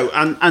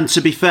 And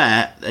to be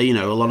fair, a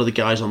lot of the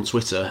guys on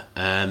Twitter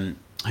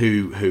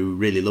who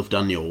really love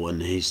Daniel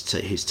and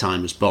his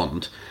time as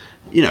Bond,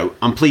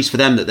 I'm pleased for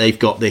them that they've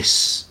got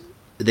this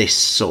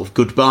sort of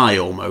goodbye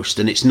almost,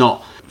 and it's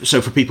not. So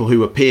for people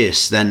who are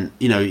Pierce, then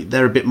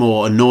they're a bit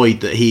more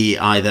annoyed that he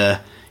either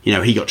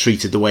he got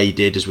treated the way he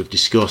did, as we've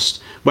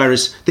discussed,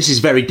 whereas this is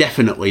very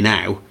definitely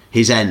now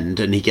his end,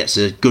 and he gets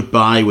a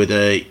goodbye with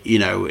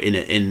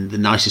in the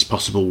nicest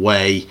possible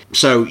way.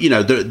 So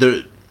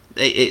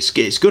it's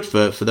good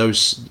for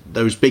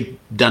those big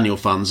Daniel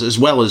fans, as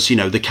well as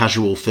the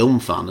casual film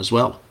fan as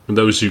well, and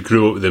those who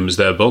grew up with him as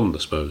their Bond, I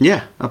suppose.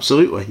 Yeah,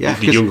 absolutely. Yeah,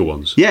 the younger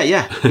ones.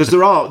 Yeah, because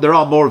there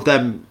are more of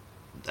them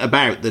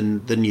about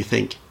than you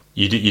think.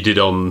 You did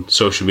on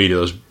social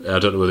media. I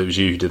don't know whether it was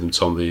you who did them,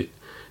 Tom.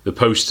 The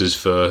posters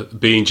for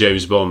Being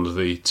James Bond,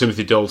 the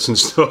Timothy Dalton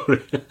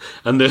story,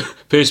 and the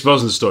Pierce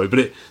Brosnan story.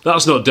 But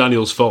that's not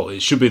Daniel's fault.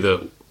 It should be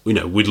that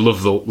we'd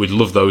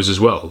love those as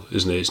well,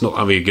 isn't it? It's not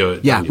having a go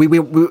at Daniel.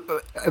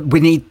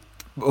 We need,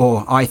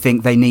 or I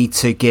think they need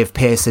to give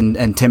Pierce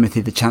and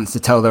Timothy the chance to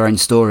tell their own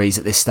stories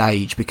at this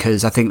stage,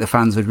 because I think the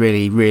fans would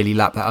really, really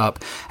lap that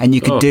up. And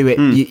you could do it.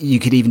 You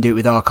could even do it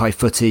with archive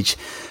footage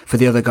for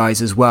the other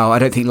guys as well. I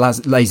don't think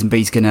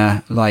Lazenby's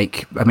gonna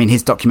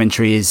his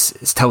documentary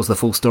tells the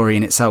full story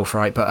in itself,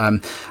 right? But I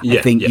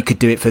think you could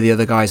do it for the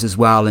other guys as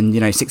well. And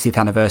 60th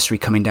anniversary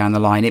coming down the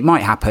line, it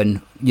might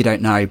happen. You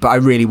don't know, but I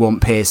really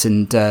want Pierce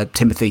and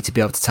Timothy to be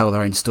able to tell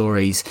their own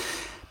stories.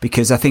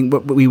 Because I think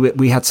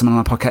we had someone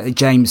on our podcast,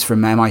 James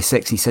from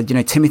MI6, he said,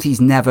 Timothy's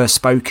never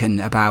spoken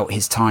about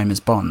his time as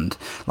Bond.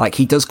 Like,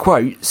 he does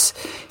quotes,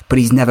 but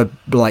he's never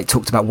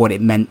talked about what it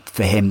meant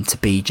for him to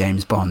be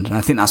James Bond. And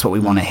I think that's what we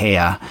want to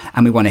hear,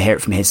 and we want to hear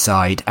it from his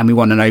side, and we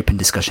want an open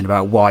discussion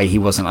about why he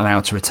wasn't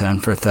allowed to return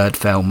for a third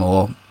film,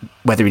 or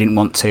whether he didn't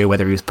want to,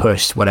 whether he was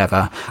pushed,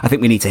 whatever. I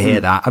think we need to hear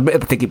that. I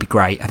think it'd be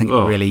great. I think it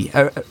would really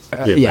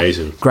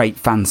amazing. Great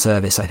fan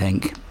service, I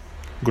think.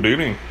 Good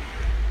evening.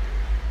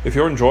 If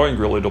you're enjoying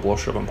Really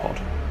 007 Pod,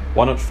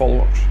 why not follow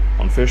us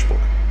on Facebook,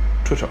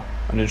 Twitter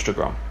and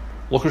Instagram.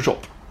 Look us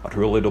up at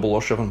Really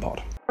 007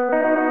 Pod.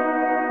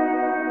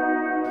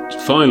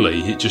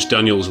 Finally, it's just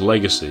Daniel's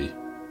legacy.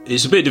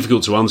 It's a bit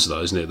difficult to answer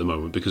that, isn't it, at the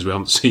moment, because we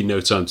haven't seen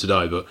No Time to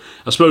Die, but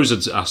I suppose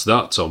I'd ask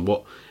that, Tom,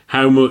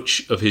 how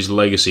much of his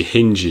legacy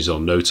hinges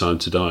on No Time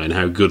to Die and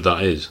how good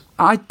that is?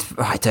 I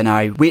don't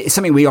know. It's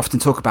something we often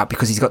talk about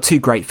because he's got two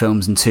great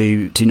films and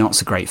two not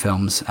so great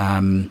films.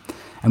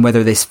 And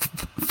whether this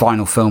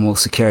final film will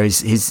secure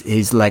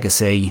his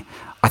legacy,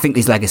 I think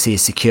his legacy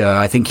is secure.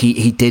 I think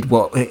he did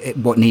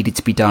what needed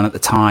to be done at the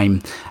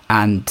time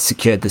and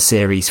secured the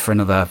series for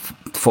another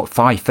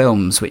 5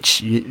 films,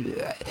 which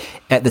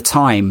at the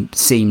time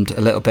seemed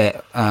a little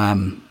bit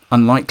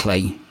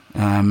unlikely.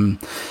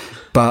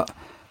 But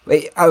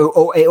it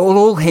will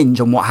all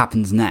hinge on what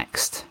happens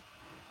next,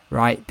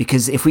 right?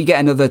 Because if we get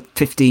another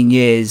 15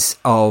 years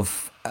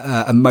of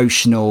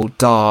emotional,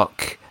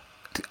 dark,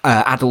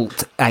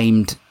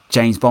 adult-aimed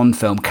James Bond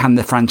film, can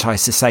the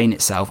franchise sustain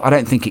itself? I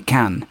don't think it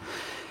can,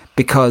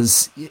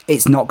 because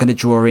it's not going to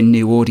draw in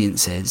new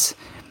audiences.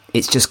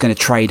 It's just going to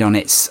trade on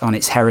its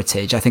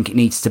heritage. I think it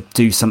needs to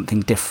do something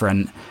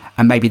different,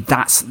 and maybe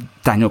that's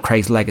Daniel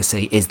Craig's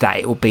legacy, is that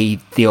it will be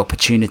the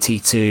opportunity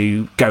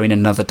to go in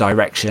another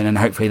direction, and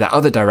hopefully that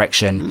other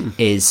direction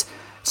is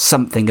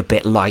something a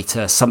bit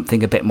lighter,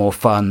 something a bit more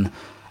fun.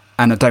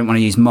 And I don't want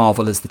to use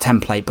Marvel as the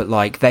template, but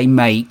they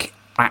make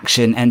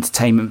action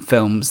entertainment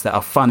films that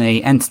are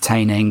funny,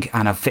 entertaining,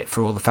 and are fit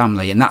for all the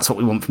family, and that's what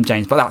we want from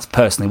James Bond. That's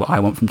personally what I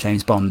want from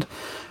James Bond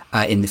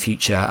in the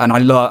future. And I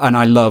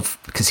love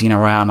Casino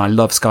Royale, and I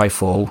love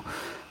Skyfall,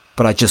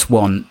 but I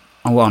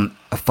want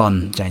a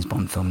fun James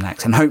Bond film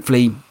next, and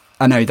hopefully,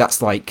 I know that's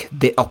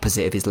the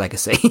opposite of his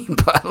legacy,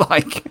 but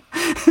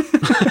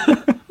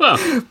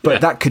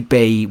that could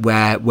be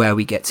where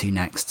we get to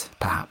next,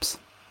 perhaps.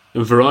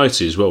 And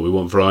variety as well. We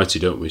want variety,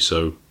 don't we?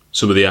 So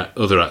some of the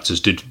other actors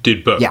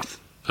did both. Yeah.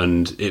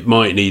 And it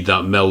might need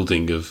that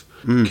melding of,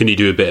 can you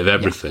do a bit of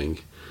everything?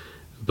 Yeah.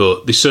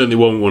 But they certainly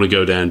won't want to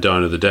go down Die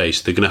Another Day,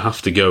 so they're going to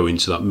have to go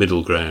into that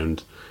middle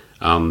ground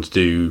and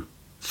do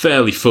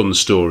fairly fun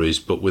stories,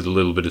 but with a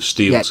little bit of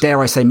steel. Yeah,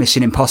 dare I say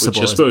Mission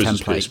Impossible as a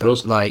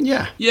template.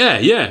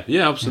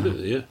 Yeah,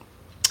 absolutely, yeah.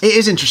 It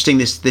is interesting,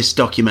 this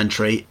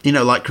documentary.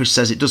 Like Chris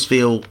says, it does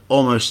feel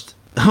almost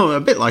a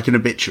bit like an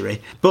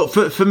obituary. But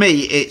for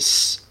me,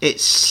 it's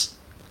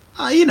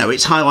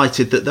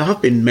highlighted that there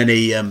have been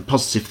many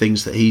positive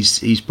things that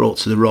he's brought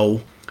to the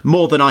role,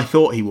 more than I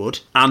thought he would.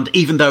 And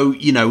even though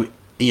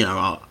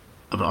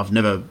I've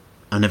never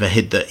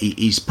hid that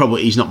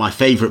he's not my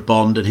favourite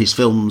Bond, and his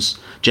films,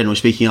 generally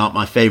speaking, aren't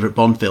my favourite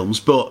Bond films.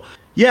 But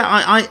yeah,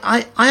 I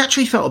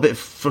actually felt a bit of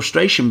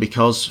frustration,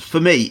 because for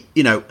me,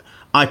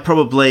 I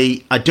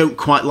don't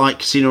quite like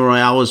Casino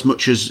Royale as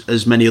much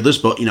as many others,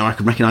 but I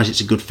can recognise it's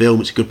a good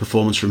film. It's a good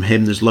performance from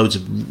him. There's loads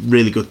of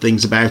really good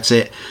things about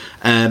it.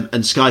 And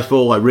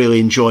Skyfall, I really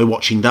enjoy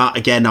watching that.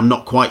 Again, I'm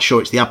not quite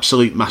sure it's the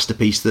absolute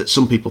masterpiece that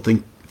some people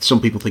think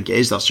it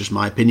is. That's just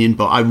my opinion,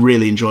 but I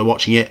really enjoy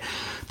watching it.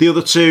 The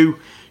other two,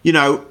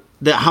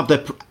 that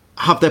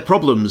have their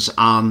problems,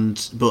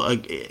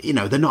 but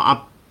they're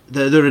not.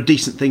 There are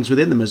decent things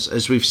within them,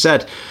 as we've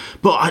said.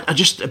 But I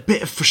just a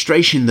bit of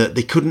frustration that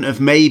they couldn't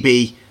have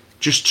maybe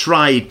just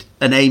tried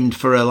and aimed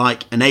for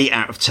an 8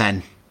 out of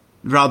 10,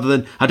 rather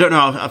than, I don't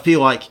know. I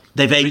feel like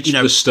they've aimed,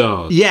 the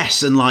stars.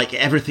 Yes, and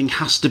everything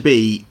has to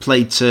be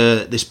played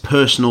to this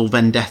personal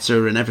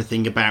vendetta and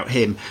everything about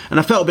him. And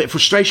I felt a bit of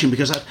frustration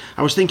because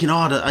I was thinking,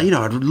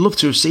 I'd love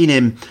to have seen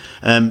him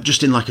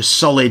just in a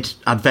solid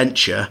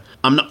adventure.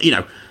 I'm not,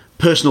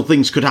 personal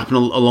things could happen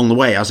along the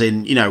way, as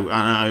in,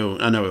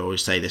 I know I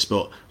always say this,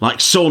 but like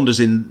Saunders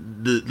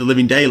in the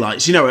Living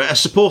Daylights, a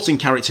supporting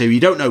character who you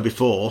don't know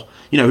before,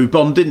 who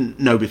Bond didn't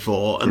know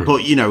before,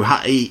 but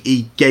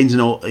he gains an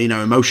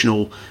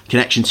emotional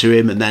connection to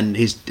him, and then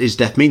his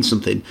death means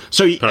something.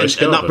 So and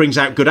that brings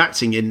out good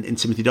acting in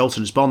Timothy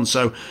Dalton as Bond.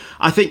 So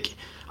I think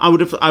I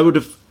would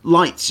have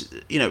liked,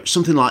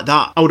 something like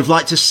that. I would have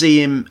liked to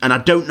see him, and I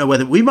don't know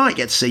whether we might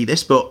get to see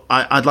this, but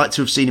I'd like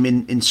to have seen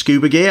him in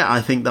scuba gear.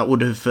 I think that would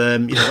have,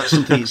 that's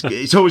something.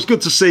 It's always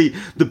good to see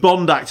the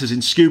Bond actors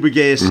in scuba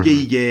gear,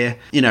 ski gear.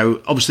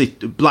 Obviously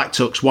black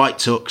tux, white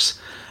tux.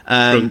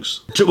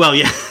 Well,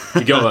 yeah,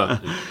 you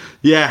got that.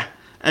 Yeah,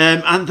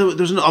 and there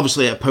was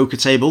obviously a poker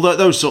table.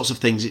 Those sorts of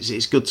things.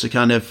 It's good to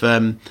kind of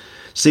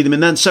see them in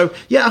then. So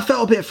yeah, I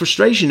felt a bit of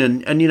frustration,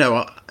 and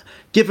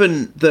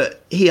given that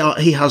he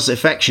has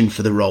affection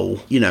for the role,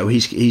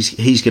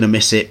 he's going to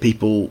miss it.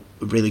 People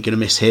are really going to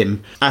miss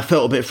him. I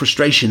felt a bit of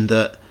frustration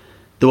that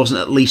there wasn't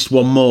at least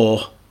one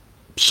more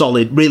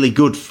solid, really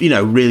good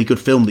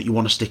film that you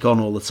want to stick on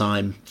all the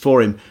time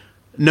for him.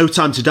 No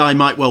Time to Die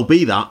might well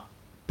be that,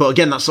 but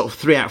again, that's sort of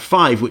 3 out of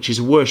 5, which is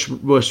a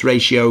worse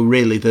ratio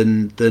really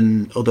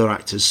than other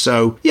actors.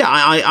 So yeah,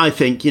 I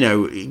think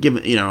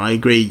given I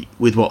agree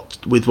with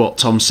what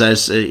Tom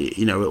says.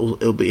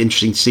 It'll be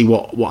interesting to see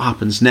what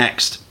happens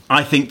next.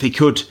 I think they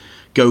could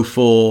go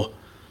for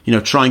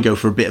try and go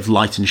for a bit of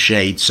light and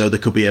shade. So there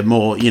could be a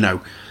more you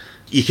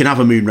can have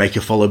a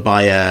Moonraker followed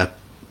by a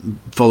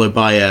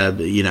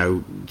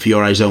For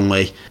Your Eyes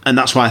Only, and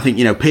that's why I think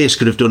Pierce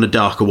could have done a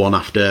darker one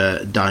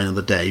after Die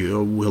Another Day. We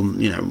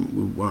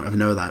won't ever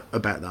know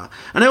about that.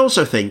 And I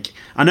also think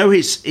I know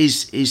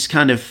his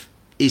kind of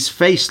his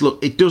face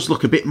does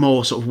look a bit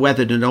more sort of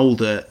weathered and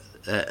older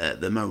at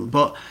the moment,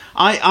 but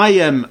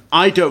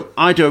I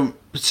don't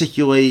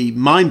particularly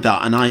mind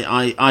that, and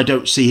I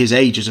don't see his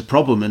age as a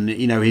problem. And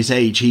his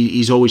age,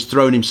 he's always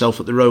thrown himself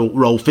at the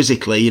role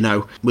physically,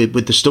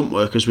 with the stunt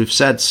work, as we've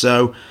said.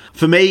 So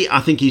for me, I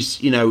think he's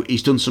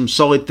done some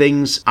solid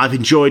things. I've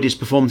enjoyed his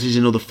performances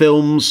in other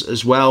films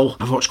as well.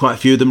 I've watched quite a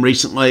few of them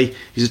recently.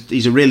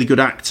 He's a really good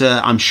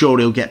actor. I'm sure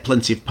he'll get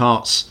plenty of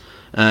parts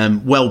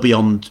well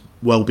beyond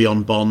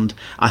Bond.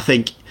 I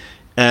think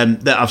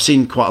that I've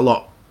seen quite a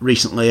lot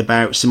recently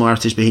about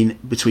similarities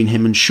between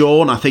him and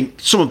Sean. I think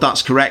some of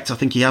that's correct. I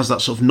think he has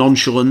that sort of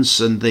nonchalance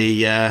and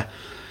the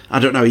I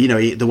don't know,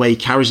 the way he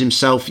carries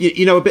himself.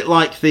 A bit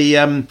like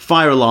the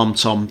fire alarm,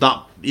 Tom.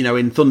 That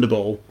in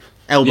Thunderball,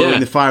 elbowing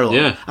the fire alarm.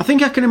 Yeah. I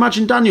think I can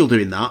imagine Daniel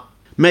doing that.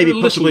 Maybe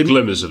possibly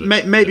glimmers of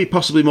it. Maybe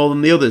possibly more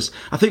than the others.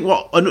 I think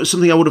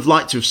something I would have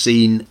liked to have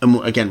seen,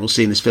 and again we'll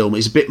see in this film,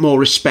 is a bit more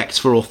respect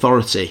for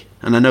authority.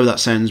 And I know that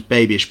sounds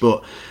babyish,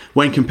 but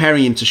when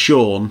comparing him to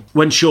Sean,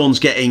 when Sean's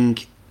getting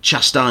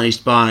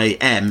chastised by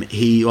M,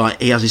 he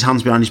has his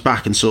hands behind his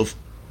back and sort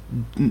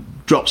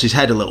of drops his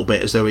head a little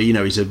bit as though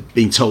he's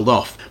being told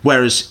off.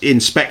 Whereas in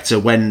Spectre,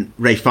 when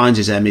Ray finds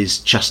his M is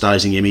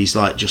chastising him, he's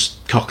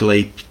just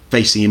cockily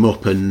facing him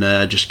up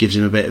and just gives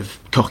him a bit of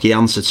cocky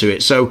answer to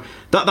it. So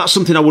that's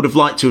something I would have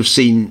liked to have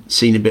seen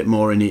a bit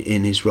more in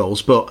his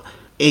roles. But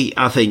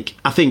I think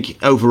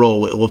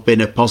overall it will have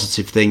been a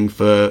positive thing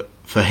for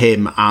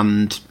him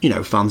and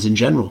fans in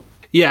general.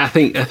 Yeah, I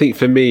think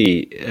for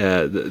me,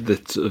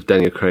 the sort of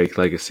Daniel Craig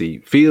legacy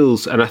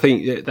feels, and I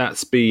think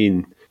that's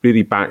been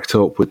really backed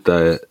up with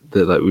the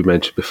like we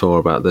mentioned before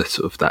about the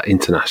sort of that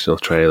international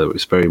trailer. It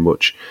was very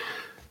much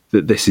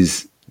that this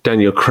is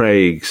Daniel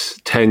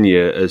Craig's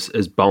tenure as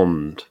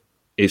Bond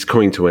is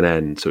coming to an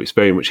end. So it's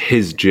very much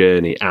his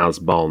journey as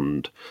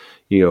Bond,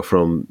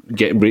 from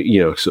getting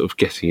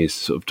his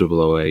sort of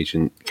 00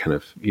 agent kind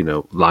of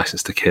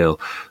license to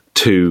kill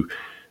to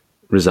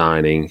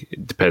resigning.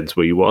 It depends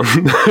where you want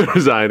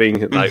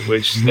resigning, like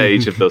which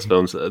stage of those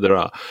films there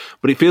are.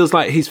 But it feels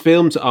like his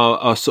films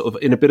are sort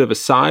of in a bit of a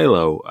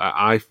silo.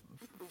 I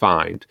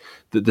find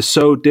that they're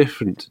so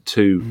different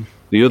to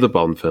the other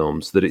Bond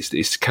films that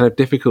it's kind of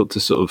difficult to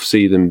sort of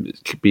see them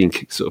being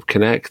sort of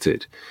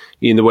connected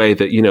in the way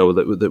that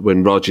that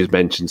when Roger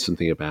mentioned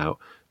something about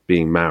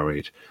being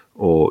married,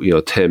 or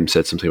Tim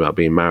said something about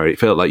being married, it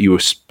felt like you were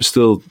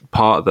still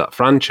part of that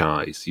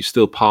franchise. You're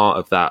still part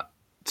of that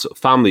sort of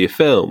family of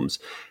films,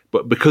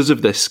 but because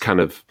of this kind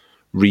of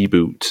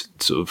reboot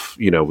sort of,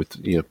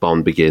 with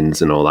Bond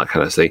Begins and all that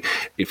kind of thing.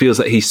 It feels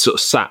like he's sort of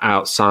sat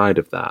outside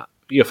of that,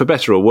 for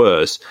better or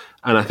worse.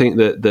 And I think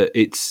that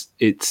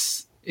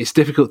it's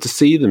difficult to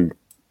see them.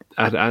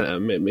 Like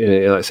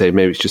I say,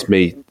 maybe it's just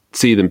me,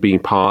 see them being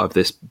part of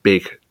this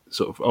big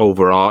sort of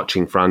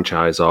overarching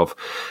franchise of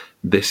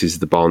this is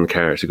the Bond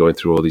character going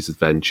through all these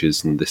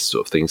adventures and this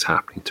sort of thing's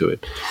happening to him.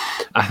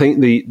 I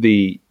think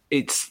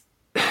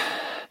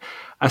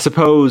I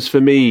suppose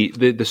for me,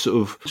 the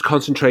sort of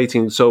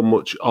concentrating so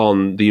much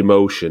on the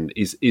emotion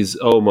is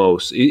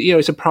almost,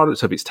 it's a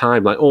product of its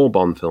time, like all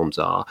Bond films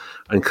are,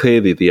 and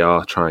clearly they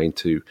are trying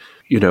to,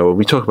 when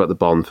we talk about the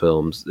Bond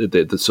films,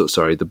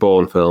 the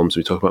Bourne films,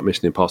 we talk about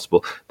Mission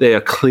Impossible, they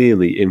are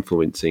clearly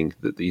influencing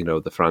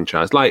the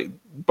franchise. Like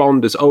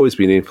Bond has always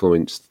been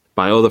influenced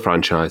by other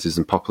franchises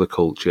and popular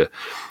culture,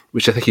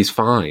 which I think is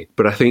fine.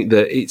 But I think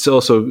that it's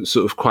also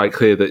sort of quite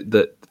clear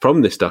that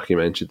from this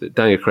documentary that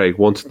Daniel Craig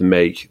wanted to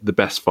make the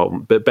best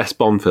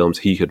Bond films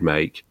he could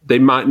make. They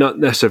might not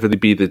necessarily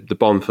be the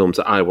Bond films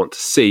that I want to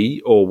see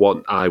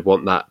or I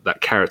want that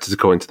character to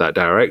go into that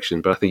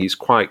direction, but I think it's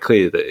quite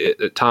clear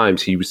that at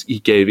times he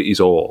gave it his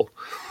all.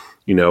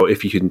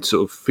 If you can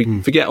sort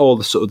of forget all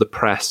the sort of the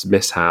press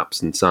mishaps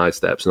and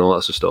sidesteps and all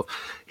that sort of stuff,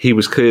 he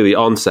was clearly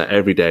on set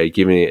every day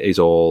giving it his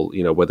all,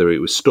 whether it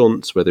was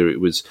stunts, whether it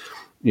was,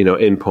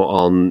 input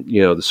on,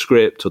 the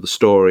script or the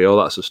story, all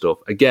that sort of stuff.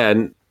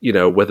 Again,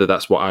 whether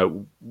that's what I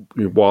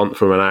want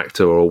from an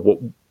actor or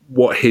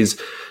what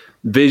his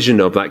vision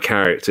of that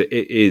character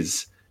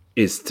is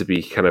to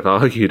be kind of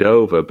argued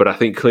over. But I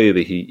think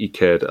clearly he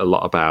cared a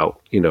lot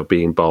about,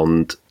 being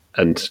Bond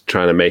and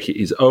trying to make it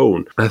his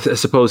own. I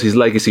suppose his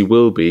legacy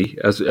will be,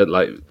 as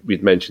like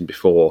we'd mentioned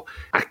before,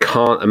 I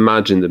can't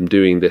imagine them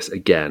doing this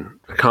again.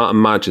 I can't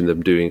imagine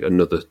them doing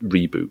another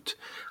reboot.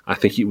 I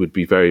think it would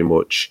be very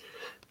much,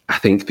 I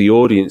think the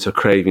audience are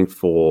craving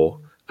for,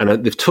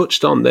 and they've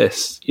touched on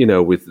this,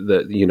 with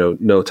the,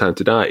 No Time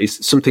to Die,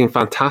 is something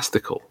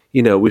fantastical.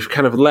 We've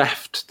kind of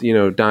left,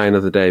 Die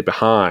Another Day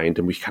behind,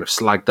 and we kind of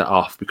slagged that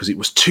off because it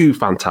was too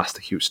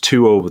fantastic. It was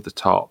too over the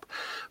top.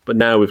 But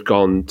now we've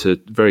gone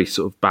to very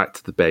sort of back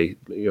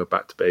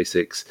to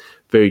basics,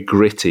 very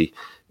gritty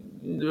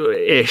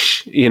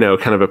ish,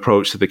 kind of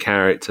approach to the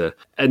character.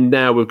 And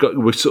now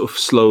we're sort of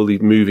slowly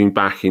moving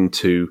back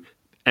into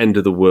end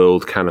of the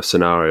world kind of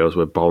scenarios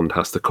where Bond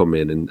has to come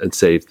in and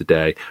save the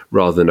day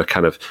rather than a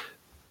kind of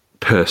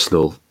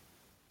personal,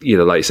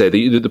 like you say,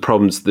 the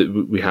problems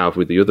that we have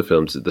with the other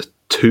films, they're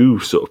too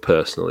sort of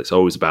personal. It's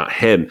always about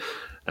him.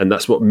 And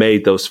that's what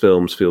made those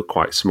films feel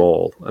quite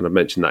small. And I've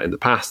mentioned that in the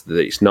past, that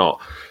it's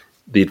not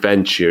the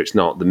adventure, it's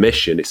not the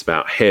mission, it's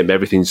about him.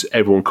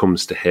 Everyone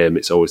comes to him.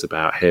 It's always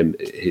about him,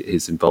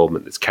 his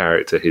involvement, his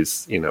character,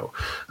 his,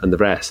 and the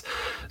rest.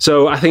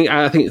 So I think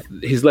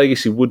his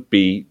legacy would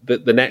be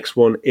that the next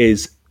one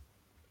is,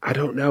 I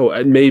don't know,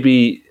 and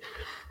maybe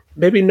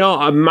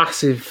not a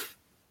massive,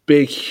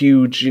 big,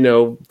 huge,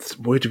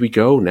 where do we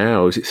go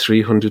now? Is it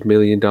 $300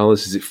 million?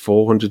 Is it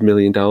 $400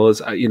 million?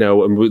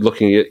 And we're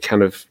looking at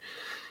kind of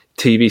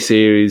TV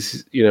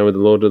series, with the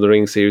Lord of the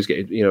Rings series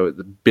getting,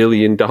 $1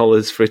 billion for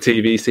a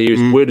TV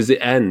series. Where does it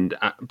end?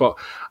 But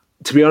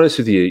to be honest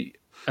with you,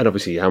 and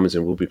obviously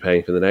Amazon will be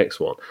paying for the next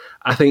one,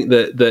 I think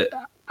that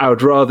I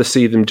would rather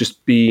see them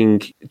just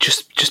being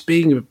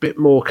a bit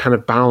more kind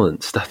of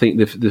balanced. I think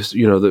this,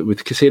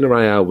 with Casino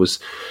Royale was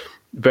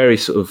very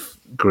sort of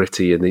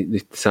gritty, and they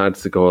decided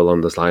to go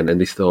along this line,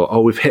 and they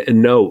thought, we've hit a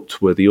note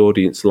where the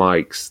audience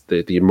likes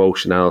the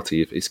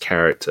emotionality of his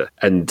character,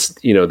 and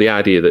the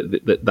idea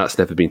that's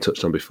never been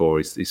touched on before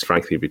is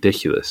frankly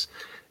ridiculous.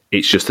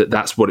 It's just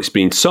that's what it's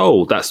been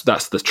sold. That's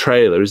the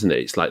trailer, isn't it?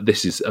 It's like,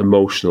 this is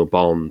emotional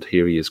Bond.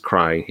 Here he is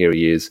crying. Here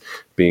he is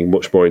being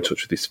much more in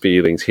touch with his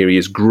feelings. Here he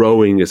is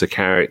growing as a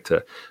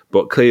character.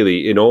 But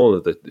clearly, in all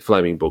of the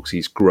Fleming books,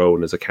 he's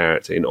grown as a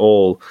character. In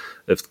all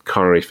of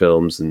Connery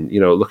films, and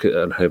look at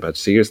Her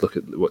Majesty's Secrets, look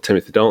at what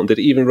Timothy Dalton did.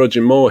 Even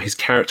Roger Moore, his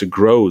character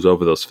grows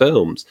over those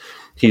films.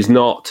 He's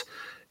not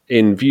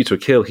in View to a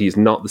Kill. He's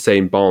not the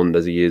same Bond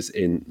as he is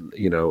in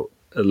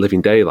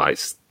Living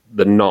Daylights.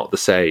 They're not the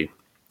same.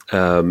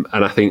 And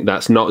I think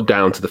that's not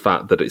down to the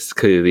fact that it's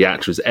clearly the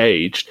actor has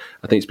aged.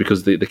 I think it's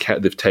because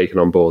they've taken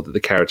on board that the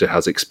character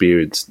has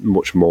experienced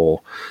much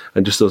more,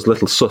 and just those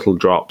little subtle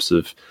drops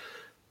of,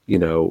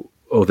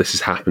 this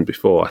has happened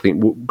before, I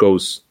think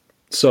goes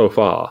so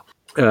far.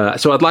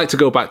 So I'd like to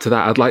go back to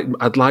that.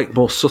 I'd like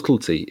more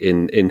subtlety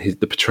in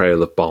the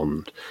portrayal of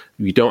Bond.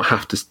 You don't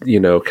have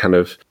to, kind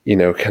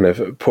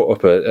of put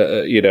up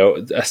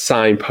a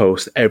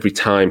signpost every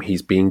time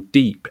he's being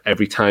deep,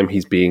 every time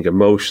he's being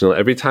emotional,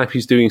 every time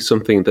he's doing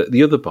something that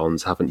the other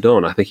Bonds haven't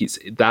done. I think it's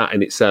that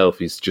in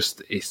itself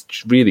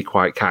it's really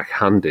quite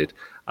cack-handed.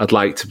 I'd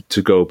like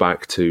to go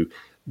back to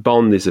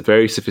Bond is a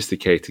very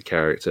sophisticated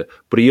character,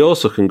 but he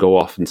also can go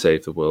off and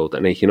save the world,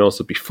 and he can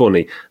also be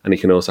funny, and he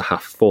can also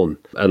have fun.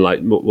 And like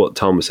what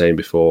Tom was saying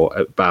before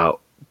about,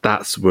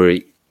 that's where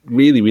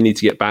we need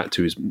to get back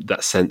to, is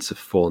that sense of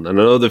fun. And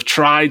I know they've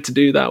tried to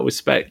do that with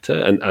Spectre,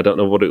 and I don't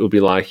know what it will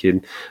be like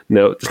in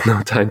No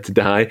Time to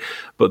Die,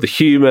 but the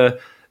humour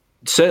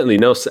certainly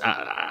no.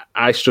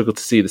 I struggle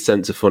to see the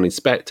sense of fun in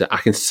Spectre. I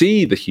can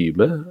see the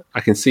humour.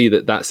 I can see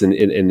that that's an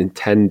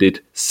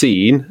intended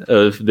scene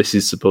of this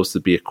is supposed to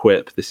be a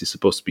quip, this is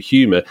supposed to be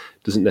humour.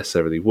 Doesn't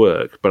necessarily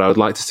work, but I would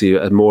like to see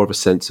more of a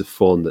sense of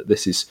fun. That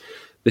this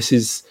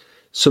is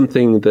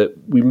something that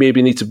we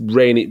maybe need to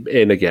rein it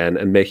in again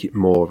and make it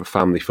more of a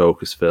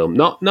family-focused film.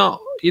 Not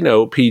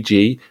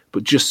PG,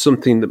 but just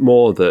something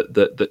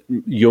that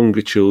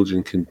younger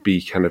children can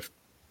be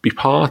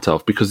part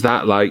of, because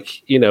that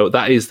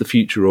that is the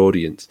future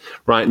audience.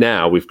 Right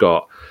now we've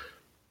got,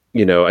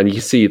 and you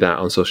can see that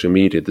on social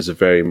media, there's a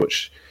very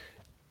much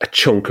a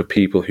chunk of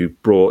people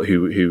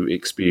who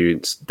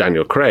experienced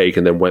Daniel Craig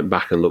and then went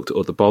back and looked at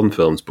other Bond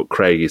films, but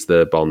Craig is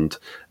their Bond,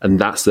 and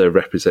that's their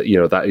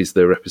that is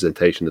their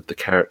representation of the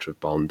character of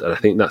Bond. And I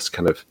think that's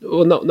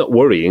not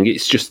worrying.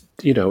 It's just,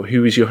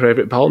 who is your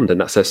favourite Bond,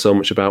 and that says so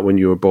much about when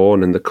you were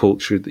born and the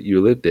culture that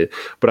you lived in.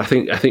 But I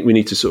think we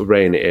need to sort of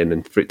rein it in,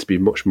 and for it to be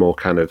much more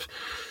kind of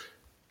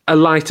a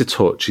lighter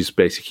touch is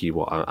basically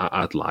what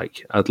I'd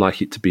like. I'd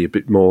like it to be a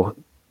bit more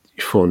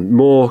fun,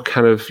 more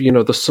kind of,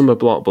 the summer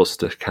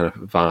blockbuster kind of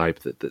vibe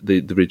that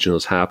the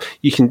originals have.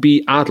 You can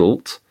be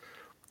adult,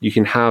 you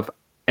can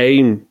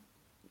aim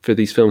for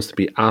these films to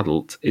be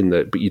adult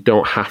but you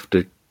don't have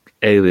to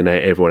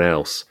alienate everyone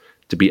else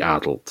to be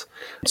adult.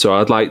 So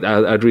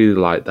I'd really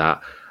like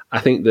that. I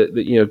think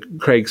that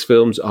Craig's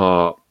films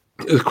the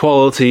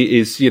quality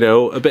is,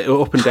 a bit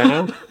up and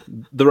down.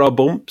 There are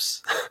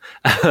bumps.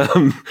 But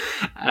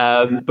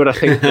I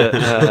think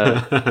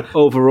that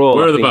overall...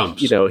 Where are the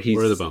bumps?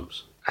 Where are the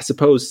bumps? I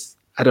suppose,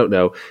 I don't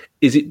know.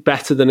 Is it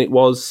better than it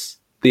was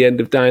the end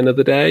of Die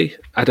Another Day?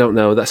 I don't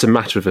know. That's a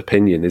matter of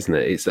opinion, isn't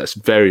it? That's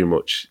very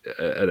much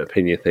an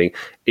opinion thing.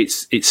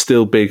 It's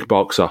still big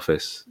box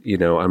office,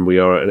 and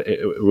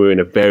we're in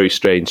a very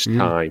strange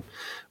time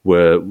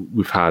where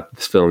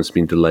this film has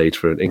been delayed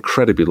for an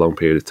incredibly long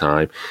period of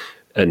time,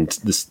 and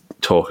there's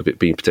talk of it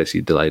being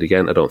potentially delayed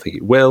again. I don't think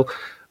it will.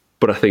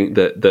 But I think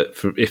that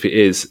if it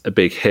is a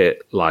big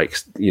hit, like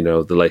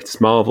the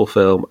latest Marvel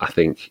film, I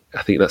think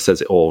that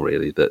says it all,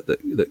 really.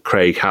 That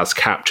Craig has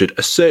captured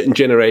a certain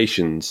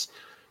generation's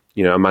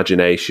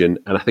imagination,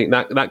 and I think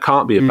that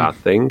can't be a bad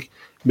thing.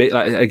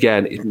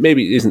 Again,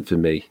 maybe it isn't for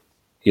me.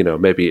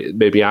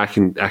 Maybe I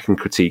can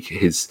critique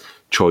his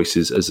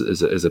choices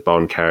as a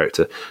Bond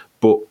character,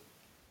 but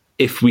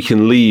if we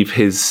can leave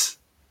his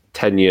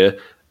tenure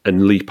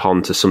and leap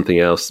on to something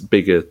else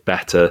bigger,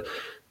 better,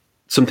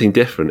 something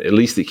different, at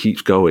least it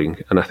keeps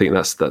going, and I think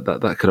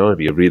that can only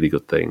be a really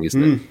good thing,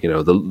 isn't it?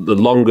 The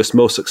longest,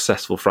 most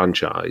successful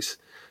franchise,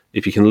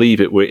 if you can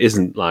leave it where it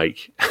isn't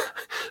like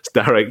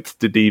direct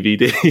to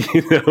DVD,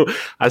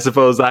 I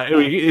suppose that's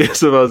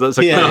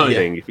a good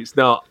thing. If it's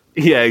not,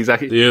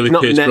 exactly, the early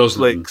not Pierce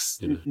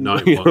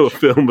Netflix,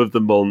 film of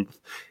the month.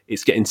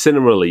 It's getting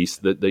cinema release.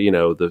 They're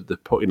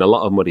putting a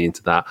lot of money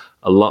into that,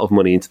 a lot of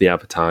money into the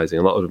advertising,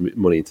 a lot of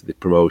money into the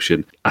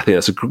promotion. I think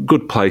that's a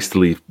good place to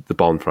leave the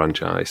Bond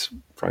franchise,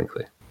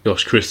 frankly.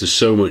 Gosh, Chris, there's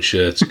so much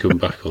to come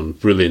back on.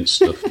 Brilliant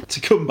stuff. To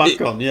come back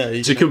on,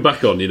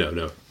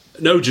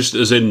 No, just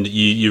as in,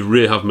 you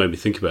really have made me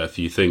think about a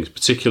few things,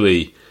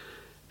 particularly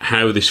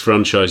how this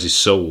franchise is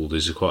sold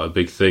is quite a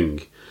big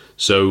thing.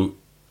 So,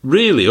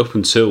 really, up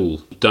until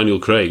Daniel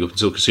Craig, up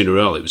until Casino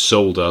Royale, it was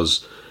sold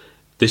as,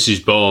 this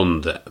is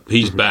Bond,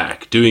 he's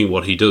back, doing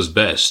what he does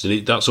best,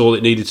 and that's all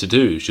it needed to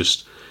do. It's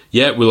just,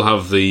 we'll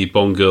have the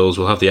Bond girls,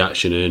 we'll have the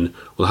action in,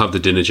 we'll have the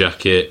dinner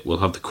jacket, we'll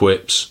have the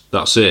quips,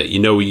 that's it. You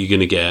know what you're going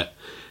to get,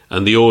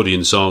 and the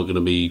audience aren't going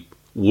to be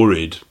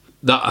worried.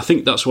 I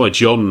think that's why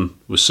John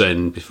was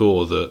saying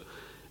before that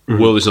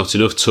World Is Not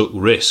Enough took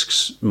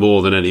risks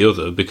more than any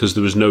other, because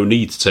there was no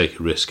need to take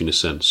a risk, in a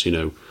sense.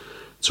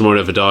 Tomorrow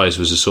Never Dies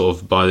was a sort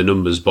of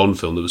by-the-numbers Bond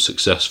film that was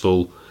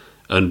successful,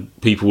 and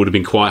people would have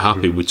been quite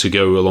happy to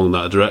go along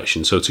that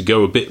direction. So to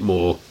go a bit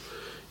more,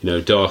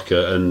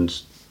 darker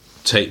and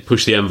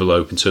push the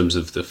envelope in terms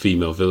of the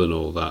female villain and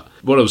all that.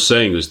 What I was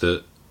saying was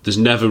that there's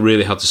never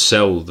really had to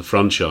sell the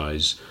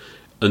franchise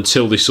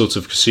until this sort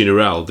of Casino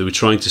Royale. They were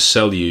trying to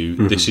sell you,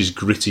 this is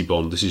gritty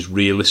Bond, this is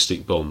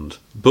realistic Bond.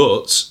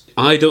 But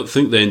I don't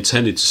think they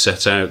intended to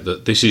set out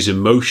that this is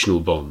emotional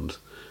Bond.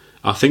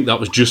 I think that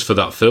was just for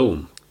that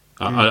film.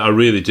 I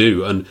really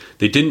do. And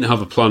they didn't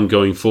have a plan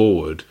going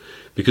forward,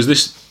 because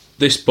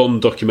this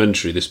Bond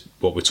documentary,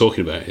 what we're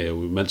talking about here,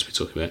 we're meant to be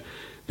talking about,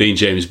 being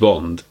James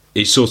Bond,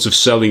 is sort of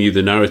selling you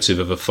the narrative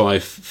of a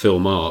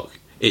 5-film arc.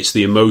 It's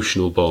the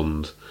emotional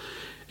Bond.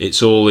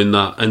 It's all in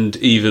that. And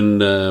even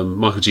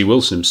Michael G.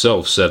 Wilson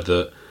himself said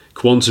that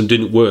Quantum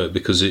didn't work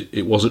because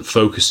it wasn't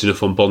focused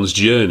enough on Bond's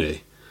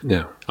journey.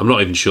 Yeah. I'm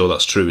not even sure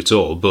that's true at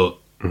all, but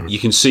you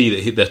can see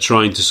that they're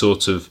trying to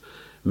sort of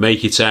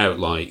make it out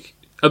like...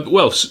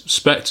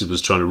 Spectre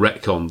was trying to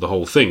retcon the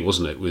whole thing,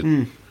 wasn't it?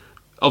 With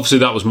obviously,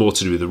 that was more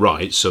to do with the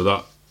rights, so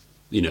that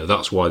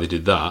that's why they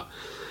did that.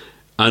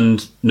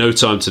 And No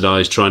Time to Die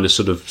is trying to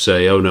sort of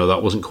say, oh no,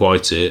 that wasn't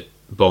quite it.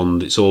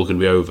 Bond, it's all going to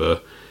be over.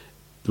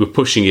 We're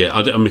pushing it.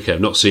 I've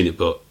not seen it,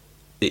 but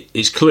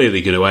it's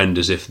clearly going to end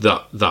as if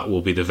that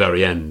will be the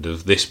very end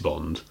of this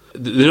Bond.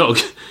 They're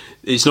not.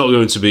 it's not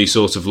going to be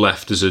sort of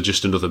left as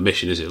just another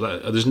mission, is it?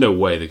 There's no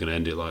way they're going to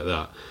end it like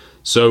that.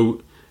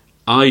 So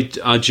I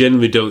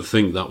genuinely don't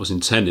think that was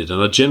intended,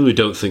 and I genuinely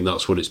don't think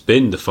that's what it's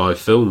been, the 5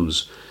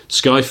 films.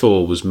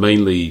 Skyfall was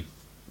mainly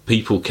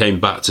people came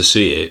back to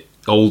see it,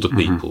 older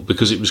people,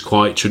 because it was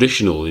quite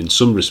traditional in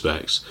some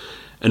respects.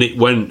 And it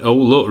went, oh,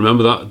 look,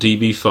 remember that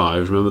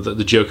DB5? Remember that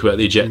the joke about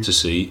the ejector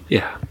seat?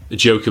 Yeah. The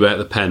joke about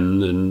the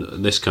pen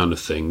and this kind of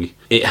thing.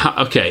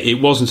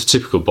 It wasn't a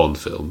typical Bond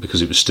film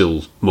because it was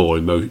still more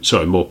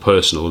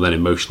personal and then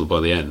emotional by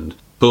the end.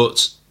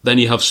 But then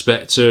you have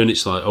Spectre and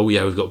it's like, oh,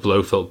 yeah, we've got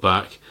Blofeld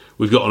back.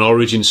 We've got an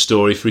origin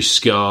story for his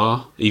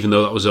scar, even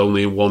though that was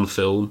only in one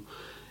film.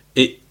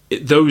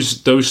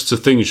 Those two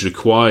things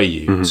require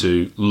you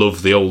to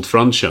love the old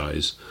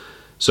franchise.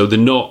 So they're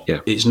not. Yeah.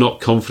 It's not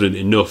confident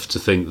enough to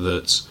think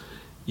that,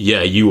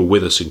 yeah, you were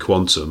with us in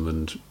Quantum,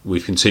 and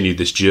we've continued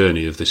this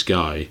journey of this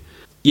guy.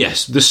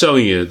 Yes, they're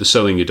selling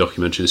a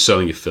documentary, they're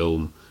selling a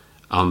film,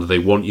 and they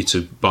want you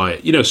to buy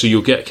it. You know, so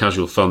you'll get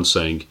casual fans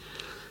saying,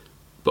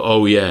 "But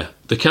oh yeah,"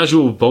 the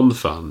casual Bond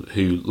fan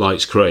who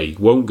likes Craig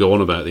won't go on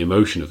about the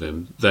emotion of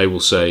him. They will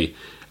say,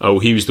 "Oh,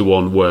 he was the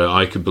one where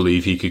I could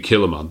believe he could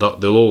kill a man."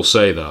 They'll all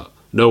say that.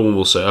 No one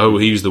will say, "Oh,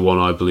 he was the one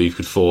I believe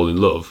could fall in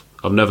love."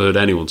 I've never heard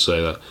anyone say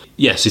that.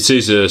 Yes, it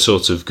is a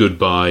sort of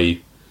goodbye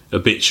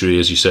obituary,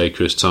 as you say,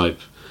 Chris, type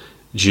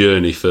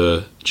journey. It's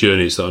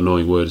that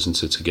annoying word,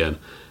 isn't it, again?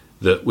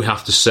 That we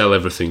have to sell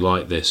everything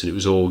like this, and it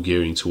was all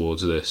gearing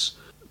towards this.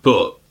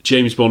 But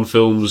James Bond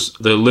films,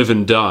 they live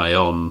and die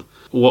on,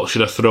 what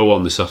should I throw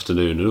on this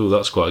afternoon? And, oh,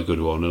 that's quite a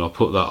good one, and I'll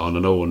put that on,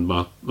 and oh, and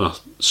my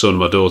son and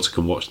my daughter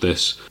can watch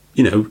this.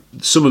 You know,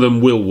 some of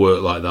them will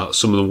work like that,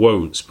 some of them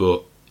won't,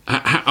 but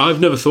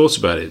I've never thought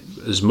about it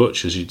as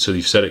much as until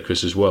you've said it,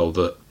 Chris, as well,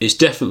 that it's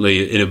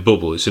definitely in a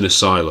bubble, it's in a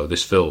silo,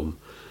 this film.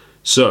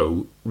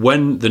 So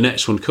when the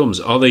next one comes,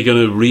 are they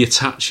going to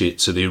reattach it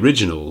to the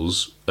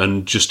originals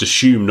and just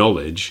assume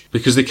knowledge?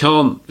 Because they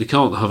can't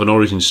have an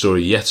origin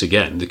story yet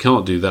again. They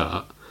can't do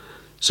that.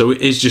 So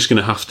it is just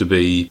going to have to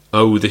be,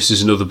 oh, this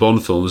is another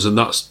Bond film, and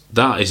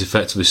that is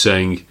effectively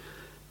saying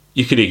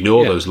you can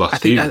ignore those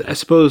last few. I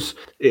suppose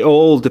it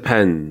all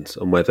depends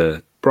on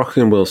whether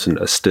Broccoli and Wilson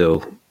are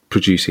still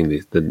producing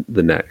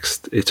the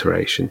next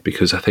iteration,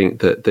 because I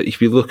think that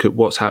if you look at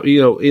what's happened, you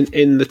know,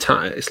 in the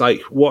time, it's like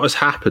what has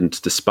happened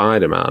to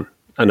Spider-Man.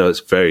 I know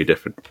it's very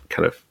different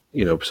kind of,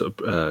 you know, sort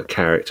of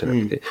character and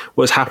everything.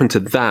 What's happened to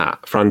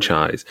that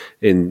franchise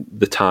in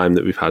the time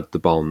that we've had the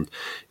Bond?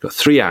 You've got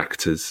 3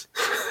 actors.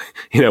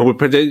 You know,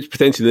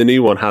 potentially the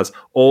new one has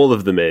all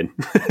of them in.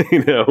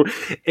 You know,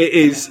 it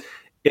is.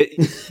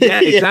 Yeah,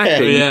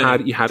 exactly. Yeah.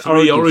 You had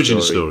 3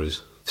 origin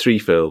stories, 3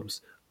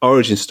 films,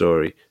 origin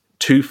story,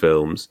 2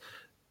 films.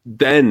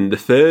 Then the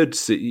third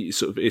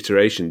sort of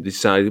iteration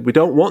decided we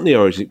don't want the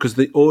origin because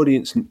the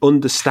audience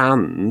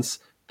understands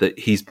that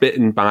he's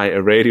bitten by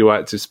a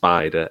radioactive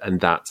spider and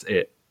that's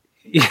it.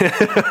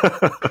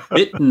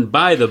 Bitten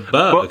by the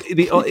bug.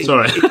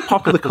 Sorry, it's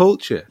popular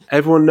culture.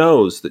 Everyone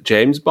knows that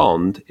James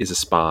Bond is a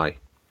spy,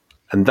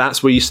 and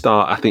that's where you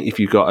start. I think if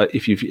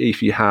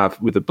you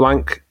have with a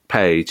blank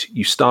page,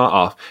 you start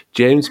off,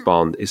 James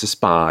Bond is a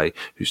spy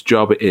whose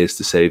job it is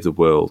to save the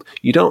world.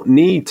 You don't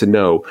need to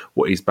know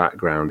what his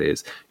background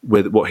is,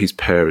 what his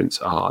parents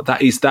are.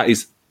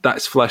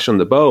 That's flesh on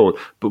the bone.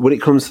 But when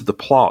it comes to the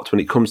plot,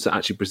 when it comes to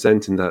actually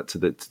presenting that to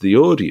the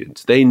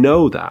audience, they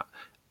know that.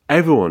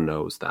 Everyone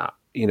knows that.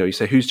 You know, you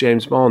say, who's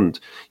James Bond?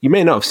 You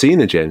may not have seen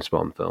a James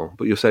Bond film,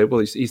 but you'll say, well,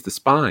 he's the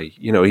spy.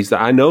 You know,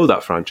 I know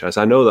that franchise.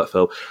 I know that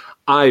film.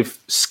 I've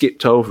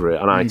skipped over it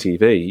on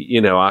ITV.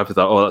 You know, I've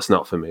thought, oh, that's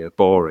not for me,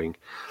 boring.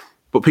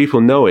 But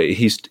people know it.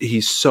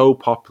 He's so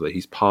popular.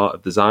 He's part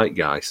of the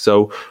zeitgeist.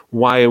 So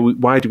why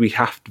do we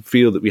have to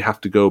feel that we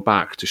have to go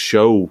back to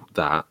show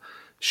that?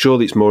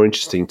 Surely it's more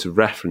interesting to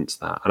reference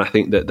that. And I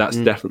think that's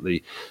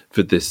definitely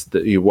for this.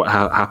 What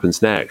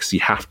happens next? You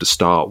have to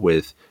start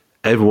with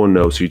everyone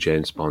knows who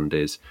James Bond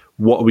is.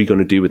 What are we going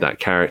to do with that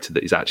character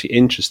that is actually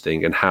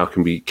interesting, and how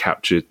can we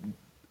capture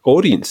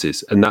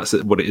audiences? And that's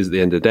what it is at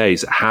the end of the day,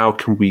 is how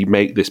can we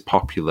make this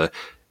popular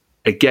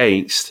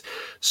against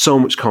so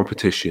much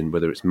competition,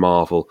 whether it's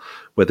Marvel,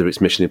 whether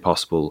it's Mission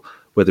Impossible,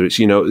 whether it's,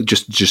 you know,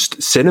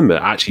 just cinema,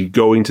 actually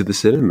going to the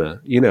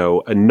cinema, you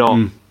know, and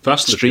not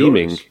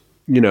streaming.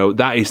 You know,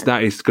 that is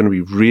going to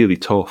be really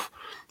tough.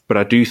 But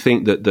I do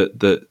think that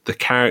the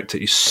character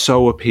is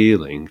so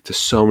appealing to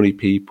so many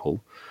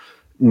people,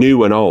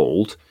 new and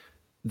old,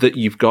 that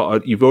you've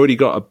already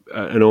got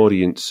an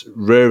audience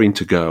raring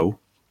to go.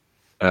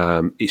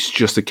 It's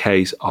just a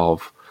case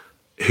of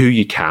who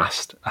you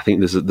cast. I think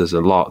there's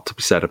a lot to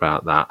be said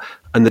about that,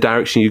 and the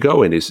direction you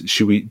go in is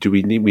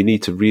we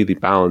need to really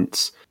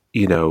balance,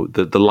 you know,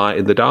 the light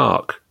and the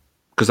dark,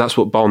 because that's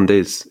what Bond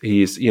is.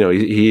 He is, you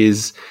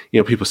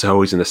know, people say,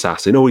 oh, he's an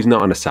assassin. Oh, he's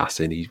not an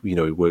assassin. He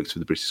works for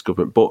the British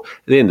government, but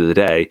at the end of the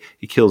day,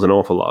 he kills an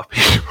awful lot of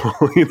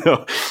people.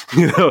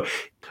 you know.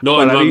 Not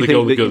well, in I do the think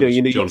Golden that, Guns,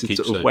 you need John to keeps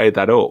sort of saying. weigh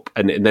that up,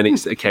 and then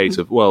it's a case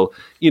of, well,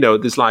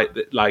 there's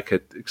like a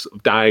sort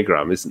of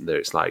diagram, isn't there?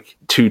 It's like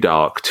too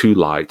dark, too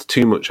light,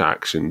 too much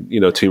action,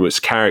 too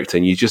much character,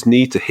 and you just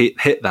need to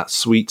hit that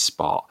sweet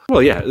spot.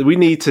 Well, yeah, we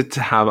need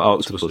to have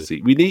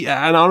Octopussy. We need,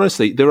 and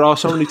honestly, there are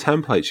so many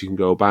templates you can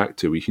go back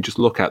to. You can just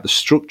look at the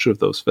structure of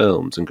those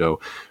films and go,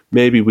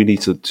 maybe we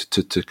need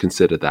to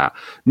consider that.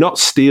 Not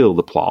steal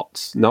the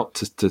plots, not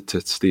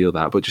to steal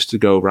that, but just to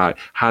go, right,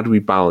 how do we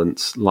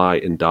balance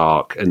light and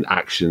dark and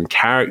action,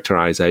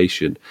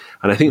 characterization?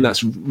 And I think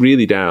that's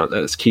really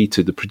that's key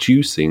to the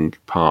producing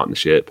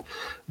partnership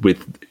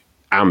with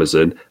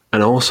Amazon,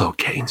 and also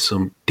getting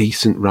some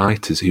decent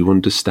writers who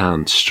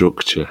understand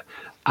structure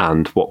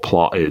and what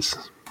plot is.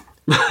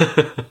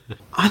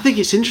 I think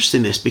it's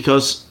interesting, this,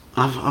 because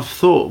I've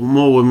thought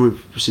more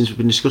since we've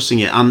been discussing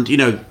it, and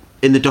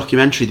in the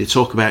documentary they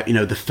talk about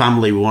the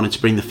family. We wanted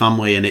to bring the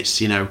family, and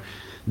it's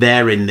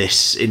they're in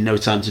this in No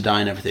Time to Die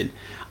and everything.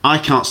 I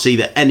can't see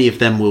that any of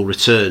them will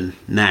return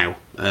now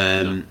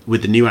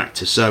with the new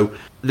actor. So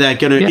they're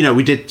gonna,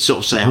 we did sort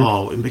of say,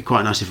 it'd be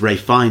quite nice if Ralph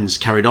Fiennes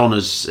carried on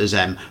as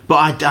M,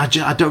 but I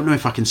don't know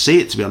if I can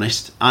see it, to be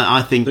honest.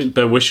 I think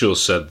Ben Whishaw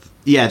said,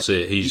 that's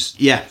it. He's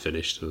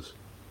finished.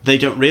 They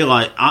don't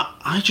realise.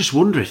 I just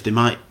wonder if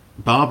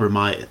Barbara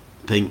might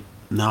think,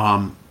 no,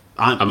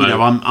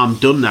 I'm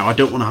done now. I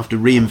don't want to have to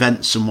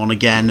reinvent someone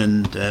again,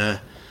 and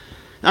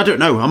I don't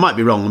know. I might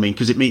be wrong. I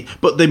mean,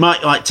 but they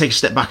might take a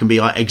step back and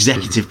be like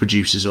executive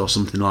producers or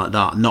something like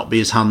that, and not be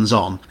as hands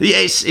on. Yeah,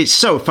 it's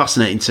so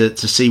fascinating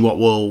to see what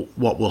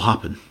will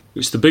happen.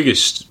 It's the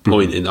biggest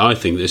point in. I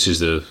think this is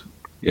the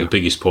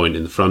biggest point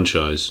in the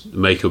franchise.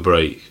 Make or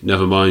break.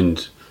 Never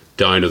mind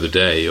Die Another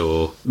Day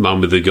or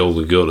Man with the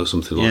Golden Gun or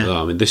something like that.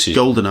 I mean, this is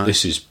GoldenEye.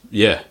 This is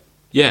yeah.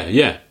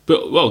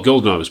 But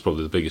GoldenEye was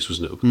probably the biggest,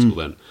 wasn't it, up until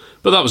then?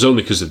 But that was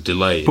only because of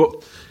delay,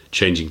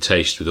 changing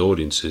taste with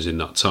audiences in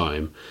that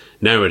time.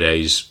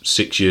 Nowadays,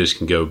 6 years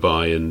can go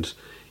by, and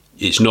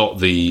it's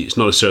not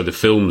necessarily the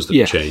films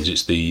that change.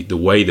 It's the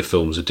way the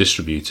films are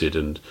distributed,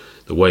 and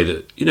the way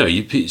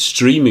that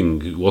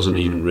streaming wasn't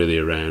even really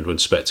around when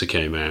Spectre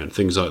came out and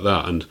things like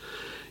that. And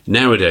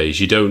nowadays,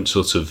 you don't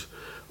sort of,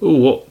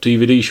 what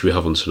DVD should we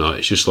have on tonight?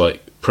 It's just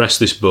like, press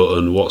this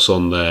button, what's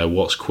on there,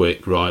 what's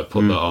quick, right,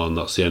 put that on,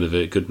 that's the end of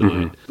it, good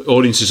night.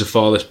 Audiences are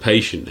far less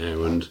patient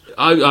now, and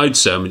I'd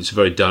say, it's a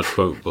very dad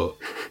quote, but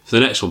for the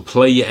next one,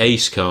 play your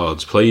ace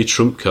cards, play your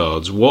trump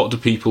cards. What do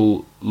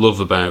people love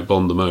about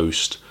Bond the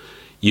most?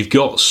 You've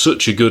got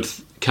such a good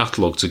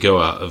catalogue to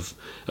go at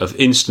of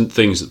instant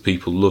things that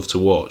people love to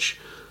watch.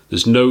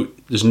 There's no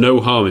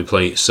harm in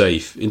playing it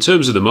safe. In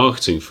terms of the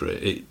marketing for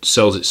it, it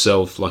sells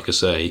itself, like I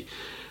say,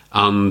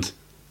 and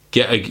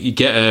get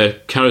a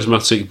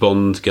charismatic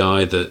Bond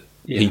guy that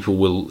people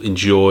will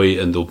enjoy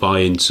and they'll buy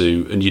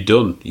into, and you're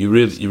done. You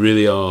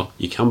really are.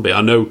 You can be. I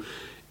know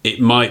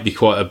it might be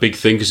quite a big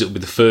thing because it'll be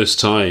the first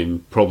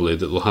time probably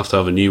that they'll have to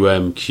have a new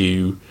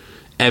MQ.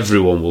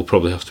 Everyone will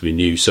probably have to be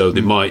new, so they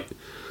might.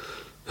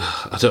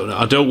 I don't know.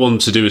 I don't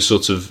want to do a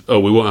sort of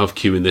we won't have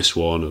Q in this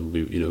one, and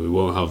we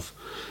won't have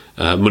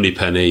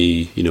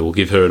Moneypenny. We'll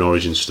give her an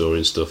origin story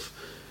and stuff.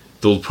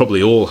 They'll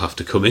probably all have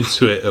to come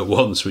into it at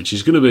once, which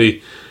is going to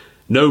be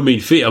no mean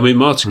feat. I mean,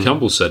 Martin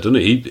Campbell said,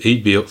 didn't he?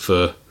 He'd be up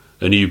for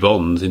a new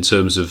Bond in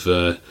terms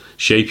of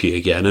shaping it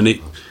again.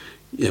 And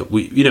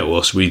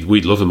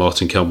we'd love a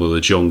Martin Campbell or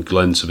a John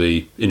Glenn to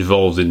be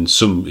involved in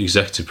some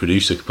executive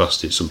producer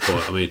capacity at some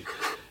point. I mean,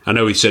 I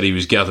know he said he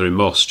was gathering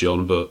moss,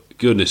 John, but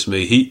goodness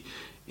me,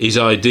 his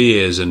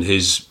ideas and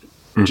his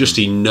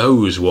he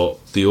knows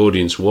what the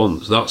audience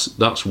wants.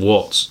 That's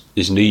what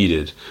is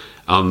needed,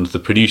 and the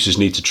producers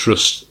need to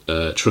trust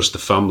the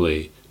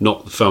family,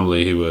 not the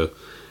family who are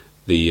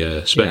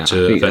the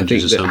Spectre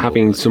Avengers. I think that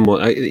having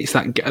someone, it's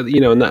that,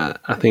 and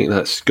that, I think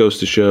that goes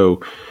to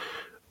show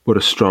what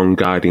a strong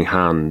guiding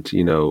hand,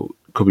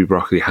 Cubby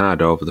Broccoli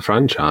had over the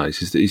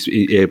franchise. Is that he's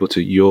able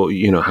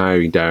to,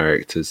 hiring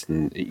directors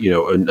and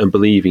and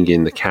believing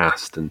in the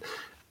cast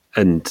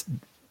and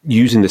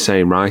using the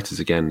same writers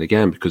again and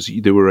again, because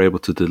they were able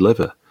to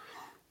deliver.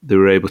 They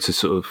were able to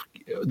sort of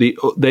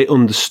they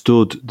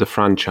understood the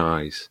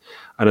franchise.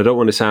 And I don't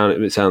want to sound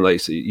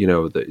like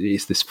that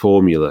it's this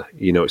formula.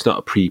 It's not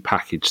a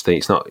pre-packaged thing.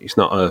 It's not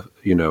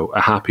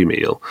a Happy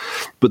Meal,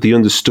 but they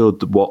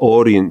understood what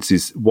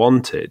audiences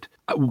wanted,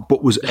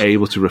 but was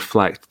able to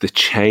reflect the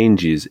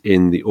changes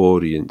in the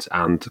audience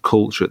and the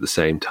culture at the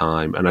same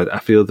time. And I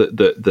feel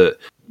that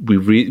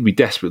we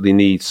desperately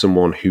need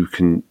someone who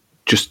can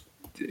just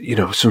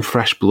some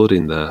fresh blood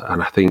in there.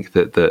 And I think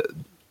that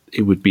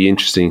it would be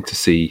interesting to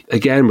see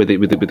again with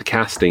the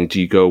casting.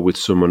 Do you go with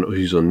someone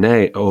who's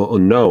unknown,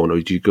 or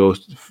do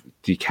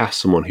you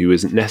cast someone who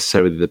isn't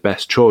necessarily the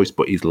best choice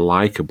but is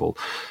likable,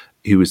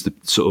 who is the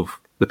sort of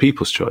the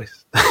people's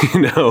choice?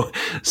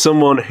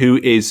 Someone who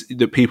is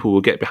that people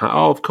will get behind.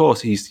 Oh, of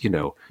course, he's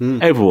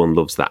everyone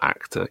loves that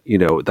actor.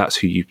 That's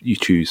who you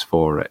choose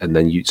for it, and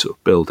then you sort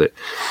of build it.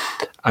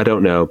 I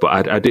don't know,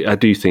 but I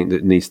do think that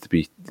it needs to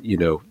be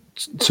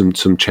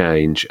some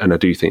change, and I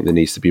do think there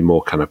needs to be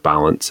more kind of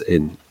balance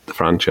in the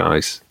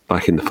franchise,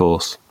 like in The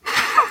Force.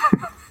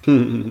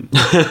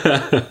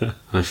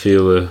 I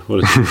feel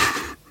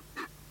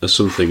there's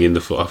something in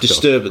the force.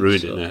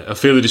 Disturbance. I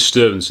feel a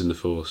disturbance in the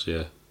force,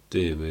 yeah.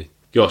 Dear me.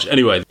 Gosh,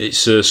 anyway, it's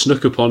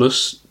snuck upon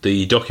us,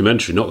 the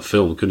documentary, not the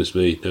film, goodness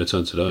me, No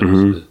Time to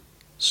Die.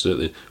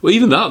 Certainly. Well,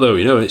 even that, though,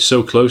 it's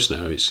so close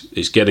now.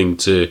 It's getting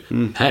to,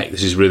 heck,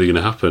 this is really going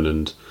to happen,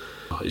 and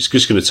it's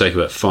just going to take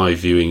about 5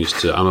 viewings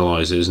to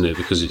analyse it, isn't it?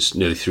 Because it's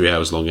nearly 3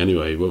 hours long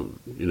anyway. Well,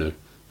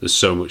 there's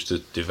so much to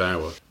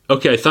devour.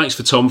 Okay, thanks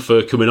for Tom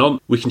for coming on.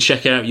 We can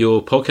check out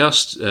your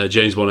podcast,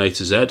 James Bond A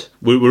to Z.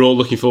 We're all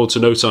looking forward to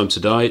No Time to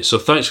Die. So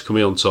thanks for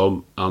coming on,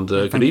 Tom, and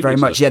good evening. Thank you very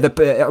much. Yeah,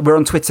 we're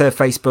on Twitter,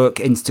 Facebook,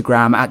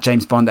 Instagram at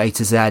James Bond A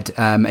to Z,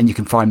 and you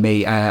can find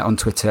me on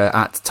Twitter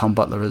at Tom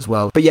Butler as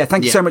well. But yeah,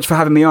 thank you so much for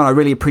having me on. I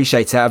really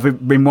appreciate it.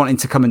 I've been wanting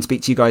to come and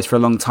speak to you guys for a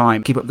long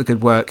time. Keep up the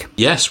good work.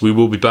 Yes, we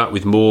will be back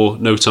with more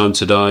No Time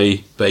to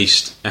Die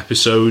based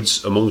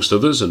episodes, amongst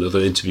others, and other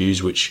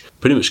interviews, which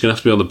pretty much going to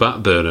have to be on the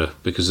back burner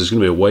because there's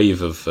going to be a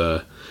wave of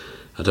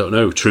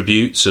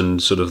tributes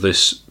and sort of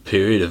this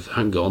period of,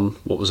 hang on,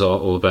 what was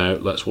art all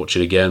about? Let's watch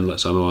it again.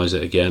 Let's analyse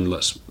it again.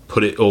 Let's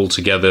put it all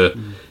together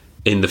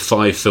in the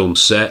 5-film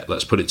set.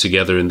 Let's put it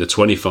together in the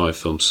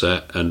 25-film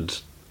set.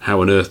 And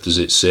how on earth does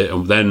it sit?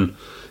 And then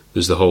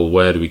there's the whole,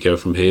 where do we go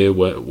from here?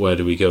 Where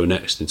do we go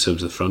next in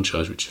terms of the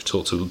franchise, which we've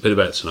talked a little bit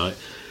about tonight.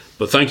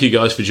 But thank you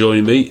guys for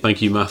joining me.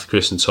 Thank you, Matt,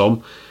 Chris and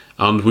Tom.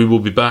 And we will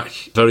be back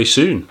very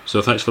soon.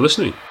 So thanks for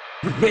listening.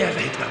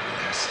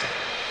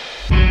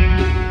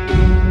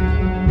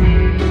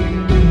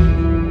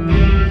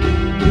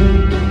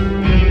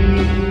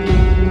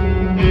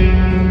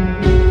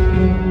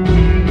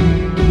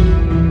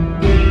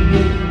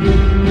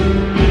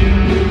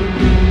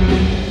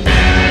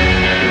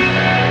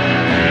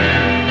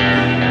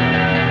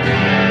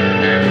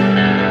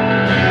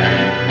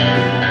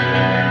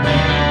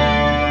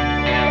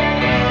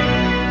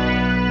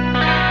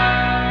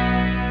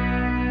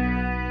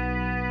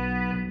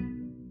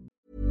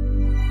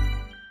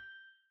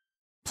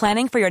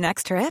 Planning for your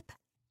next trip?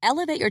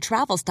 Elevate your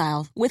travel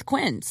style with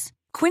Quince.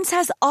 Quince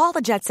has all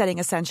the jet-setting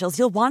essentials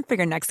you'll want for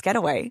your next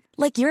getaway,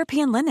 like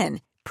European linen,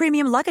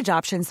 premium luggage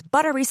options,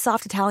 buttery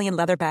soft Italian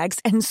leather bags,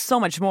 and so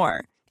much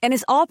more. And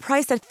is all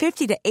priced at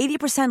 50 to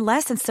 80%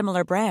 less than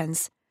similar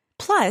brands.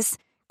 Plus,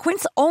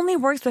 Quince only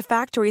works with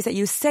factories that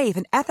use safe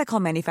and ethical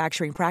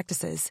manufacturing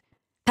practices.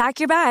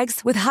 Pack your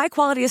bags with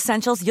high-quality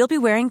essentials you'll be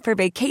wearing for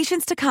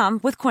vacations to come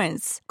with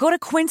Quince. Go to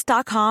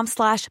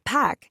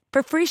quince.com/pack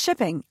for free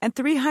shipping and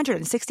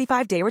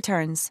 365-day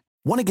returns.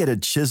 Want to get a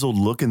chiseled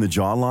look in the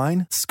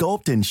jawline?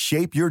 Sculpt and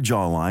shape your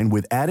jawline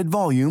with added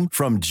volume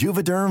from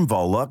Juvederm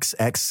Volux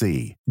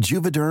XC.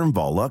 Juvederm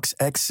Volux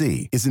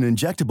XC is an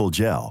injectable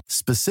gel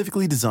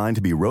specifically designed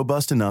to be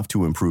robust enough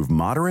to improve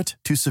moderate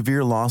to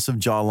severe loss of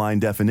jawline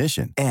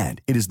definition.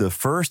 And it is the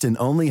first and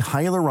only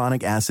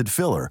hyaluronic acid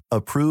filler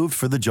approved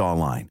for the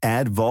jawline.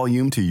 Add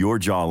volume to your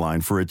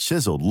jawline for a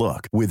chiseled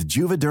look with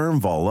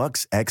Juvederm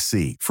Volux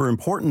XC. For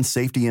important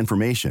safety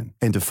information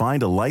and to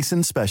find a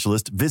licensed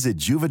specialist, visit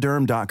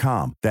Juvederm.com.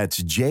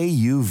 That's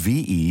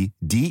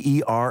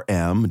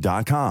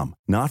Juvederm.com.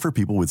 Not for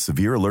people with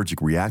severe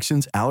allergic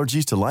reactions,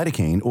 allergies to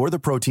lidocaine, or the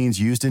proteins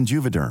used in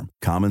Juvederm.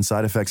 Common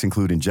side effects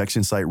include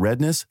injection site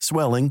redness,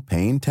 swelling,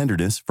 pain,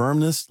 tenderness,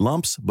 firmness,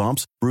 lumps,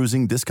 bumps,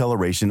 bruising,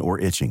 discoloration, or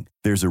itching.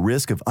 There's a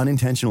risk of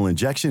unintentional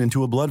injection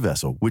into a blood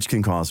vessel, which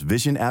can cause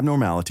vision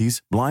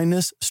abnormalities,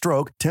 blindness,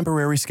 stroke,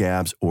 temporary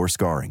scabs, or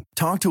scarring.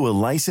 Talk to a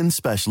licensed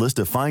specialist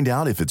to find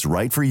out if it's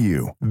right for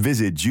you.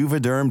 Visit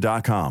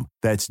Juvederm.com.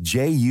 That's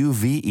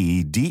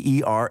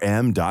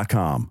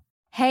Juvederm.com.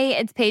 Hey,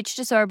 it's Paige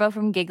DeSorbo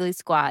from Giggly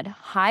Squad.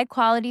 High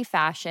quality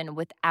fashion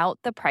without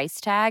the price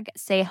tag.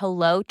 Say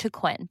hello to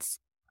Quince.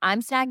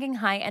 I'm snagging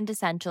high-end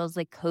essentials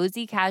like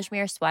cozy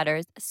cashmere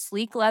sweaters,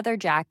 sleek leather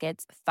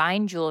jackets,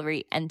 fine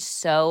jewelry, and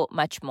so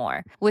much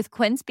more. With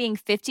Quince being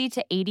 50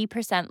 to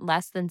 80%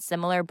 less than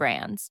similar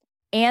brands.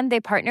 And they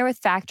partner with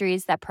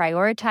factories that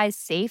prioritize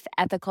safe,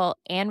 ethical,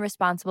 and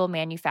responsible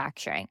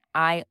manufacturing.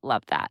 I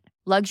love that.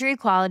 Luxury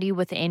quality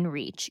within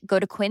reach. Go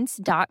to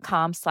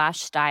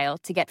quince.com/style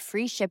to get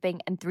free shipping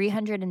and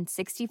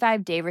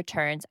 365-day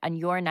returns on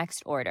your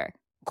next order.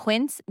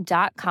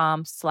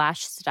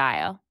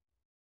 Quince.com/style.